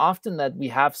 it's not often that we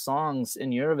have songs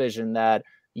in Eurovision that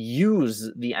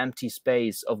use the empty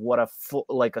space of what a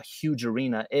huge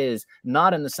arena is,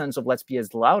 not in the sense of let's be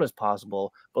as loud as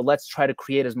possible, but let's try to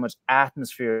create as much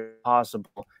atmosphere as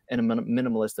possible in a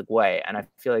minimalistic way. And I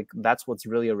feel like that's what's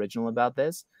really original about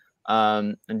this,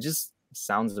 and just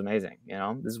sounds amazing.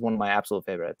 This is one of my absolute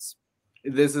favorites.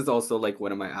 This is also like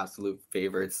one of my absolute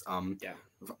favorites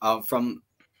from,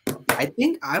 I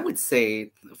think I would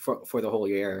say for the whole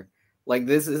year. Like,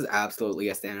 this is absolutely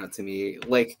a standout to me.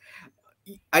 Like,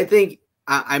 I think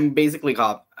I'm basically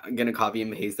gonna copy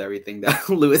and paste everything that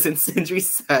Lewis and Sindri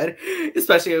said,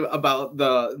 especially about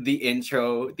the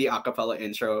intro, the acapella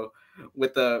intro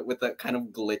with the kind of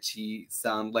glitchy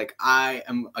sound. Like, I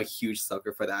am a huge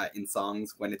sucker for that in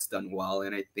songs when it's done well,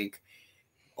 and I think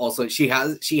also she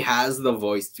has the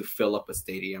voice to fill up a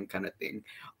stadium kind of thing.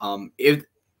 Even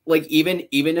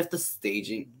if the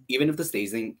staging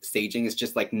is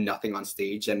just like nothing on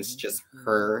stage and it's just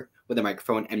her with a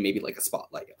microphone and maybe like a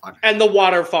spotlight on her. And the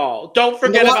waterfall. Don't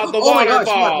forget about the waterfall. My gosh,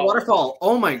 the waterfall.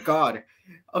 Oh my god.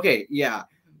 Okay, yeah.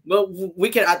 Well, we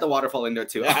can add the waterfall in there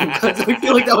too. I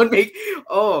feel like that would make.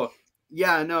 Oh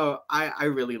yeah, no, I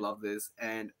really love this,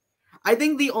 and I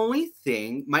think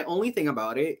my only thing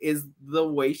about it is the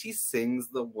way she sings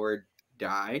the word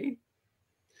 "die."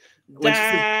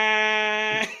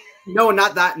 No,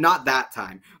 not that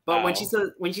time. But when she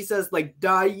says like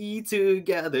die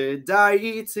together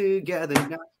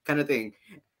kind of thing.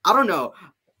 I don't know.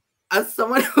 As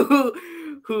someone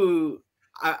who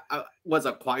I was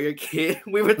a choir kid,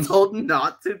 we were told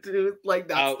not to do like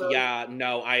that. Oh stuff. yeah,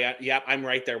 no, I'm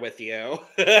right there with you.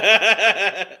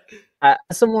 As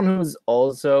someone who's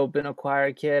also been a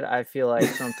choir kid, I feel like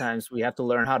sometimes we have to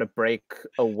learn how to break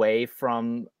away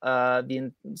from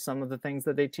some of the things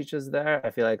that they teach us there.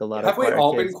 I feel like a lot have of we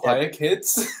all been choir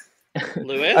kids?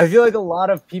 Lewis? I feel like a lot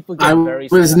of people get I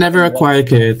was never a choir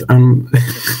kid. I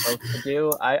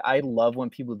love when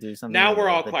people do something. Now we're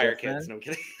all choir kids. No, I'm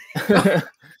kidding.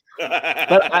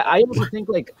 But I also think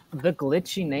like the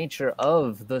glitchy nature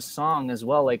of the song as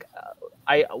well. Like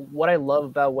what I love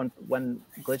about when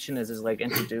glitchiness is like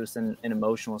introduced in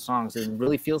emotional songs, it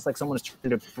really feels like someone is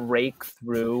trying to break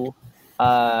through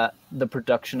the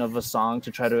production of a song to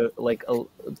try to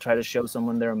try to show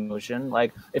someone their emotion.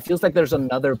 Like it feels like there's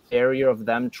another barrier of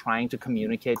them trying to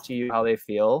communicate to you how they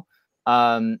feel,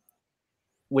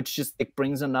 which just like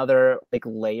brings another like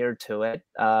layer to it,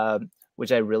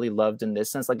 which I really loved in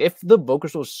this sense. Like if the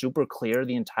vocals were super clear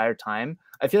the entire time,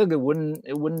 I feel like it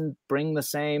wouldn't bring the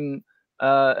same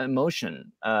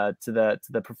emotion to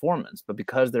the performance. But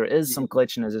because there is some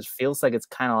glitchiness, it feels like it's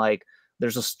kind of like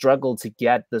there's a struggle to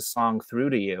get the song through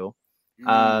to you.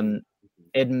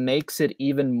 It makes it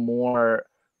even more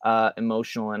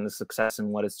emotional and a success in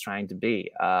what it's trying to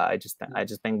be. I just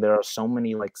think there are so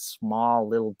many like small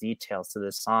little details to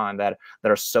this song that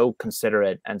are so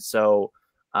considerate and so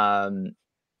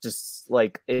just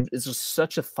like it's just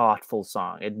such a thoughtful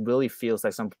song. It really feels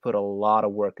like someone put a lot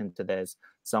of work into this.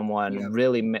 Someone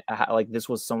really like this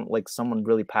was someone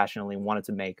really passionately wanted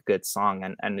to make a good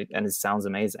song, and it sounds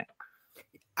amazing.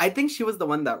 I think she was the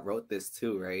one that wrote this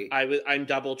too, right? I'm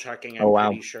double checking. Oh, wow.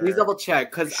 Pretty sure. Please double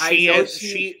check because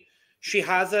she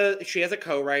has a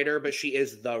co-writer, but she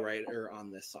is the writer on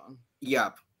this song.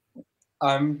 Yep.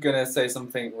 I'm gonna say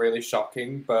something really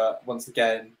shocking, but once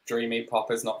again, dreamy pop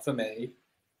is not for me.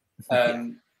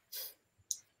 I'm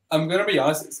gonna be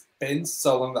honest, it's been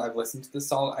so long that I've listened to this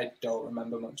song, I don't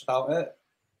remember much about it.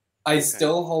 I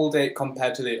still hold it,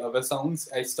 compared to the other songs,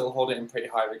 I still hold it in pretty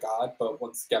high regard, but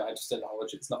once again, I just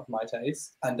acknowledge it's not for my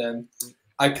taste. And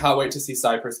I can't wait to see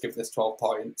Cyprus give this 12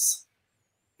 points.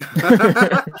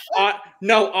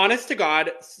 No, honest to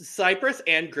God, Cyprus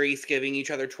and Greece giving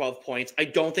each other 12 points. I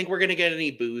don't think we're going to get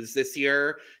any boos this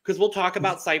year, because we'll talk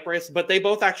about Cyprus, but they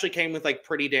both actually came with like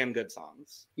pretty damn good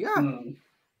songs. Yeah.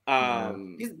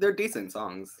 They're decent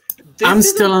songs. I'm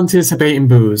still anticipating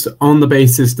boos on the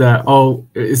basis that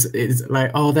it's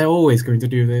like they're always going to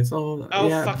do this. Fuck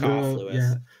off, Lewis.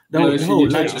 Yeah.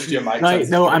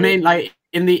 I mean like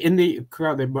in the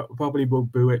crowd they probably will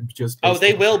boo it just.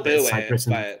 They will boo Cyprus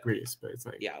it, and Greece, but it's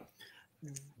like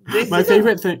My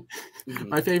favorite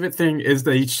thing is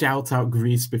they shout out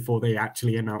Greece before they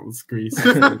actually announce Greece.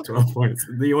 12 points.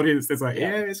 The audience is like,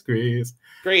 it's Greece.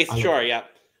 Greece, sure, yeah.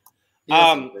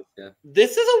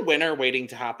 This is a winner waiting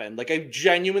to happen. Like, I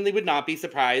genuinely would not be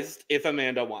surprised if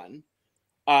Amanda won.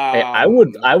 I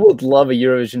would love a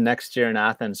Eurovision next year in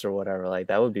Athens or whatever. Like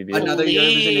that would be beautiful. Another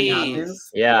Eurovision in Athens.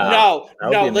 Yeah. No.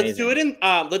 Let's do it in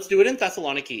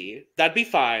Thessaloniki. That'd be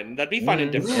fun. That'd be fun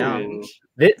and different.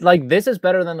 This is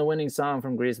better than the winning song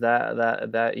from Greece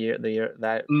that year.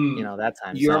 That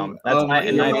time. You're my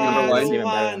number one. Even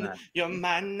better than that. You're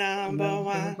my number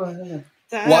one.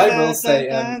 What I will say,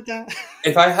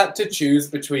 if I had to choose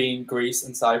between Greece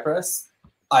and Cyprus,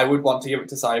 I would want to give it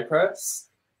to Cyprus.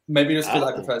 Maybe just because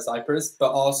I prefer Cyprus,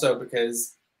 but also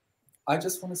because I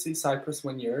just want to see Cyprus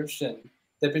win Eurovision.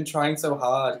 They've been trying so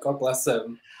hard. God bless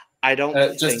them. I don't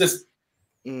Justice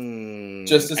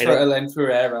for Elaine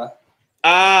Ferreira.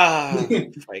 There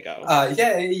you go.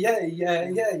 Yeah.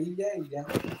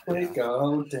 There you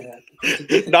go.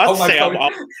 Not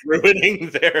Sam ruining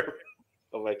their.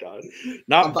 Oh my God!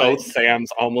 Not both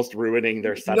Sams almost ruining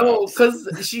their setups. No, because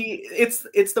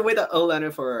it's the way that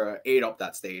Elena Ferreira ate up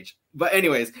that stage. But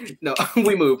anyways, no,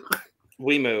 we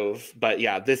move. But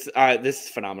yeah, this is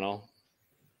phenomenal.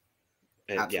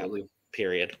 Absolutely. Yeah,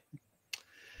 period.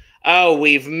 Oh,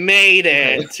 we've made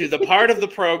it to the part of the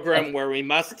program where we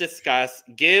must discuss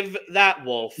Give That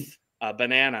Wolf a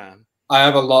Banana. I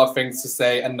have a lot of things to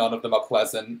say, and none of them are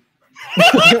pleasant.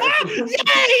 Yay!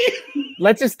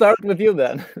 Let's just start with you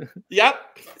then.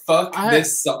 Yep. Fuck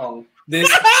this song.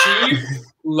 This cheap,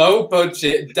 low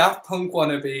budget, Daft Punk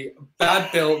wannabe,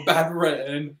 bad built, bad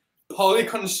written, poorly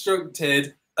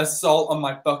constructed assault on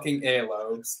my fucking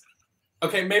earlobes.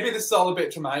 Okay, maybe this is all a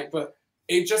bit dramatic, but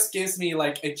it just gives me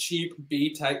like a cheap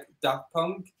B-tech Daft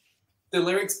Punk. The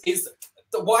lyrics is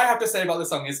what I have to say about this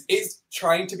song is it's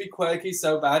trying to be quirky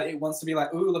so bad it wants to be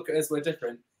like, ooh, look at us, we're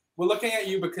different. We're looking at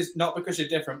you not because you're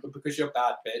different, but because you're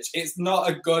bad, bitch. It's not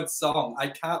a good song. I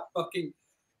can't fucking...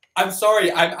 I'm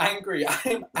sorry, I'm angry.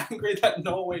 I'm angry that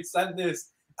Norway sent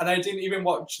this. And I didn't even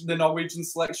watch the Norwegian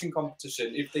selection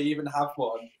competition, if they even have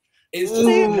one. It's just...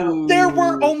 There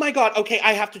were... Oh my God. Okay,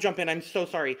 I have to jump in. I'm so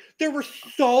sorry. There were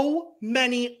so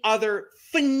many other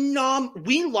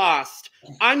we lost.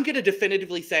 I'm going to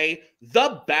definitively say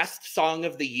the best song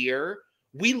of the year.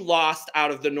 We lost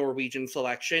out of the Norwegian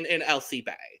selection in LC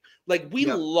Bay. Like, we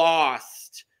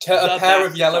lost To a the pair of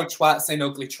best yellow song. twats in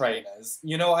ugly trainers.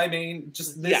 You know what I mean?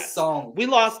 Just this Yes. song. We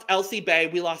lost Elsie Bay.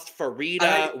 We lost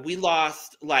Farida. We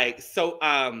lost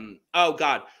oh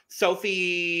god,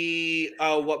 Sophie.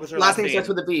 Oh, what was her Last last name starts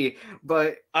name? with a B,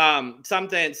 but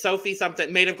Sophie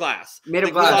something. Made of Glass. Made of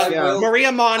We Glass. lost Yeah. Maria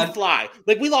And- Monfly.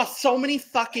 Like we lost so many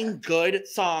fucking good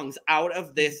songs out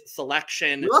of this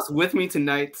selection. we lost With Me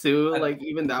Tonight too. And- Like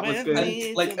even that was With good. Me.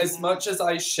 And like as much as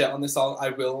I shit on this song,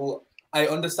 I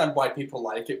understand why people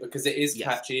like it because it is Yes.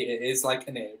 catchy. It is like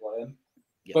an A1.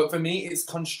 Yeah. But for me, it's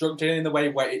constructed in the way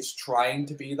where it's trying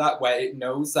to be that, where it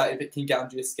knows that if it can get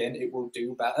under your skin, it will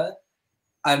do better.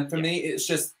 And for me, it's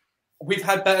just we've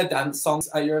had better dance songs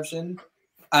at Eurovision,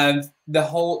 and the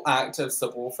whole act of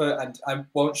Subwoofer, and I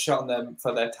won't shit on them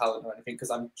for their talent or anything because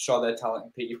I'm sure they're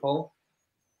talented people.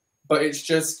 But it's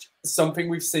just something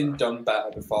we've seen done better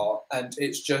before. And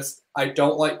it's just, I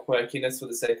don't like quirkiness for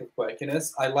the sake of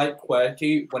quirkiness. I like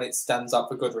quirky when it stands up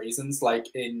for good reasons, like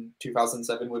in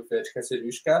 2007 with Vertika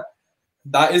Sedushka.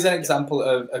 That is an example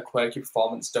of a quirky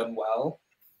performance done well.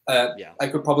 Yeah. I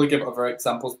could probably give other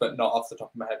examples, but not off the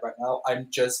top of my head right now. I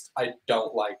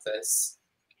don't like this.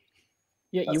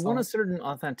 Yeah, That's you want all. a certain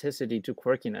authenticity to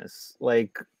quirkiness.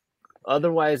 Like,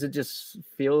 otherwise, it just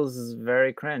feels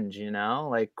very cringe, you know?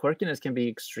 Like, quirkiness can be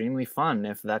extremely fun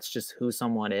if that's just who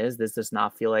someone is. This does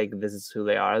not feel like this is who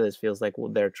they are. This feels like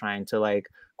they're trying to, like,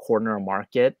 corner a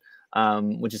market,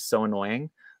 which is so annoying.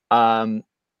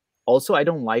 Also, I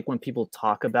don't like when people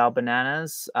talk about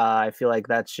bananas. I feel like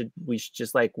we should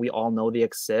just like, we all know they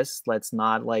exist. Let's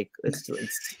not like,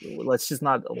 let's just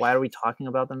not, why are we talking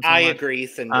about them so I much? agree,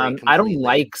 Sindri. I don't completely.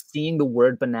 like seeing the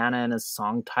word banana in a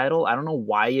song title. I don't know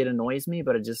why it annoys me,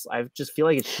 but I just feel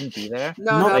like it shouldn't be there.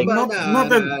 Not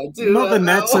the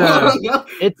next,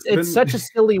 It's such a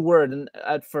silly word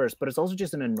at first, but it's also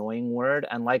just an annoying word.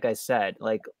 And like I said,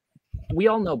 like, we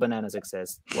all know bananas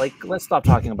exist. Like, let's stop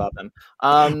talking about them.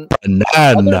 Other than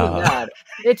that,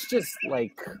 it's just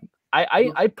like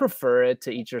I prefer it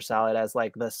to Eat Your Salad as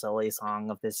like the silly song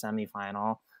of this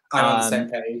semifinal. I'm on the same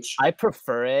page. I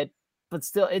prefer it, but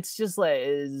still, it's just like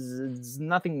it's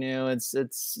nothing new.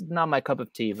 It's not my cup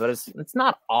of tea, but it's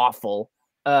not awful.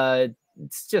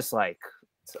 It's just like,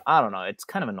 I don't know. It's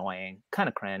kind of annoying, kind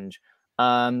of cringe.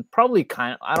 Probably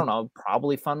I don't know,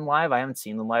 probably fun live. I haven't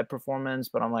seen the live performance,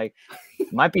 but I'm like,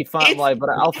 might be fun live, but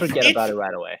I'll forget about it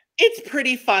right away. It's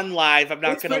pretty fun live. I'm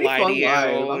not It's gonna pretty lie fun to you.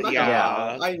 live. I'm not gonna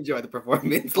Yeah. lie. I enjoy the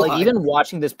performance. Like, live. even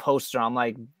watching this poster, I'm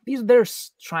like, they're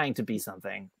trying to be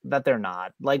something that they're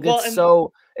not. Like, Well,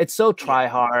 it's so try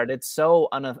hard. It's so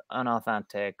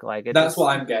unauthentic. Like, That's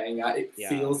what I'm getting at. It Yeah.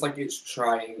 feels like it's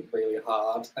trying really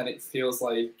hard, and it feels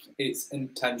like it's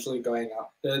intentionally going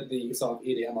after the sort of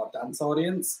EDM or dance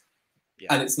audience,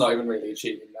 Yeah. and it's not even really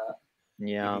achieving that.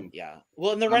 Yeah. Yeah.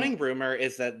 Well, and the running rumor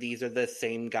is that these are the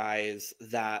same guys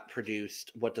that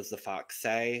produced What Does the Fox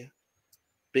Say?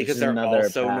 Because is they're another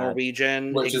also bad-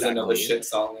 Norwegian. Which is another Exactly. shit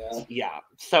song, yeah. Yeah.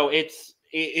 So it's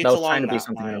That was along trying to be that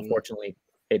something, line. and unfortunately,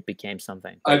 it became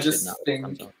something. I It did just not think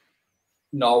become something.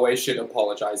 Norway should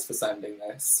apologize for sending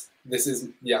this. This is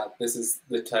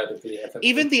the turd of the year. For me.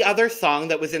 Even the other song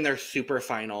that was in their super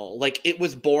final, like it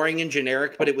was boring and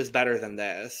generic, but it was better than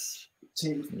this.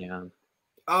 Yeah.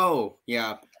 Oh,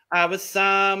 yeah. I was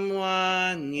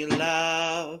someone you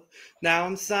love. Now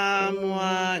I'm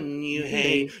someone you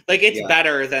hate. Like it's Yeah.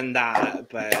 better than that,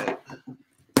 but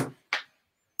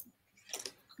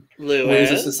We as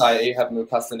a Lewis. society have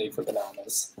moved past the need for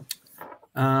bananas.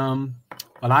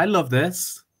 Well, I love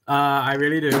this. I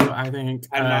really do. I think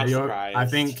I'm not surprised. I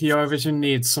think Eurovision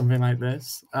needs something like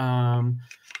this. And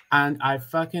I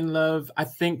fucking love. I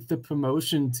think the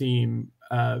promotion team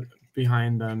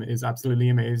behind them is absolutely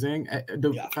amazing.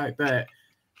 The Yeah. fact that,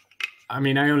 I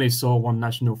mean, I only saw one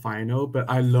national final, but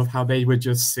I love how they were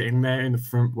just sitting there in the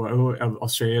front row of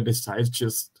Australia decides,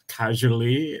 just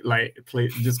casually, like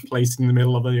just placed in the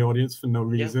middle of the audience for no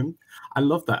reason. I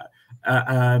love that.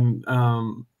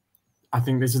 I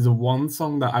think this is the one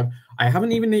song that I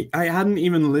hadn't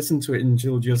even listened to it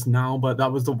until just now, but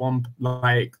that was the one,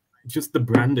 like, just the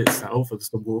brand itself of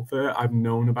Subwoofer. I've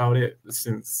known about it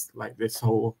since like this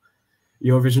whole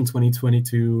Eurovision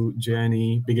 2022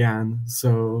 journey began.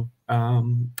 So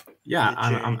yeah,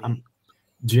 I'm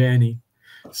journey.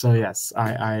 So yes,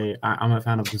 I'm a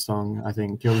fan of the song. I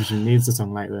think Eurovision needs a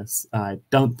song like this. I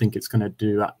don't think it's gonna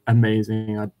do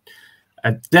amazing. I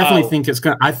definitely think it's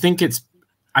gonna. I think it's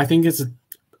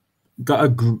got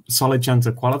a solid chance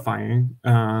of qualifying.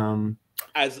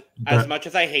 As much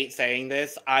as I hate saying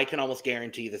this, I can almost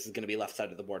guarantee this is going to be left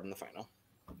side of the board in the final.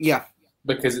 Yeah.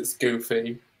 Because it's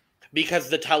goofy. Because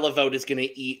the televote is going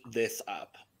to eat this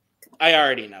up. I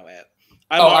already know it.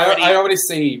 I already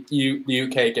see the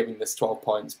UK giving this 12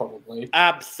 points, probably.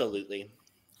 Absolutely.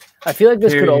 I feel like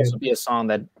this could also be a song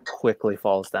that quickly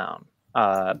falls down.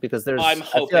 Because there's... I'm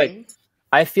hoping.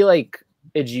 I feel like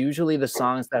it's usually the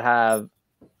songs that have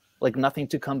like nothing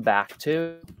to come back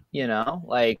to, you know?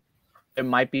 Like it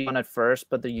might be one at first,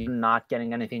 but you're not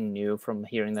getting anything new from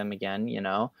hearing them again, you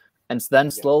know? And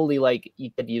then slowly, like, you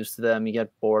get used to them, you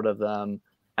get bored of them,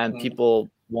 and people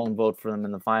won't vote for them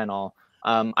in the final.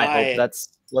 I hope that's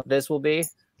what this will be.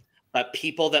 But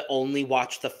people that only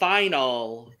watch the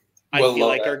final, I Will feel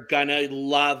love like it. are gonna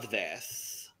love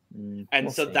this. And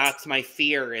We'll so see. that's my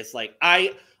fear is like,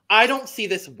 I don't see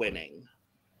this winning,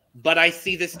 but I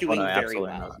see this doing no, very absolutely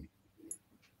well. not.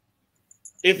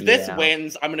 If this Yeah.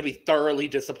 wins, I'm gonna be thoroughly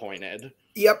disappointed.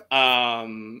 Yep.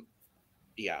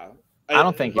 Yeah. I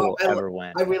don't think it Well, will ever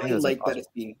win. I really think it's like that impossible. it's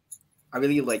being. I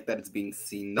really like that it's being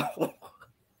seen though.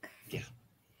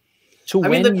 To I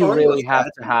win, mean, the you choreo really is have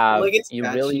to catchy. have. Like, it's You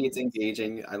catchy, really it's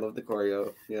engaging. I love the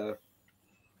choreo. Yeah.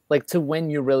 like to win.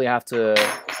 You really have to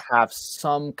have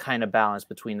some kind of balance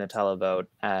between the televote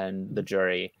and the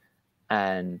jury,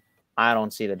 and I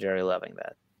don't see the jury loving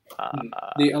that.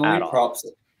 The only at all. props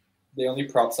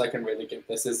I can really give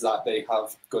this is that they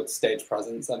have good stage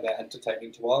presence and they're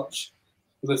entertaining to watch.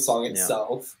 The song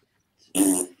itself.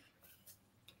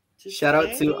 Shout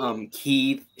out to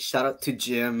Keith. Shout out to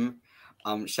Jim.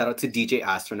 Shout out to DJ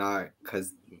Astronaut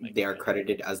because they are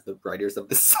credited as the writers of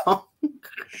the song.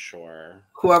 Sure.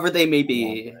 Whoever they may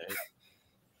be.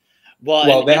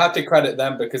 Well, they have to credit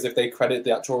them because if they credit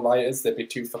the actual writers, they'd be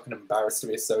too fucking embarrassed to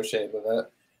be associated with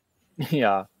it.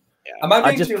 Yeah. Am I I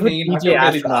being just too put mean? I DJ feel really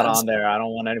Astronaut bad. on there. I don't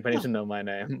want anybody to know my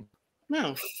name.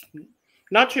 No,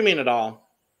 not too mean at all.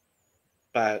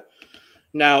 But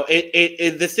no,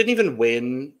 it this didn't even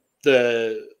win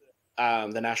the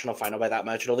national final by that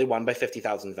much. It only won by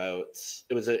 50,000 votes.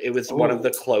 It was one of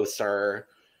the closer.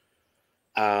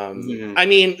 I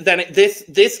mean, then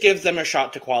this gives them a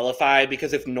shot to qualify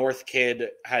because if North Kid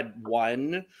had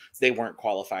won, they weren't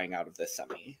qualifying out of this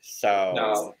semi. So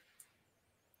No.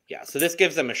 yeah, so this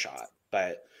gives them a shot.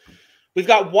 But we've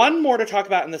got one more to talk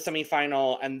about in the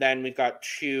semifinal, and then we've got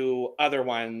two other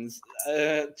ones.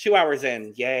 2 hours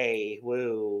in, yay,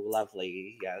 woo,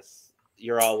 lovely, yes.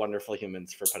 You're all wonderful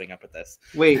humans for putting up with this.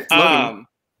 Wait, Logan,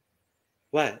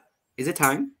 what? is it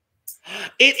time?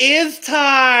 It is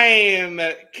time!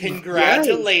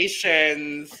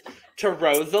 Congratulations to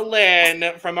Rosalind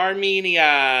from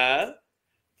Armenia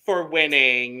for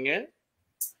winning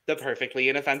the Perfectly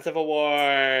Inoffensive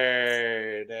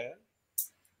Award.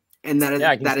 And that is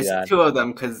Yeah, I can that see is that. two of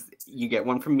them because you get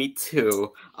one from me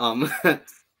too.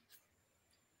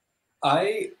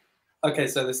 Okay,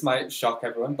 so this might shock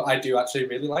everyone, but I do actually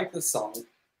really like this song.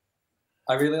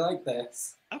 I really like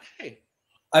this. Okay.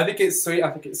 I think it's sweet. I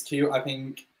think it's cute. I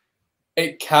think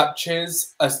it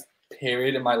captures a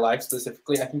period in my life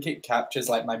specifically. I think it captures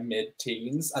like my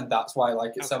mid-teens, and that's why I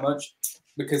like it so much.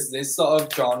 Because this sort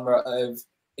of genre of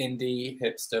indie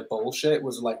hipster bullshit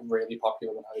was like really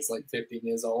popular when I was like 15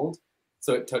 years old.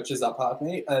 So it touches that part of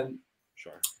me. And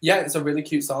Sure. yeah, it's a really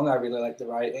cute song. I really like the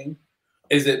writing.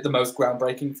 Is it the most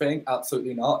groundbreaking thing?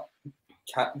 Absolutely not.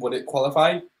 Would it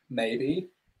qualify? Maybe.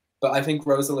 But I think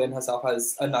Rosalind herself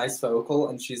has a nice vocal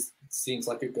and she seems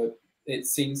like a good...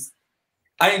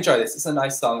 I enjoy this. It's a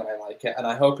nice song and I like it. And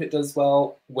I hope it does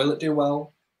well. Will it do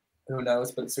well? Who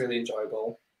knows? But it's really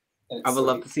enjoyable. I would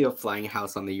love to see a flying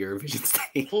house on the Eurovision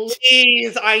stage.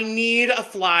 Please, I need a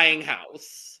flying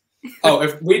house. Oh,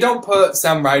 if we don't put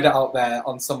Sam Ryder out there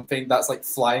on something that's like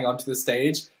flying onto the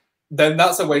stage, then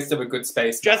that's a waste of a good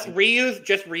space. Just now.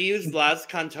 reuse Blas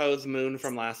Canto's Moon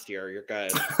from last year. You're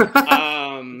good.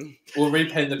 We'll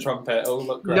repaint the trumpet. It'll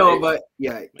look great. No, but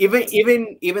yeah,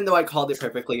 even though I called it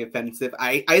perfectly offensive,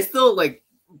 I still like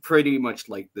pretty much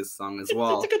like this song as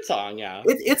well. It's a good song, yeah.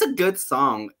 It's a good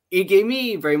song. It gave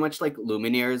me very much like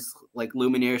Lumineers,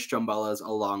 Strumbellas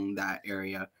along that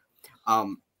area.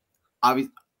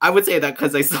 I would say that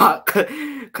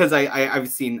because I've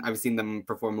seen them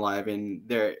perform live and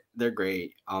they're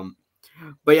great.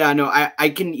 But yeah, no, I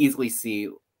can easily see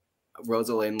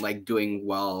Rosalind like doing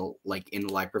well like in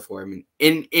live performance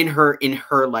in her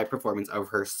live performance of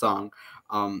her song.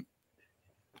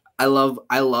 I love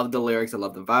the lyrics. I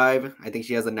love the vibe. I think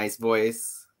she has a nice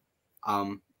voice.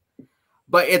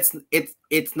 But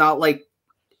it's not like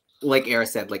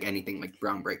Eris said, like anything like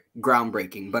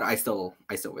groundbreaking. But I still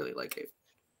really like it.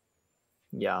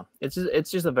 Yeah, it's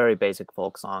just a very basic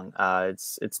folk song.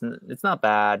 It's not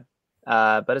bad,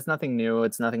 but it's nothing new.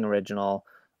 It's nothing original.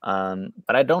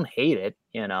 But I don't hate it.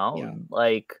 You know, Yeah.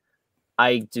 like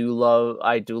I do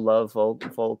love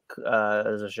folk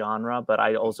as a genre, but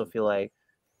I also feel like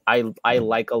I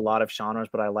like a lot of genres,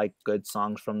 but I like good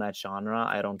songs from that genre.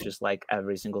 I don't just like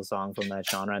every single song from that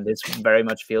genre. And this very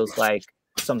much feels like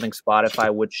something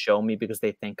Spotify would show me because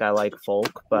they think I like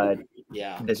folk, but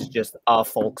Yeah. this is just a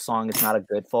folk song. It's not a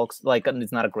good folk, like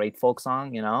it's not a great folk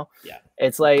song, you know? Yeah.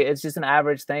 It's like, it's just an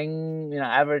average thing, you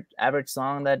know, average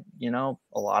song that, you know,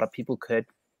 a lot of people could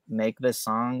make this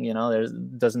song, you know. There's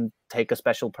doesn't take a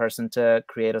special person to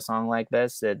create a song like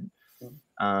this. So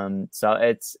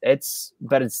it's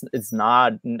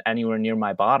not anywhere near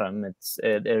my bottom.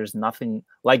 There's nothing,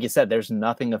 like you said, there's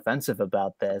nothing offensive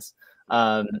about this.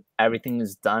 Everything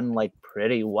is done like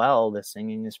pretty well. The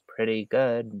singing is pretty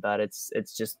good, but it's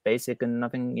just basic and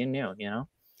nothing new, you know.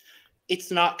 It's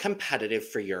not competitive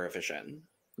for Eurovision.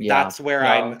 Yeah. That's where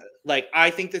I'm like, I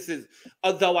think this is,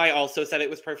 although I also said it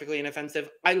was perfectly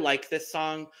inoffensive, I like this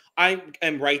song. I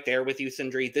am right there with you,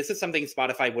 Sindri. This is something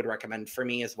Spotify would recommend for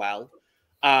me as well.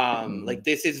 Like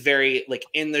this is very like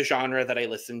in the genre that I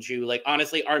listen to. Like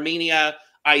honestly, Armenia,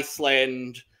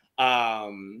 Iceland,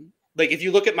 like if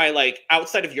you look at my like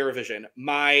outside of Eurovision,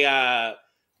 my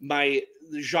my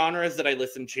genres that I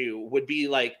listen to would be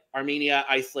like Armenia,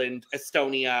 Iceland,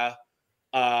 Estonia,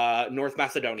 North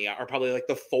Macedonia are probably like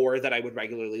the 4 that I would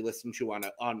regularly listen to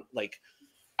on like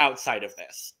outside of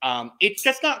this. It's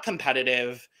just not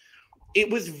competitive. It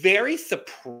was very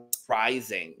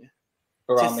surprising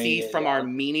to see from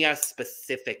Armenia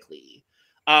specifically.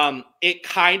 It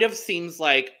kind of seems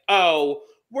like, oh,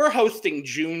 we're hosting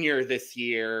Junior this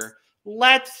year.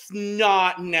 Let's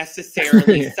not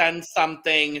necessarily send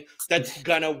something that's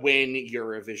gonna win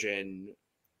Eurovision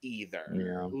either.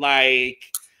 Yeah. Like,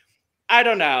 I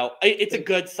don't know. It's a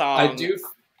good song. I do.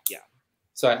 Yeah.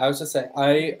 Sorry, I was just saying.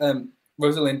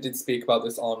 Rosalind did speak about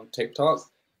this on TikTok,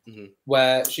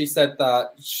 where she said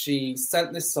that she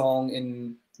sent this song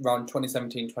in around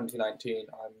 2017, 2019.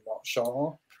 I'm not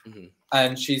sure.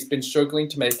 And she's been struggling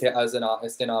to make it as an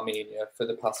artist in Armenia for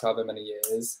the past however many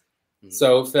years.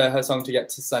 So for her song to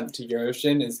get sent to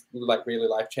Eurovision is like really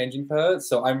life-changing for her.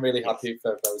 So I'm really happy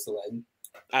for Rosalind.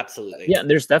 Absolutely. Yeah,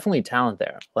 there's definitely talent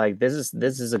there. Like there's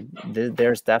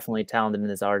definitely talent in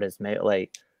this artist.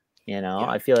 Like, you know,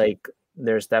 I feel like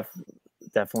there's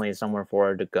definitely somewhere for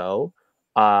her to go.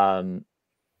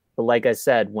 But like I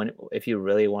said, if you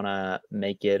really want to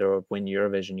make it or win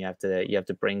Eurovision, you have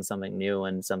to bring something new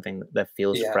and something that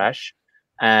feels fresh.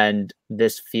 And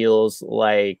this feels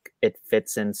like it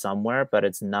fits in somewhere, but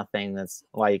it's nothing that's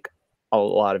like a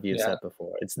lot of you said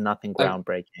before. It's nothing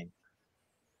groundbreaking.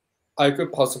 I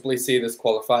could possibly see this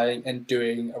qualifying and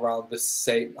doing around the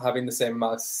same, having the same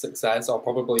amount of success, or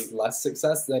probably less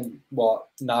success than what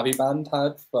Navi Band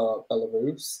had for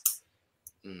Belarus.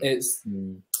 It's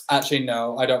actually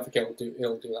no, I don't think it'll do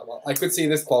that well. I could see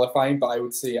this qualifying, but I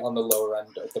would see it on the lower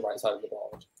end of the right side of the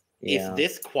board. If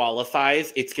this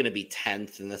qualifies, it's going to be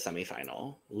 10th in the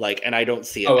semifinal. Like, and I don't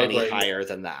see it any higher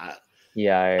than that.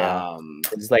 Yeah.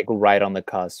 It's like right on the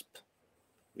cusp.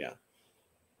 Yeah.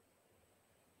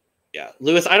 Yeah,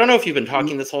 Lewis, I don't know if you've been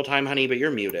talking this whole time, honey, but you're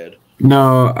muted.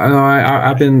 No,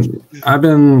 I've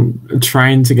been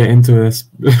trying to get into this.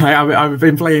 I've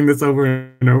been playing this over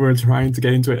and over and trying to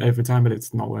get into it every time, but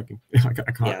it's not working.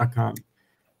 I can't.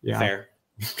 Yeah.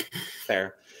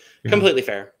 Fair. Completely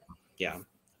fair. Yeah.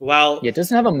 Well, it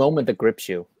doesn't have a moment that grips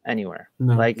you anywhere.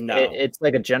 No. Like it's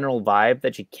like a general vibe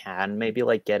that you can maybe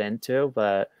like get into,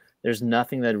 but there's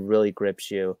nothing that really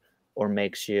grips you or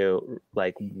makes you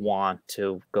like want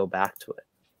to go back to it.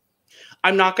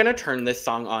 I'm not going to turn this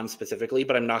song on specifically,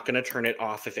 but I'm not going to turn it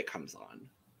off if it comes on.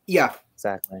 Yeah,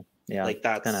 exactly. Yeah, like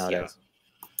that's kind of how it is.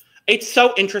 It's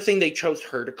so interesting they chose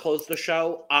her to close the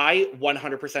show. I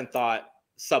 100% thought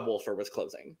Subwoofer was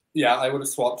closing. Yeah, I would have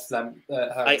swapped them.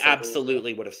 I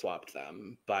absolutely would have swapped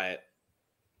them, but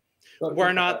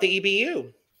we're not the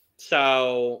EBU,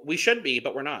 so we should be,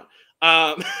 but we're not.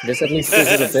 This at least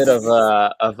is a bit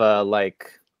of a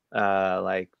like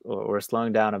we're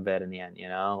slowing down a bit in the end, you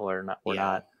know. We're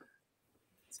not.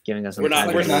 It's giving us.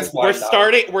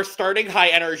 We're starting high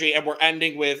energy and we're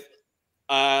ending with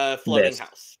floating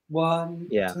house. 1,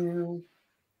 2.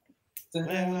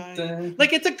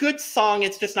 Like it's a good song.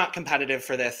 It's just not competitive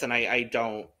for this, and I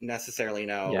don't necessarily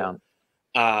know. Yeah.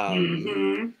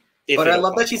 But I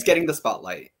love that she's getting the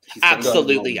spotlight.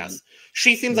 Absolutely, yes.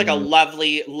 She seems like a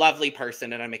lovely, lovely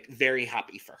person, and I'm very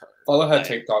happy for her. Follow her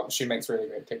TikTok. She makes really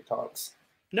great TikToks.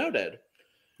 Noted.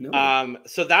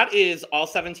 So that is all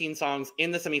 17 songs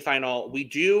in the semifinal.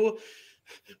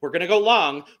 We're going to go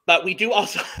long, but we do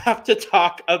also have to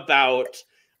talk about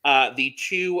the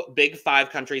 2 big 5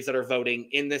 countries that are voting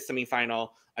in this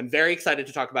semifinal. I'm very excited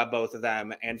to talk about both of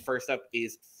them. And first up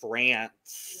is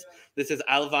France. This is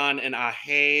Alvan and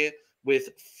Ahe with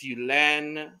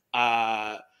Fulen.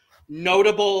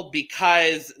 Notable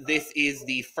because this is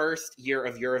the first year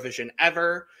of Eurovision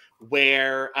ever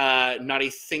where not a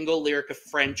single lyric of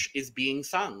French is being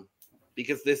sung,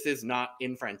 because this is not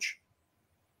in French.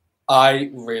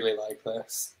 I really like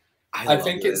this. I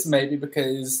think this. it's maybe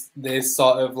because this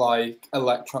sort of like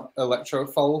electro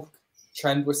folk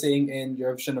trend we're seeing in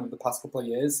Eurovision over the past couple of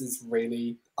years is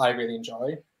I really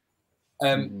enjoy.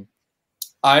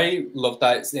 I love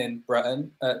that it's in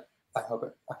Breton. I hope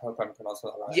I'm pronouncing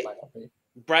that right. Yeah. It might not be.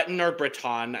 Breton or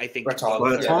Breton, I think. Breton?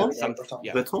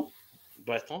 Yeah. Breton?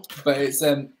 Breton. But it's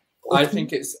I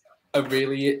think it's a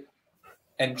really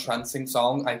entrancing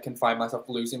song. I can find myself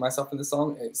losing myself in the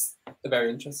song. It's very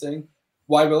interesting.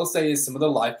 What I will say is some of the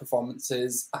live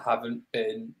performances haven't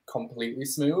been completely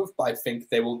smooth, but I think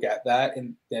they will get there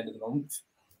in the end of the month.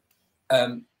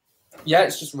 Yeah,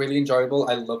 it's just really enjoyable.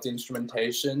 I love the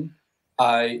instrumentation.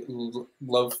 I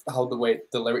love how the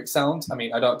lyrics sound. I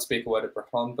mean, I don't speak a word of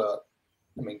Breton, but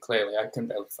I mean, clearly I can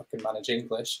barely fucking manage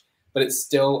English. But it's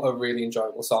still a really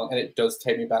enjoyable song, and it does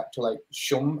take me back to like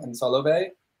Shum and Solove.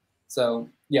 So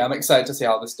yeah, I'm excited to see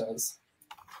how this does.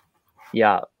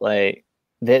 Yeah, like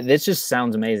this just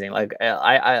sounds amazing. Like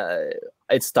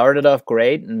it started off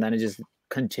great, and then it just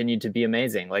continued to be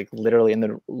amazing. Like literally in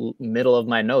the middle of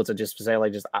my notes, I just say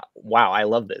like, wow, I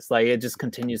love this. Like it just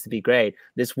continues to be great.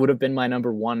 This would have been my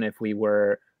number one if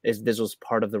this was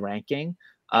part of the ranking.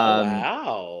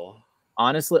 Wow.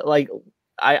 Honestly, like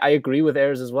I agree with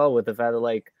Eris as well with the fact that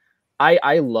like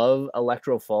I love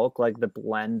electro folk, like the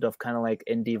blend of kind of like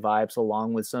indie vibes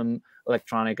along with some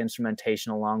electronic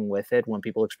instrumentation along with it when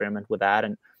people experiment with that.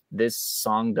 And this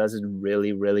song does it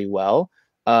really, really well.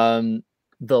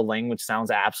 The language sounds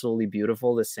absolutely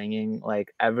beautiful. The singing,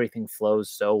 like everything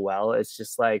flows so well. It's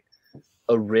just like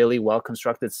a really well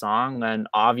constructed song, and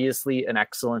obviously an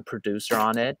excellent producer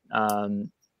on it.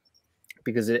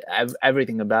 Because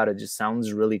everything about it just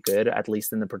sounds really good, at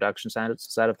least in the production side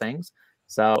of things.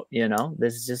 So, you know,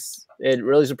 this is just, it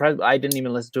really surprised me. I didn't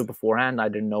even listen to it beforehand. I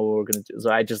didn't know what we were going to do. So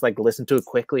I just like listened to it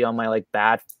quickly on my like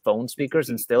bad phone speakers,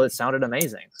 and still it sounded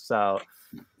amazing. So,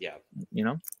 yeah, you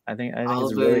know, I think it's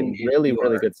a really, really,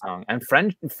 really good song. And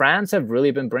France have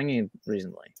really been bringing it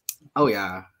recently. Oh,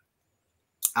 yeah.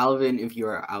 Alvin, if you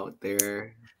are out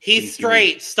there. He's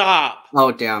straight. Stop.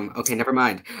 Oh, damn. Okay, never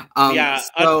mind. Yeah,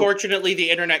 unfortunately, the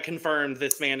internet confirmed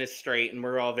this man is straight, and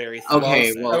we're all very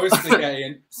okay. Well,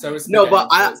 so is no, but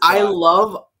I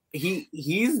love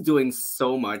he's doing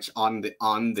so much on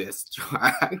this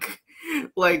track.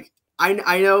 Like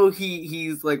I know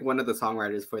he's like one of the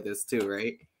songwriters for this too,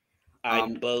 right? I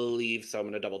believe so. I'm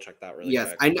gonna double check that really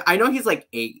quick. I know he's like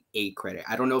a credit.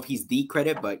 I don't know if he's the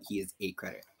credit, but he is a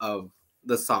credit of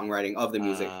the songwriting of the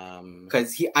music,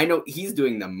 because I know he's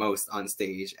doing the most on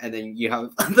stage, and then you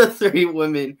have the three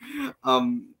women.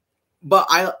 But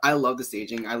I love the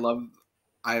staging. I love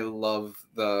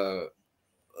the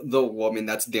woman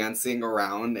that's dancing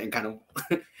around and kind of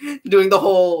doing the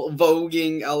whole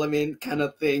voguing element kind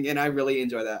of thing, and I really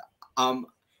enjoy that.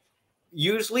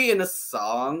 Usually in a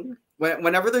song,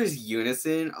 whenever there's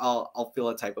unison, I'll feel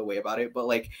a type of way about it. But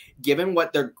like, given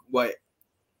what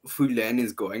Fulen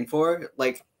is going for,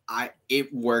 like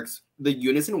it works. The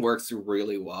unison works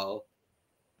really well.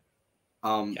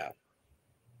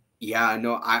 Yeah,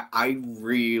 no, I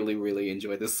really, really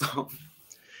enjoy this song.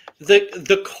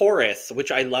 The chorus,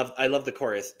 which I love the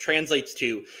chorus, translates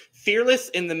to: fearless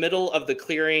in the middle of the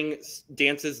clearing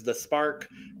dances the spark,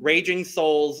 raging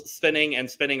souls spinning and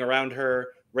spinning around her,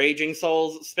 raging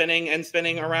souls spinning and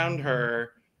spinning around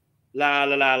her, la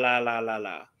la la la la la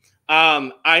la.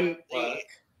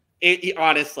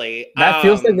 Honestly, that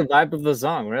feels like the vibe of the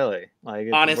song, really. Like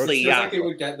honestly, yeah, feels like it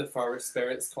would get the forest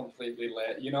spirits completely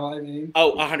lit. You know what I mean?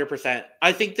 Oh, 100%.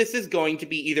 I think this is going to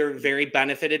be either very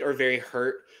benefited or very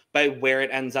hurt by where it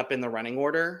ends up in the running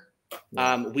order.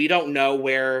 Yeah. We don't know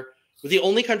where. The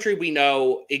only country we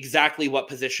know exactly what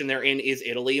position they're in is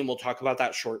Italy, and we'll talk about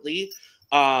that shortly.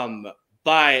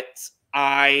 But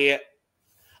I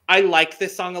like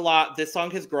this song a lot. This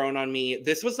song has grown on me.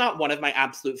 This was not one of my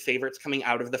absolute favorites coming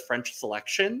out of the French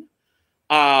selection.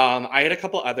 I had a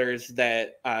couple others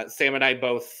that Sam and I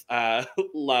both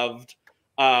loved.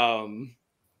 Helen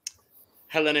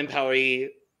and Paris,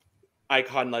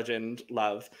 icon, legend,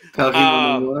 love.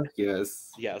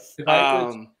 Yes. Yes.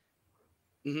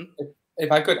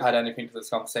 If I could add anything to this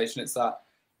conversation, it's that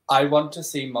I want to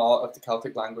see more of the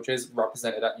Celtic languages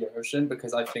represented at Eurovision,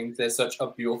 because I think there's such a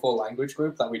beautiful language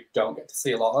group that we don't get to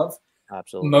see a lot of.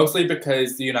 Absolutely. Mostly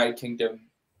because the United Kingdom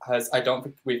I don't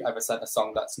think we've ever sent a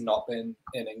song that's not been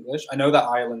in English. I know that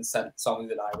Ireland sent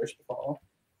songs in Irish before,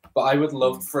 But I would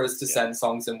love for us to send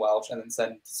songs in Welsh and then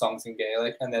send songs in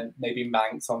Gaelic and then maybe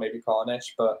Manx or maybe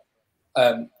Cornish. But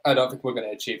I don't think we're going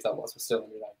to achieve that whilst we're still in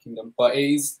the United Kingdom. But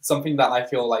it is something that I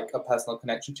feel like a personal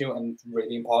connection to and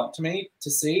really important to me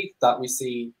to see, that we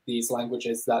see these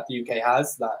languages that the UK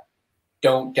has that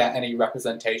don't get any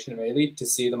representation, really, to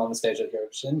see them on the stage at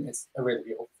Eurovision. It's a really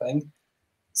beautiful thing.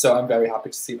 So I'm very happy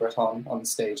to see Breton on the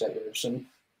stage at Eurovision.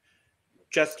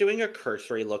 Just doing a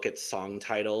cursory look at song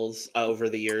titles over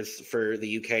the years for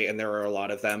the UK, and there are a lot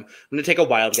of them. I'm going to take a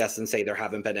wild guess and say there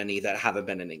haven't been any that haven't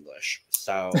been in English.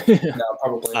 So no,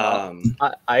 probably not.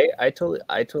 I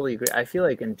totally agree. I feel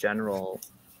like in general,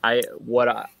 I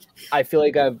feel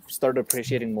like I've started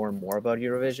appreciating more and more about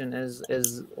Eurovision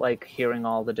is like hearing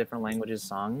all the different languages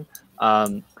sung.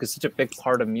 Because such a big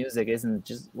part of music isn't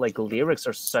just like lyrics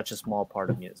are such a small part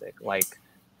of music. Like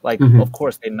of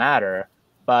course they matter,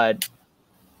 but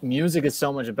music is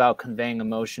so much about conveying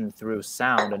emotion through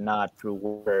sound and not through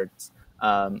words.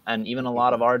 And even a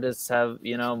lot of artists have,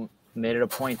 made it a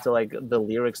point to like the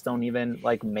lyrics don't even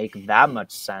like make that much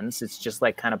sense. It's just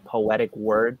like kind of poetic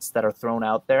words that are thrown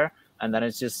out there. And then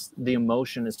it's just the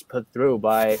emotion is put through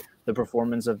by the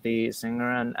performance of the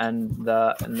singer and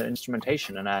the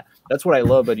instrumentation. And that's what I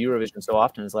love about Eurovision so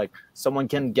often is like someone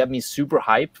can get me super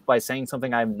hyped by saying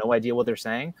something I have no idea what they're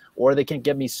saying, or they can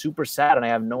get me super sad and I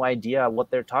have no idea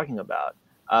what they're talking about.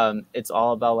 It's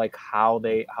all about like how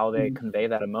they convey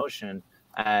that emotion.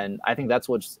 And I think that's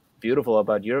what's beautiful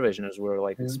about Eurovision is we're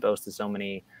like exposed to so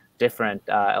many different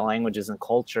languages and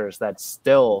cultures that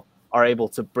still are able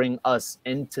to bring us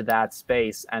into that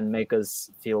space and make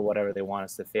us feel whatever they want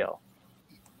us to feel.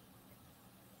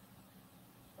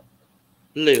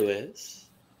 Lewis,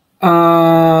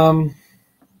 I'm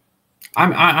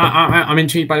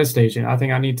intrigued by the staging. I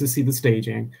think I need to see the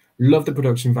staging. Love the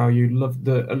production value. Love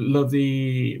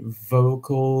the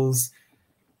vocals.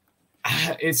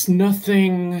 It's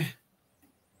nothing.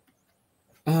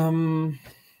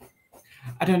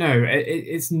 I don't know.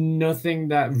 It's nothing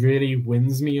that really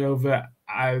wins me over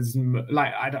as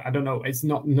like I don't know. It's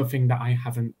nothing that I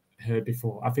haven't heard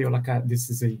before. I feel like this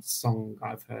is a song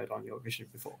I've heard on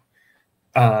Eurovision before.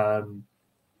 I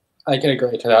can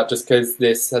agree to that, just because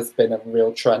this has been a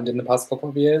real trend in the past couple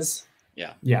of years.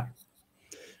 Yeah.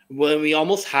 Well, we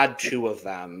almost had two of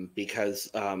them because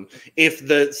if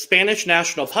the Spanish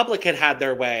National Public had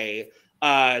their way,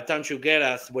 Don't You Get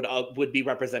Us would be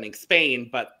representing Spain,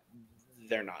 but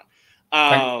they're not.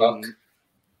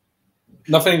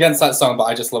 Nothing against that song, but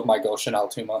I just love my girl Chanel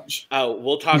too much. Oh,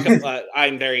 we'll talk about,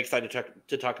 I'm very excited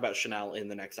to talk about Chanel in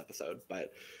the next episode.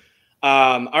 But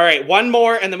all right, one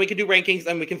more and then we can do rankings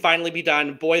and we can finally be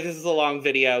done. Boy, this is a long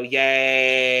video.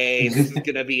 Yay. This is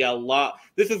gonna be a lot.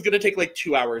 This is gonna take like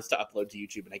 2 hours to upload to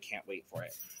YouTube and I can't wait for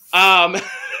it.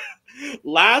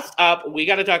 Last up, we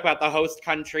got to talk about the host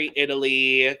country,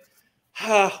 Italy.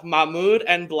 Mahmoud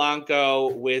and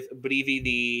Blanco with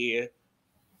Brividi.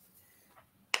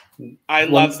 I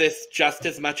love this just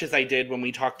as much as I did when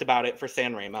we talked about it for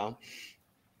Sanremo.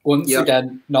 Once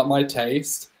again, not my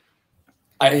taste.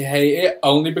 I hate it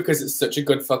only because it's such a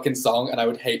good fucking song and I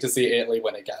would hate to see Italy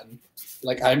win again.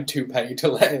 Like, I'm too petty to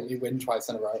let Italy win twice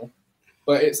in a row.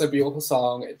 But it's a beautiful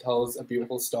song. It tells a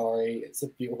beautiful story. It's a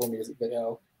beautiful music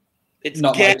video. It's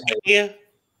not gay. my taste.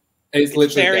 It's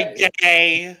literally very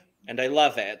gay. And I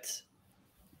love it.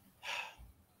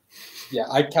 Yeah,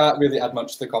 I can't really add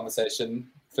much to the conversation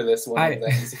for this one.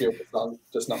 It's a beautiful song,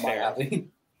 just not my alley.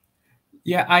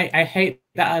 Yeah, I hate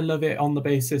that I love it on the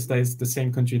basis that it's the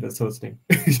same country that's hosting.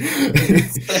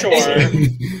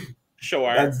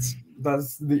 Sure.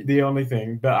 That's the only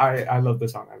thing. But I love the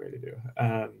song, I really do.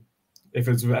 If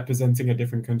it's representing a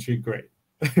different country, great.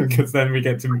 Because then we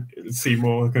get to see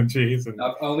more countries. And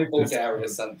only Bulgaria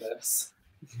sent this.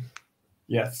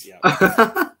 Yes. Yeah.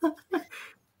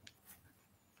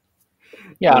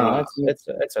 Yeah, I don't know.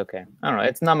 It's okay. I don't know.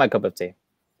 It's not my cup of tea.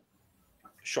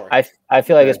 Sure. I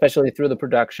feel like, especially through the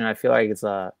production, I feel like it's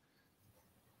I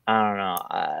don't know.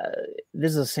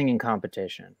 This is a singing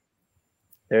competition.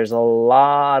 There's a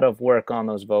lot of work on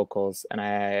those vocals, and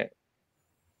I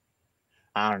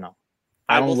don't know.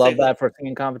 I don't love that for a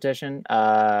singing competition.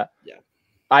 I'm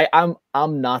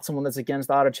not someone that's against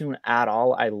autotune at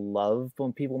all. I love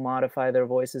when people modify their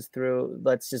voices through.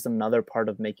 That's just another part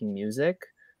of making music.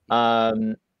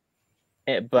 But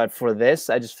for this,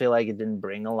 I just feel like it didn't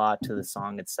bring a lot to the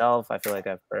song itself. I feel like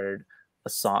I've heard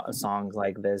songs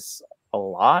like this a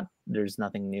lot. There's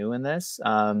nothing new in this.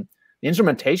 The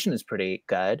instrumentation is pretty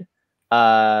good.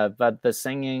 But the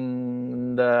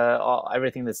singing,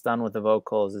 everything that's done with the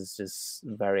vocals is just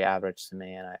very average to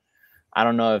me. And I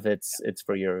don't know if it's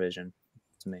for Eurovision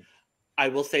to me. I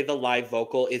will say the live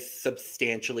vocal is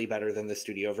substantially better than the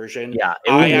studio version. Yeah,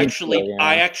 I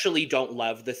actually don't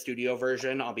love the studio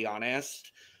version, I'll be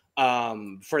honest.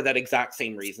 For that exact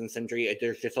same reason, Sindri.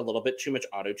 There's just a little bit too much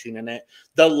auto-tune in it.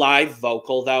 The live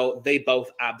vocal, though, they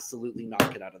both absolutely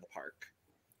knock it out of the park.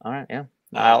 All right, yeah.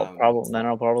 I'll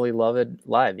probably love it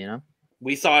live, you know?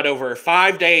 We saw it over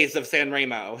 5 days of San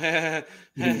Remo.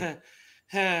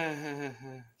 I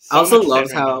also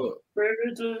love how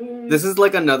this is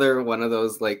like another one of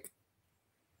those like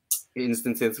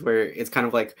instances where it's kind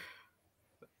of like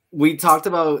we talked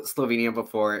about Slovenia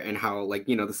before and how like,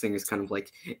 you know, the singer's kind of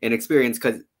like inexperienced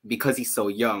because he's so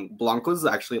young. Blanco's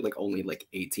actually like only like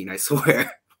 18, I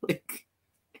swear. Like,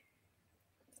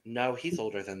 no, he's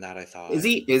older than that, I thought. Is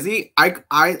he?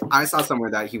 I saw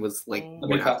somewhere that he was like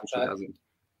after 2000.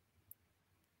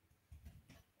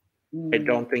 I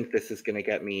don't think this is gonna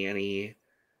get me any.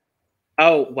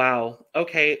 Oh wow.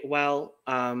 Okay, well,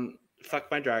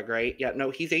 fuck my drag, right? Yeah, no,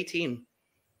 he's 18.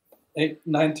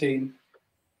 19.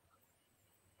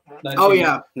 Oh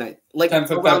yeah, like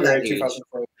 10th of February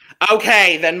 2004.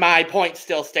 Okay, then my point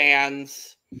still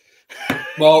stands.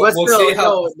 Well, but we'll still, see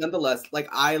how. nonetheless, like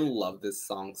I love this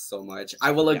song so much.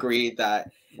 I will agree that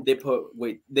they put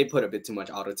a bit too much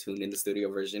auto tune in the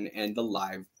studio version, and the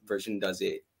live version does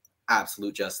it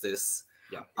absolute justice.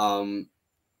 Yeah.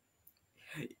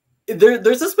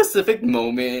 There's a specific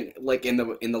moment like in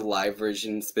the live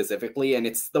version specifically, and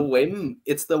it's the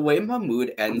way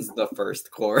Mahmoud ends the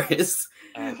first chorus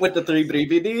with the 3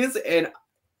 brividis, and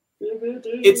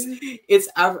it's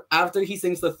after he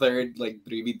sings the third like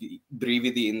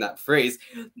brividi in that phrase,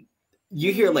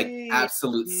 you hear like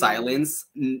absolute silence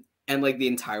and like the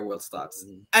entire world stops,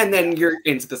 and then you're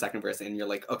into the second verse and you're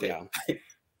like, okay.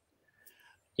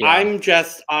 Yeah. I'm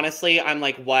just honestly, I'm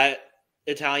like, what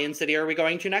Italian city are we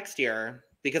going to next year?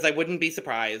 Because I wouldn't be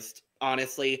surprised,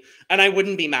 honestly, and I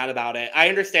wouldn't be mad about it. I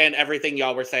understand everything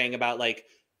y'all were saying about like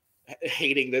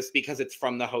hating this because it's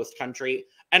from the host country,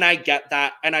 and I get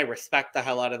that, and I respect the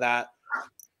hell out of that.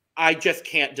 I just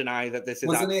can't deny that this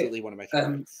is absolutely one of my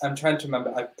favorites. I'm trying to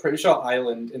remember. I'm pretty sure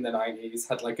Ireland in the 90s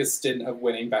had like a stint of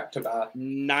winning back-to-back.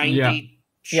 90.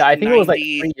 Yeah, I think it was like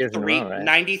 3 years in a row, right?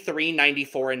 93,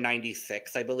 94, and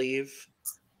 96, I believe.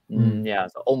 Yeah,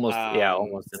 so almost in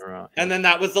a row. Yeah. And then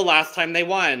that was the last time they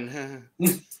won.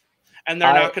 And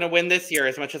they're not going to win this year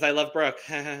as much as I love Brooke.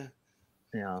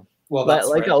 Yeah. Well, that's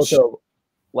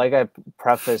like I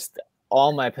prefaced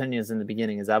all my opinions in the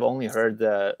beginning is I've only heard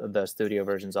the studio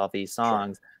versions of these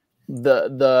songs. Sure.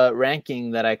 The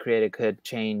ranking that I created could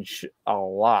change a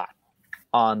lot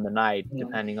on the night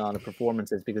depending on the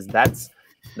performances, because that's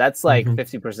like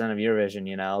 50% of Eurovision,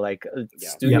 you know, like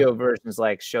studio versions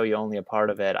like show you only a part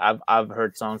of it. I've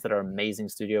heard songs that are amazing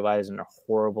studio vibes and are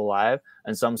horrible live,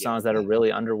 and some songs that are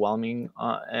really underwhelming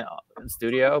in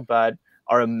studio but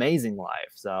are amazing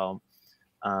live. So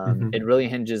it really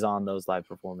hinges on those live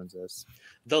performances.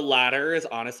 The latter is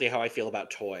honestly how I feel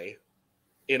about Toy.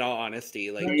 In all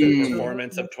honesty, like the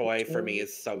performance of Toy for me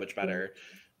is so much better.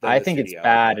 I think it's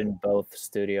bad in both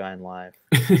studio and live.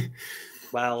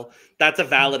 Well, that's a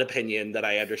valid opinion that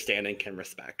I understand and can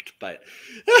respect, but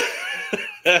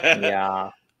yeah.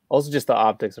 Also, just the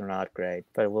optics are not great,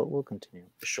 but we'll continue.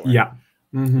 Sure. Yeah.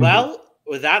 Well,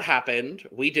 that happened.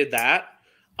 We did that.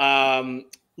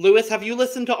 Lewis, have you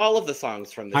listened to all of the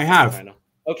songs from this? I have. Final?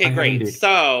 Okay, great.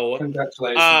 So,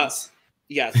 congratulations.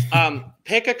 Yes.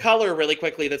 Pick a color really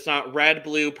quickly that's not red,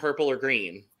 blue, purple, or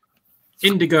green.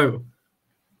 Indigo.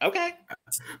 Okay.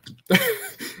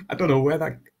 I don't know where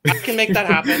that. I can make that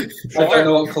happen. I don't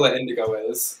know what color indigo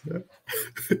is.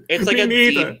 It's like a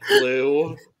deep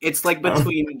blue. It's like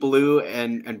between blue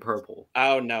and purple.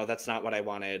 Oh no, that's not what I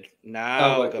wanted.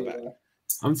 No, go back.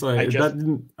 I'm sorry.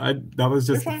 That was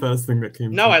just the first thing that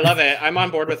came. No, I love it. I'm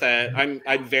on board with it.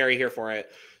 I'm very here for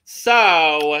it.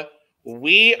 So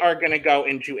we are going to go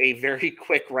into a very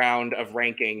quick round of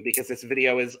ranking because this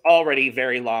video is already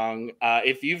very long.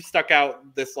 If you've stuck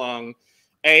out this long,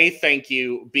 A, thank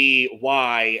you, B,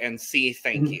 why, and C,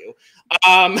 thank you.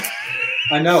 I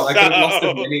know. I could have lost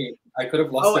a mini. I could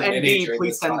have lost a mini. And B,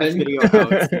 please send this video out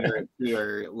to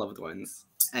your loved ones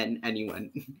and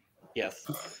anyone. Yes.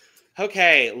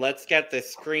 Okay, let's get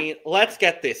this screen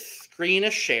a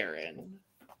sharing.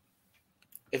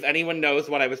 If anyone knows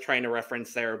what I was trying to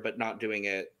reference there, but not doing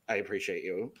it, I appreciate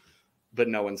you. But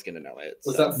no one's going to know it.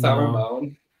 Was that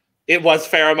pheromone? It was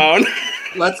pheromone.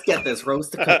 Let's get this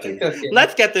roast to cooking.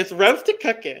 Let's get this roast to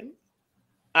cooking.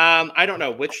 I don't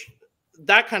know which.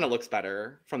 That kind of looks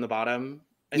better from the bottom.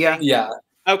 I think. Yeah.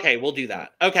 Okay, we'll do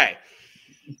that. Okay.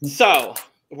 So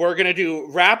we're going to do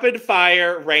rapid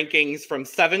fire rankings from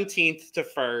 17th to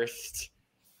 1st.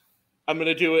 I'm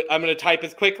gonna do it. I'm gonna type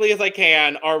as quickly as I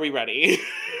can. Are we ready?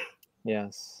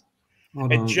 Yes.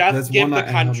 Hold And on. just There's give one the that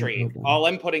I haven't country. wrote down. All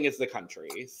I'm putting is the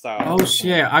country. So. Oh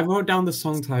shit! I wrote down the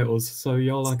song titles, so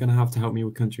y'all are gonna have to help me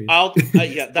with countries. I'll.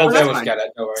 Yeah, I'll that's always fine. get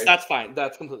it. Don't worry. That's fine.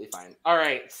 That's completely fine. All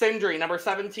right, Sindri, number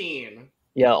 17.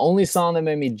 Yeah, only song that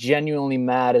made me genuinely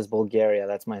mad is Bulgaria.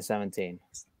 That's my 17.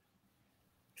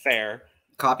 Fair.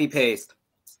 Copy paste.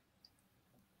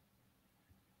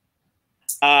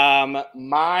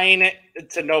 Mine,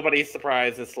 to nobody's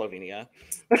surprise, is Slovenia.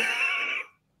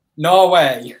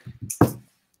 Norway.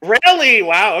 Really?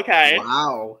 Wow. Okay.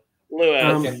 Wow.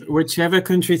 Lewis. Whichever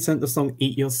country sent the song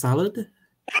 "Eat Your Salad."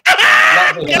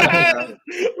 Yes!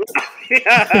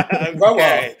 Yeah.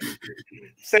 Okay.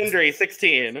 Sindri,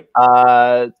 16.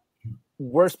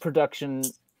 Worst production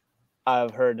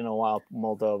I've heard in a while,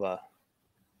 Moldova.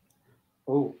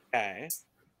 Ooh. Okay.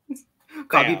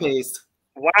 Copy Damn. paste.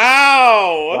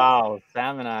 Wow. Wow,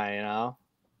 Sam and I, you know.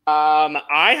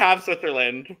 I have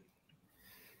Switzerland.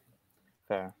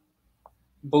 Fair.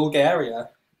 Bulgaria.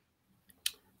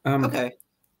 Okay.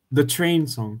 The train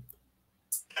song.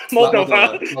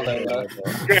 Moldova. Moldova.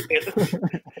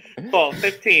 Great. Cool.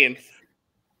 15th.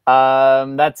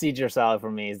 That's Eat Your Salad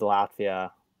for me. Is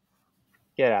Latvia.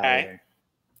 Get out Okay. of here.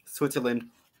 Switzerland.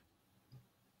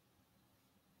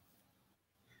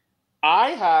 I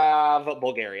have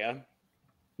Bulgaria.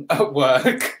 At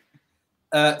work.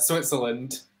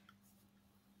 Switzerland.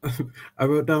 I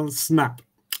wrote down "Snap."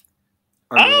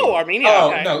 Oh, Armenia. Oh,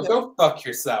 okay. no, go fuck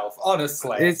yourself.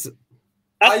 Honestly. It's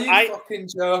Are you I- fucking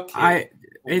joking?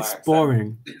 it's Max,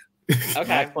 boring. Okay.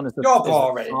 Next one is the, You're is the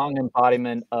boring. song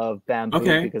embodiment of bamboo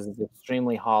Okay. because it's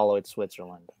extremely hollow. It's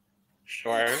Switzerland.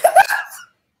 Sure.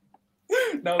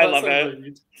 No, I that's love so it.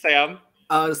 rude. Sam.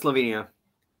 Slovenia.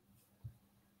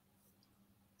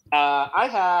 I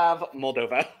have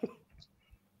Moldova.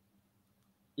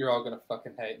 You're all gonna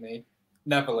fucking hate me.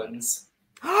 Netherlands.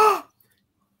 Oh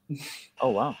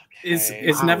wow. Is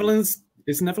Okay. Wow. Netherlands?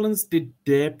 Is Netherlands did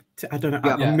dip? I don't know.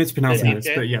 Yeah. I'm mispronouncing Did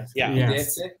this, but yes. Yeah.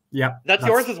 Yes. Yes. Yeah. That's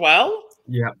yours as well?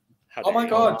 Yeah. How Oh my dare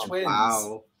god, Wow. twins.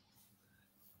 Wow.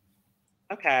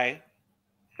 you. Okay.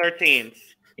 13th.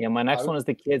 Yeah, my next Oh. one is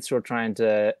the kids who are trying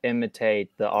to imitate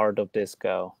the art of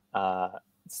disco.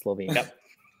 Slovenia. Yep.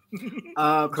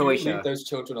 Croatia. Leave those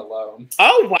children alone.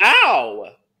 Oh,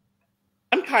 wow.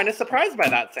 I'm kind of surprised by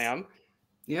that, Sam.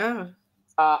 Yeah.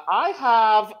 I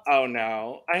have, oh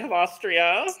no, I have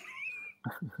Austria.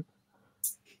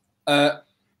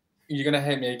 You're gonna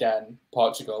hate me again.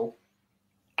 Portugal.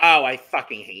 Oh, I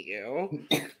fucking hate you.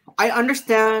 I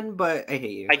understand, but I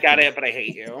hate you. I get it, but I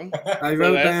hate you. I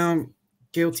wrote Lewis? down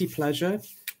 "Guilty Pleasure."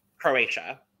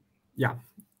 Croatia. Yeah.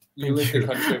 You leave the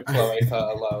country of Croatia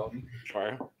alone.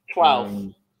 Sure.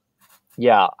 12.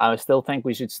 Yeah, I still think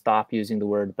we should stop using the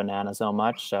word banana so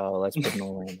much. So let's put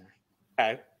Norway in there.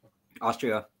 Okay.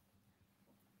 Austria.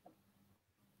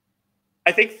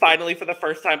 I think finally, for the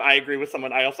first time, I agree with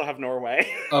someone. I also have Norway.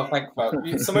 Oh, thank God.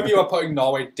 Some of you are putting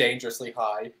Norway dangerously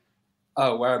high.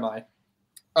 Oh, where am I?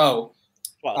 Oh,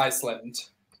 12. Iceland.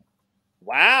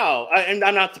 Wow. And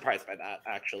I'm not surprised by that,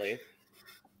 actually.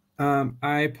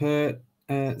 I put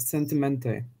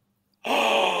 "Sentimente."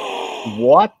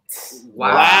 What?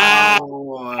 Wow.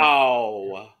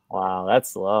 Oh. Wow,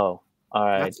 that's low. All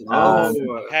right. That's low.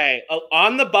 Okay.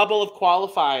 On the bubble of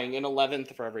qualifying in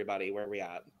 11th for everybody. Where are we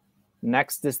at?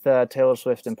 Next is the Taylor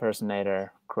Swift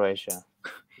impersonator, Croatia.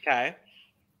 Okay.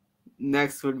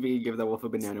 Next would be "Give the Wolf a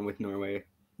Banana" with Norway.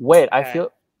 Wait, I Okay.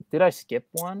 feel. Did I skip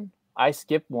one? I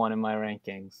skipped one in my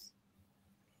rankings.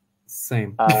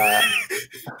 Same.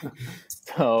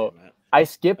 So I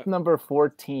skipped number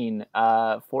 14.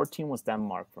 14 was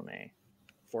Denmark for me.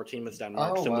 14 was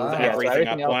Denmark. Oh, so wow. move Yeah, so everything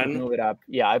up else, one. move it up.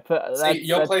 Yeah, I put. See,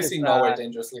 you're placing Norway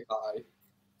dangerously high.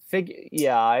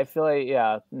 Yeah, I feel like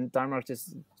Denmark.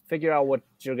 Just figure out what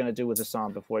you're gonna do with the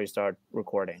song before you start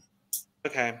recording.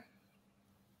 Okay.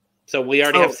 So we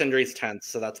already have Sindri's 10th,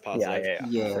 so that's positive.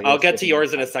 Yeah. So I'll you're get to skipping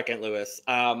yours in that. a second, Lewis.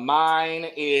 Mine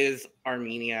is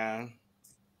Armenia.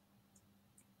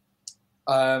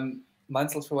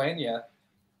 Mine's Lithuania.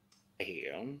 I hate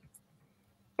you.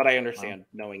 But I understand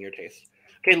knowing your taste.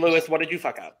 Okay, Lewis, what did you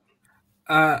fuck up?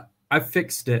 I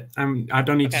fixed it. I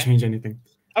don't need to Okay. change anything.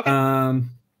 Okay.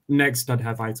 Next, I'd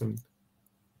have Iceland.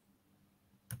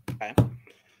 Okay.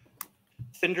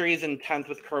 Sindri's in 10th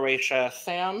with Croatia.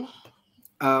 Sam?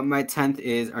 My 10th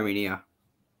is Armenia.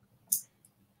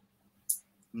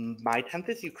 My 10th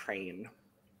is Ukraine.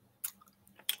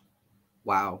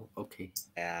 Wow. Okay.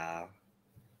 Yeah.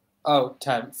 Oh,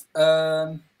 10th.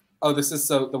 Oh, this is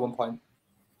the 1 point.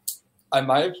 I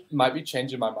might be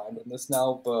changing my mind on this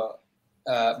now, but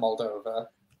Moldova.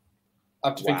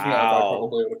 After thinking it over, I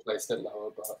probably would have placed it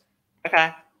lower, but...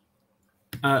 Okay.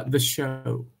 The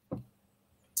show.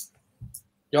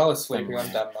 Y'all are sleeping on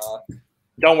Denmark.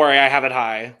 Don't worry, I have it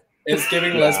high. It's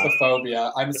giving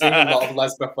lesbophobia. I'm seeing a lot of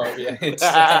lesbophobia here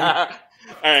today.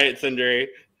 All right, Sindri.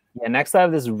 Yeah, next I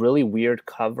have this really weird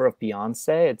cover of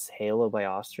Beyonce. It's Halo by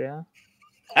Austria.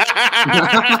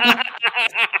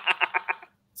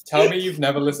 Tell me you've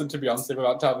never listened to Beyonce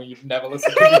without telling me you've never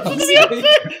listened to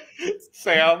Beyonce.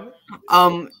 Sam.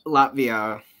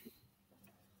 Latvia.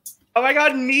 Oh my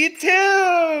god, me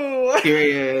too!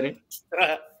 Period.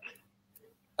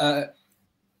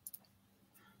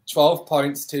 12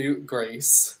 points to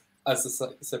Greece, as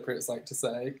the Cypriots like to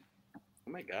say.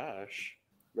 Oh my gosh.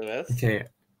 Lewis? Okay,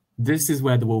 this is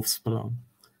where the wolves belong.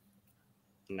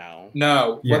 No.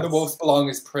 No, Yes. where the wolves belong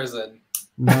is prison.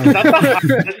 No. That's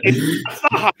the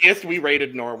highest we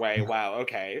rated Norway. Wow,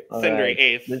 okay. All Sindri, right.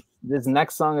 eighth. This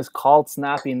next song is called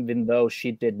Snappy, even though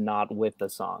she did not with the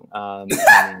song.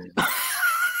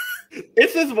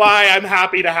 This is why I'm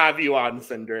happy to have you on,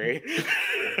 Sindri.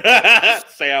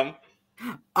 Sam.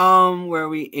 Where are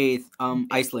we? 8th.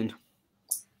 Iceland.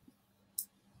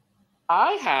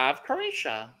 I have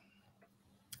Croatia.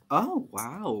 Oh,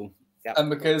 wow. Yep. And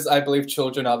because I believe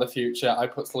children are the future, I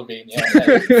put Slovenia.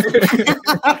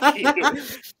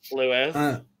 Lewis.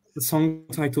 The song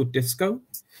titled Disco.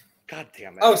 God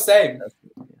damn it. Oh, same.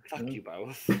 Fuck you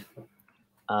both. It's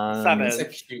a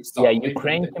Seven. cute song. Yeah,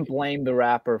 Ukraine can blame the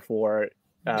rapper for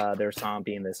their song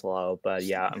being this low, but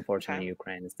yeah, unfortunately, Okay.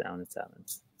 Ukraine is down at 7.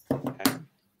 Okay.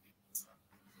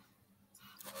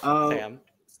 Sam.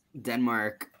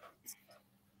 Denmark.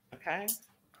 Okay.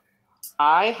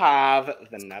 I have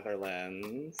the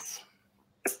Netherlands.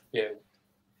 Yeah.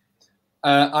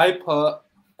 I put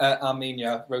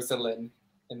Armenia, Rosalind,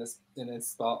 in this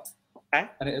spot. Okay.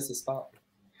 And it is a spot.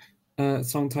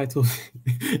 Song titled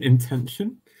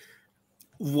Intention.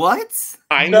 What?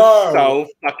 I'm No. so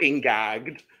fucking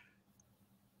gagged.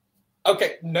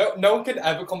 Okay, no one can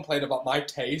ever complain about my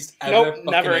taste ever. Nope, fucking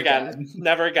never again.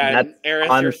 Never again. That's Eris,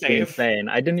 you're Honestly safe. insane.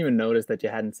 I didn't even notice that you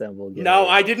hadn't said Bulgaria. No,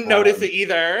 I didn't notice it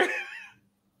either.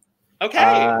 Okay.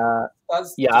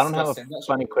 That's Yeah, I don't have a disgusting. That should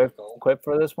funny be quip illegal.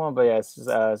 for this one, but yes,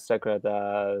 Sekret,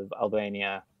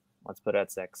 Albania. Let's put it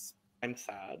at 6. I'm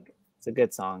sad. It's a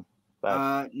good song,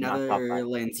 but not top 5.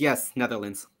 Netherlands. Yes,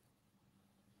 Netherlands.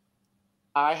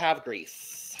 I have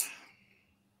Greece.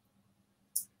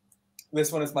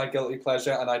 This one is my guilty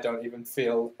pleasure, and I don't even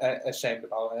feel ashamed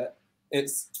about it.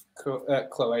 It's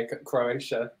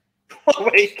Croatia. Oh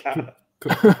my god.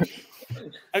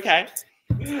 Okay.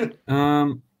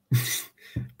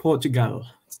 Portugal.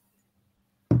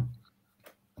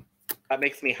 That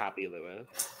makes me happy, Lewis.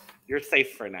 You're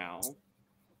safe for now.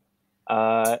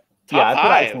 Yeah, Top I put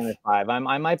 5. Iceland at 5.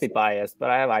 I might be biased, but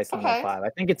I have Iceland at Okay. 5.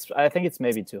 I think it's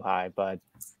maybe too high, but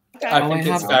Okay. I Oh, think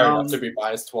I it's have, fair enough to be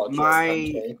biased towards your my-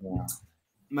 country. yeah.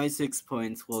 My 6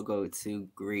 points will go to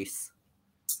Greece.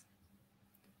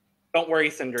 Don't worry,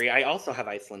 Sindri. I also have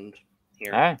Iceland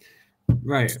here. All right.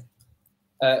 Right.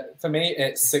 For me,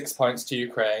 it's 6 points to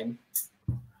Ukraine.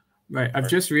 Right. I've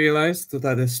just realized that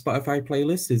the Spotify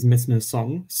playlist is missing a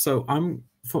song. So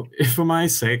for my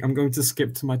sake, I'm going to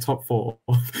skip to my top 4.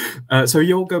 So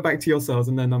you'll go back to yourselves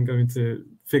and then I'm going to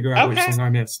figure out which Okay. song I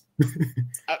missed.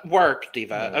 Work,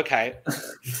 Diva. Okay.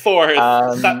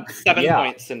 4th. 7 yeah.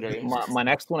 points, Sindri. My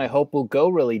next one, I hope, will go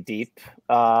really deep.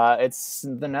 It's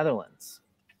the Netherlands.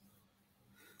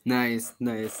 Nice.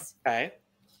 Okay.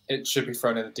 It should be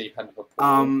thrown in the deep end of a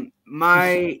pool.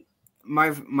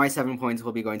 My 7 points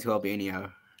will be going to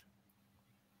Albania.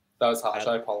 That was harsh.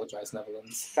 I apologize,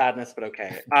 Netherlands. Sadness, but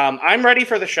okay. I'm ready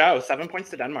for the show. 7 points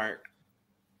to Denmark.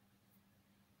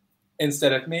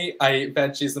 Instead of me, I ate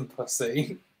veggies and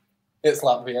pussy. It's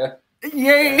Latvia.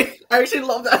 Yay! I actually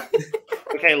love that.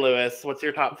 Okay, Lewis, what's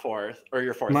your top 4th or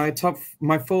your 4th?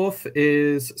 My 4th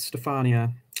is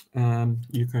Stefania,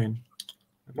 Ukraine.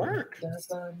 Work.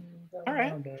 All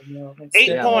right. 8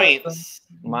 Yeah. points.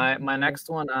 My next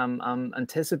one, I'm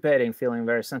anticipating feeling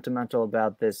very sentimental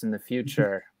about this in the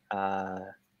future.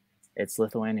 It's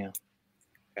Lithuania.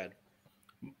 Good.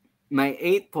 My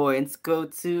 8 points go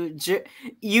to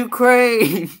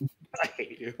Ukraine. I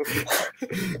hate you.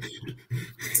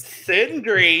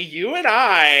 Sindri, you and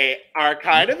I are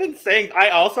kind of in sync. I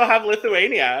also have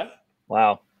Lithuania.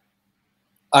 Wow.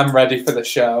 I'm ready for the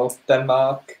show.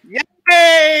 Denmark.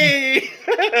 Yay!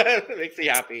 It makes me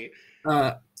happy.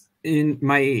 In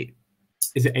my,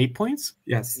 is it 8 points?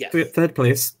 Yes. Yes. Third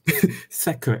place,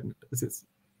 Sekret. This is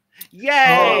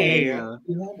Yay! Oh,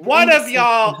 One of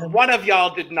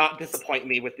y'all did not disappoint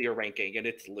me with your ranking, and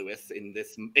it's Lewis in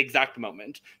this exact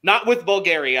moment. Not with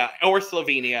Bulgaria or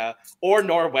Slovenia or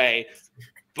Norway,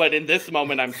 but in this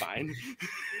moment, I'm fine.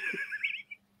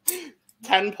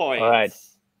 10 points. All right.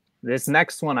 This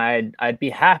next one, I'd be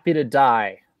happy to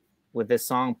die with this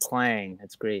song playing.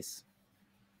 It's Greece.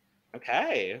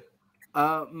 Okay.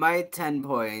 My 10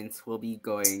 points will be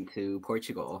going to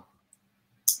Portugal.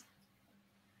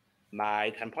 My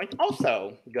 10 points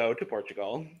also go to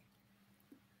Portugal.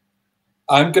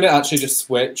 I'm going to actually just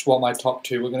switch what my top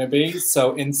two were going to be.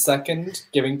 So in second,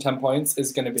 giving 10 points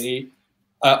is going to be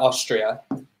Austria.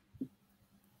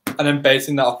 And I'm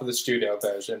basing that off of the studio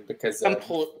version because...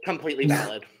 completely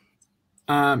valid.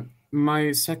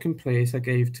 My second place I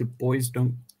gave to Boys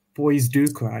Do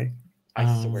Cry.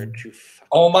 I swear to fuck.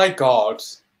 Oh my god.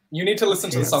 You need to listen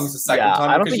to the songs the second time.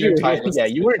 I don't think you were, yeah,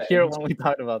 you weren't here when we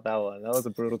talked about that one. That was a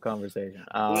brutal conversation.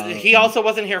 He also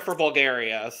wasn't here for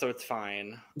Bulgaria, so it's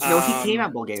fine. No, he came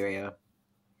at Bulgaria.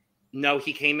 No,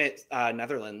 he came at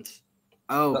Netherlands.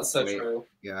 Oh, that's so true.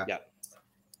 Yeah.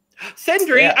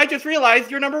 Sindri, Yeah. I just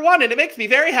realized you're number one, and it makes me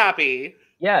very happy.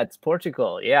 Yeah, it's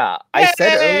Portugal. Yeah, I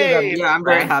said earlier that Yeah, I'm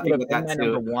very France happy would with have that been my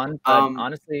too. number one, but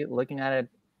honestly, looking at it,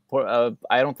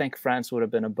 I don't think France would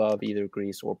have been above either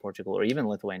Greece or Portugal or even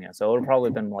Lithuania. So it would have probably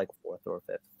been like fourth or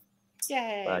fifth.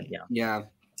 Yay! But Yeah.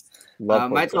 love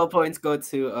My Portugal. 12 points go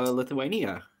to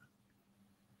Lithuania.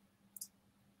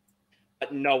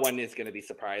 But no one is going to be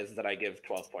surprised that I give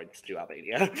 12 points to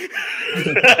Albania.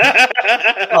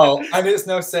 Oh, and it's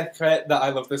no secret that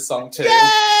I love this song too.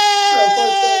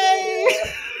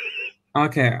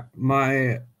 Okay,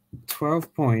 my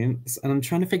 12 points, and I'm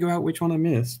trying to figure out which one I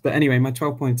missed. But anyway, my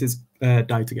 12 points is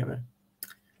Die Together.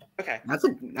 Okay. That's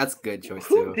a good choice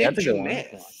Who too. did That's a you good one.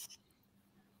 miss?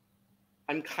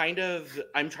 I'm trying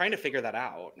to figure that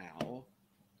out now.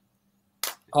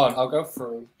 Oh, I'll go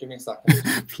through. Give me a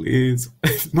second. Please,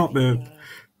 it's not the.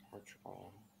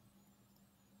 Portugal.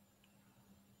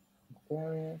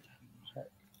 Bulgaria, check.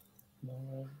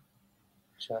 Norway,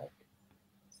 check.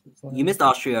 You missed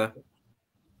Austria.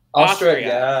 Austria, Austria.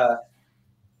 yeah.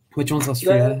 Which one's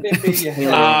Austria? Let me be your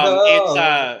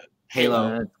It's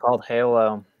Halo. It's called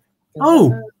Halo.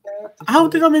 Oh, how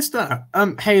did I miss that?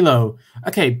 Halo.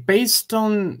 Okay, based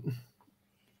on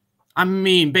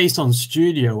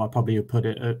studio, I probably would put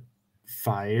it at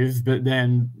 5, but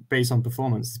then based on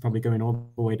performance, it's probably going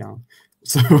all the way down.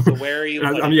 So where are you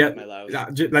putting it, my love?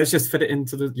 let's just fit it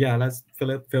into the let's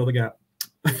fill the gap.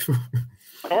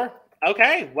 Sure.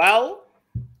 Okay. Well,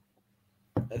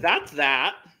 that's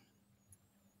that.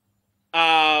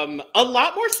 A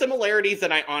lot more similarities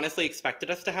than I honestly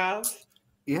expected us to have.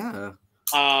 Yeah.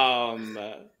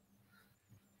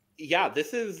 Yeah,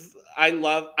 this is I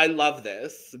love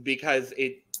this because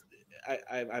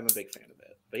I'm a big fan of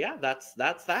it. But yeah, that's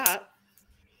that.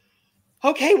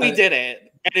 Okay, we did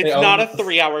it. And it's not a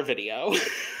 3-hour video.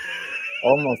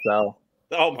 Almost though.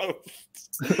 Almost.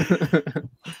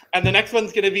 And the next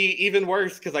one's gonna be even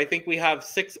worse because I think we have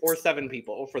 6 or 7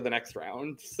 people for the next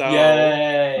round. So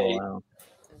Yay! Oh, wow.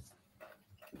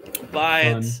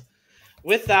 But Fun.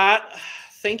 with that,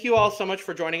 thank you all so much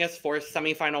for joining us for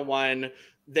semifinal 1.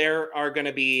 There are going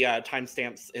to be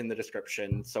timestamps in the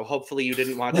description, so hopefully you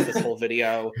didn't watch this whole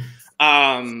video.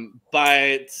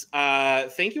 But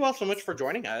thank you all so much for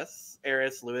joining us,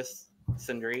 Eris, Lewis,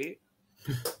 Sindri.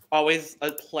 Always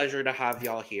a pleasure to have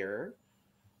y'all here.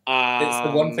 It's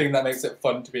the one thing that makes it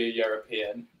fun to be a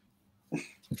European.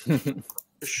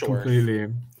 Sure.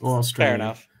 Completely. Or Australia. Fair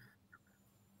enough.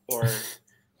 Or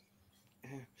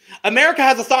America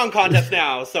has a song contest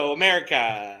now, so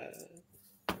America.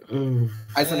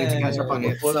 I still need to catch up on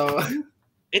it. So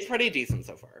It's pretty decent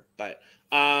so far. But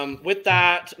with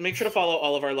that, make sure to follow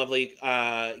all of our lovely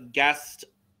guest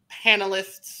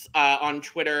panelists on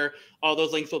Twitter. All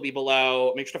those links will be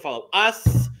below. Make sure to follow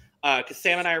us because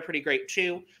Sam and I are pretty great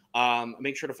too.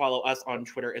 Make sure to follow us on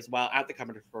Twitter as well at The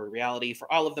Comedy for Reality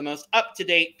for all of the most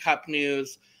up-to-date Cup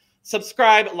news.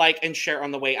 Subscribe, like, and share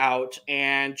on the way out.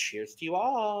 And cheers to you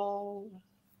all.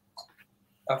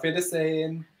 Auf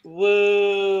Wiedersehen.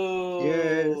 Woo.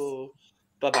 Yes.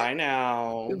 Bye-bye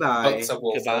now. goodbye.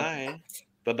 Goodbye.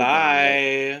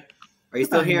 Bye-bye. Are you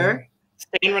still here?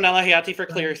 Stay in Ronela Hajati for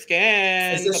clear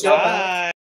skin. Is this your Bye-bye.